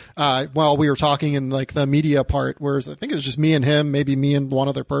 and while we were talking in like the media part, whereas I think it was just me and him, maybe me and one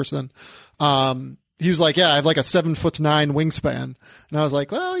other person. He was like, yeah, I have like a 7'9" wingspan. And I was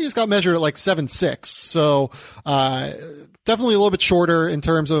like, well, he just got measured at like 7'6". So, definitely a little bit shorter in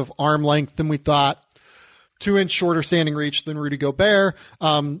terms of arm length than we thought. 2-inch shorter standing reach than Rudy Gobert.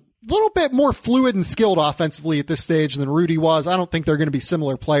 Little bit more fluid and skilled offensively at this stage than Rudy was. I don't think they're going to be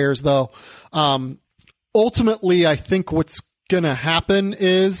similar players, though. Ultimately, I think what's going to happen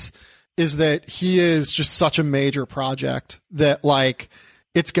is that he is just such a major project that, like,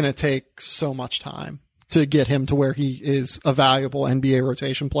 it's going to take so much time to get him to where he is a valuable NBA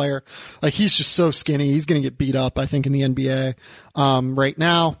rotation player. Like, he's just so skinny. He's going to get beat up, I think, in the NBA right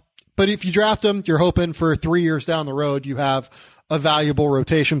now. But if you draft him, you're hoping for 3 years down the road, you have a valuable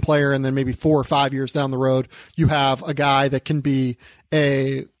rotation player, and then maybe 4 or 5 years down the road, you have a guy that can be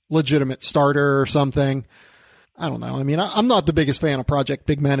a legitimate starter or something. I don't know. I mean, I'm not the biggest fan of Project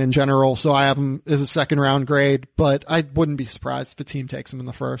Big Men in general, so I have him as a second round grade, but I wouldn't be surprised if a team takes him in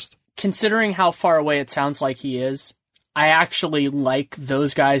the first. Considering how far away it sounds like he is, I actually like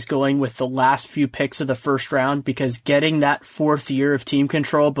those guys going with the last few picks of the first round, because getting that 4th year of team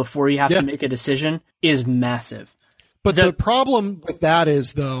control before you have to make a decision is massive. But the problem with that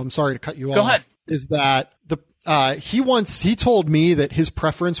is, though, I'm sorry to cut you off. Go ahead. Is that he told me that his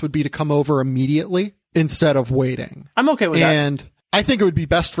preference would be to come over immediately instead of waiting. I'm okay with that. And I think it would be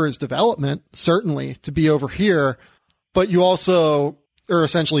best for his development, certainly, to be over here. But you also are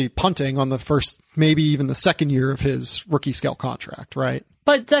essentially punting on the first, maybe even the second year of his rookie scale contract, right?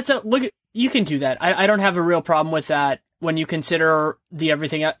 But you can do that. I don't have a real problem with that when you consider the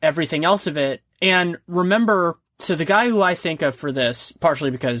everything else of it. And remember, so the guy who I think of for this, partially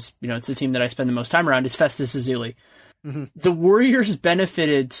because, it's the team that I spend the most time around, is Festus Ezeli. Mm-hmm. The Warriors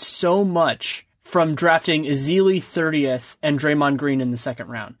benefited so much from drafting Ezeli 30th and Draymond Green in the second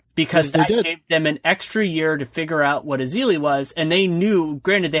round, because that gave them an extra year to figure out what Ezeli was. And they knew,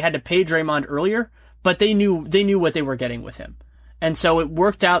 granted, they had to pay Draymond earlier, but they knew what they were getting with him. And so it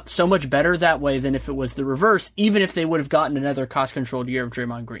worked out so much better that way than if it was the reverse, even if they would have gotten another cost-controlled year of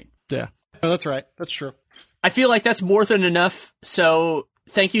Draymond Green. Yeah, that's right. That's true. I feel like that's more than enough, so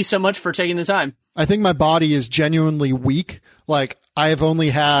thank you so much for taking the time. I think my body is genuinely weak. Like, I have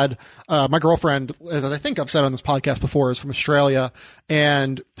only had, my girlfriend, as I think I've said on this podcast before, is from Australia,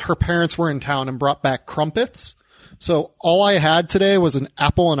 and her parents were in town and brought back crumpets. So all I had today was an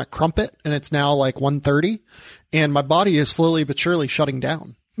apple and a crumpet, and it's now like 1:30, and my body is slowly but surely shutting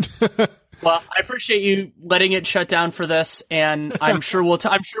down. Well, I appreciate you letting it shut down for this, and I'm sure we'll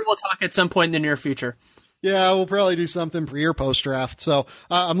talk at some point in the near future. Yeah, we'll probably do something pre or post draft. So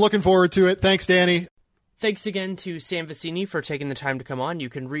I'm looking forward to it. Thanks, Danny. Thanks again to Sam Vecenie for taking the time to come on. You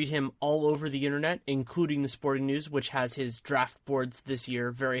can read him all over the internet, including the Sporting News, which has his draft boards this year.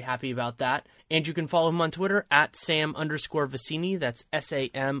 Very happy about that. And you can follow him on Twitter at Sam_Vecenie. That's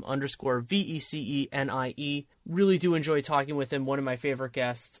SAM_VECENIE. Really do enjoy talking with him. One of my favorite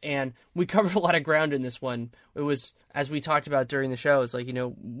guests. And we covered a lot of ground in this one. It was, as we talked about during the show, it's like,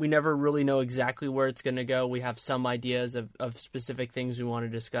 we never really know exactly where it's going to go. We have some ideas of specific things we want to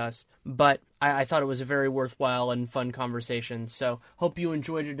discuss. But I thought it was a very worthwhile and fun conversation. So hope you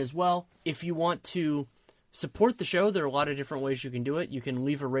enjoyed it as well. If you want to support the show, there are a lot of different ways you can do it. You can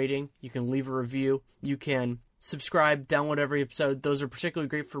leave a rating. You can leave a review. You can subscribe, download every episode. Those are particularly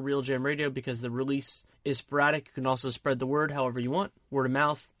great for Real Jam Radio because the release is sporadic. You can also spread the word however you want, word of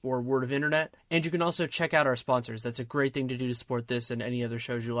mouth or word of internet. And you can also check out our sponsors. That's a great thing to do to support this and any other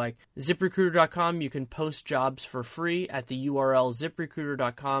shows you like. ZipRecruiter.com, you can post jobs for free at the URL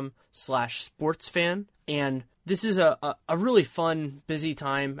ZipRecruiter.com/sportsfan. And this is a really fun, busy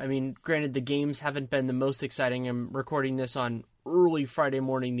time. I mean, granted, the games haven't been the most exciting. I'm recording this on early Friday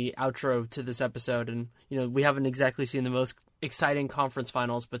morning, the outro to this episode. And, we haven't exactly seen the most exciting conference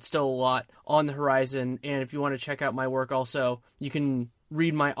finals, but still a lot on the horizon. And if you want to check out my work also, you can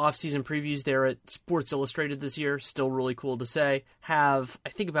read my off-season previews there at Sports Illustrated this year. Still really cool to say. Have, I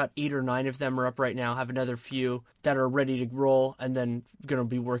think about 8 or 9 of them are up right now. Have another few that are ready to roll, and then going to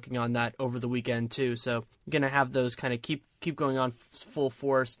be working on that over the weekend too. So going to have those kind of keep going on full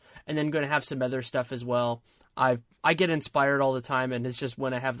force, and then going to have some other stuff as well. I get inspired all the time, and it's just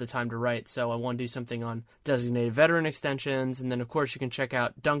when I have the time to write. So I want to do something on designated veteran extensions. And then, of course, you can check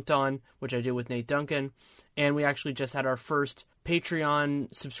out Dunked On, which I did with Nate Duncan. And we actually just had our first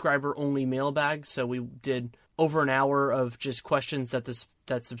Patreon subscriber-only mailbag. So we did over an hour of just questions that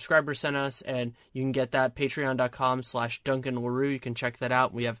subscribers sent us, and you can get that patreon.com/Duncan LaRue. You can check that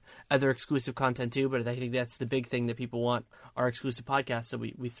out. We have other exclusive content too, but I think that's the big thing that people want, our exclusive podcast. So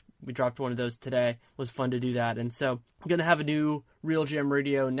we dropped one of those today. It was fun to do that. And so I'm going to have a new Real Jam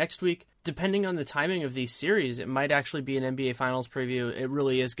Radio next week. Depending on the timing of these series, it might actually be an NBA Finals preview. It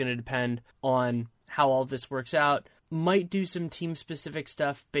really is going to depend on how all this works out. Might do some team-specific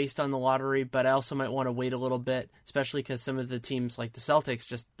stuff based on the lottery, but I also might want to wait a little bit, especially because some of the teams like the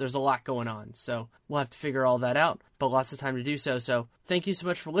Celtics, there's a lot going on. So we'll have to figure all that out, but lots of time to do so. So thank you so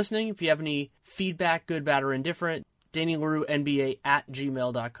much for listening. If you have any feedback, good, bad, or indifferent, Danny LaRue NBA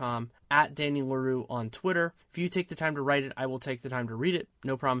 @gmail.com, @Danny LaRue on Twitter. If you take the time to write it, I will take the time to read it.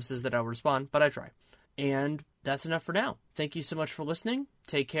 No promises that I'll respond, but I try. And that's enough for now. Thank you so much for listening.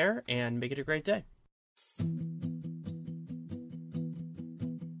 Take care and make it a great day.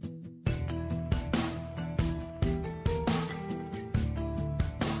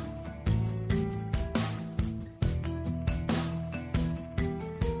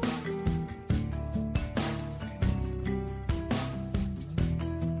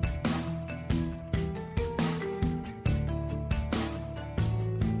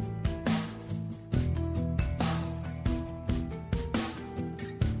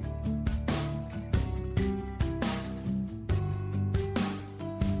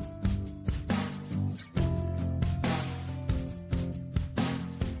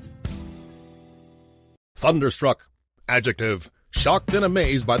 Thunderstruck. Adjective. Shocked and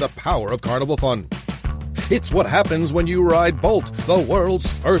amazed by the power of carnival fun. It's what happens when you ride Bolt, the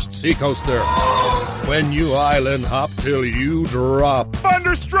world's first seacoaster. When you island hop till you drop.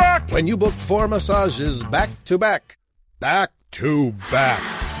 Thunderstruck! When you book 4 massages back to back. Back to back.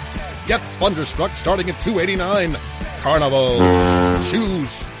 Get Thunderstruck starting at $289. Carnival.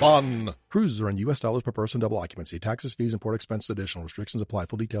 Choose fun. Cruises are in U.S. dollars per person, double occupancy. Taxes, fees, and port expense additional. Restrictions apply.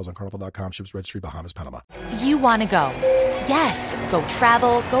 Full details on carnival.com. Ships registry, Bahamas, Panama. You want to go. Yes. Go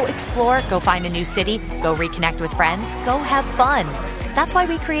travel, go explore, go find a new city, go reconnect with friends, go have fun. That's why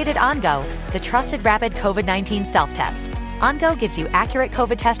we created OnGo, the trusted rapid COVID-19 self-test. OnGo gives you accurate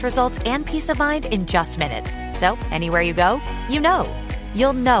COVID test results and peace of mind in just minutes. So anywhere you go, you know.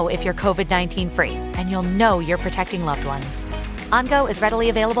 You'll know if you're COVID-19 free, and you'll know you're protecting loved ones. OnGo is readily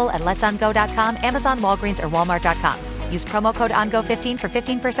available at letsongo.com, Amazon, Walgreens, or Walmart.com. Use promo code ONGO15 for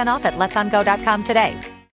 15% off at letsongo.com today.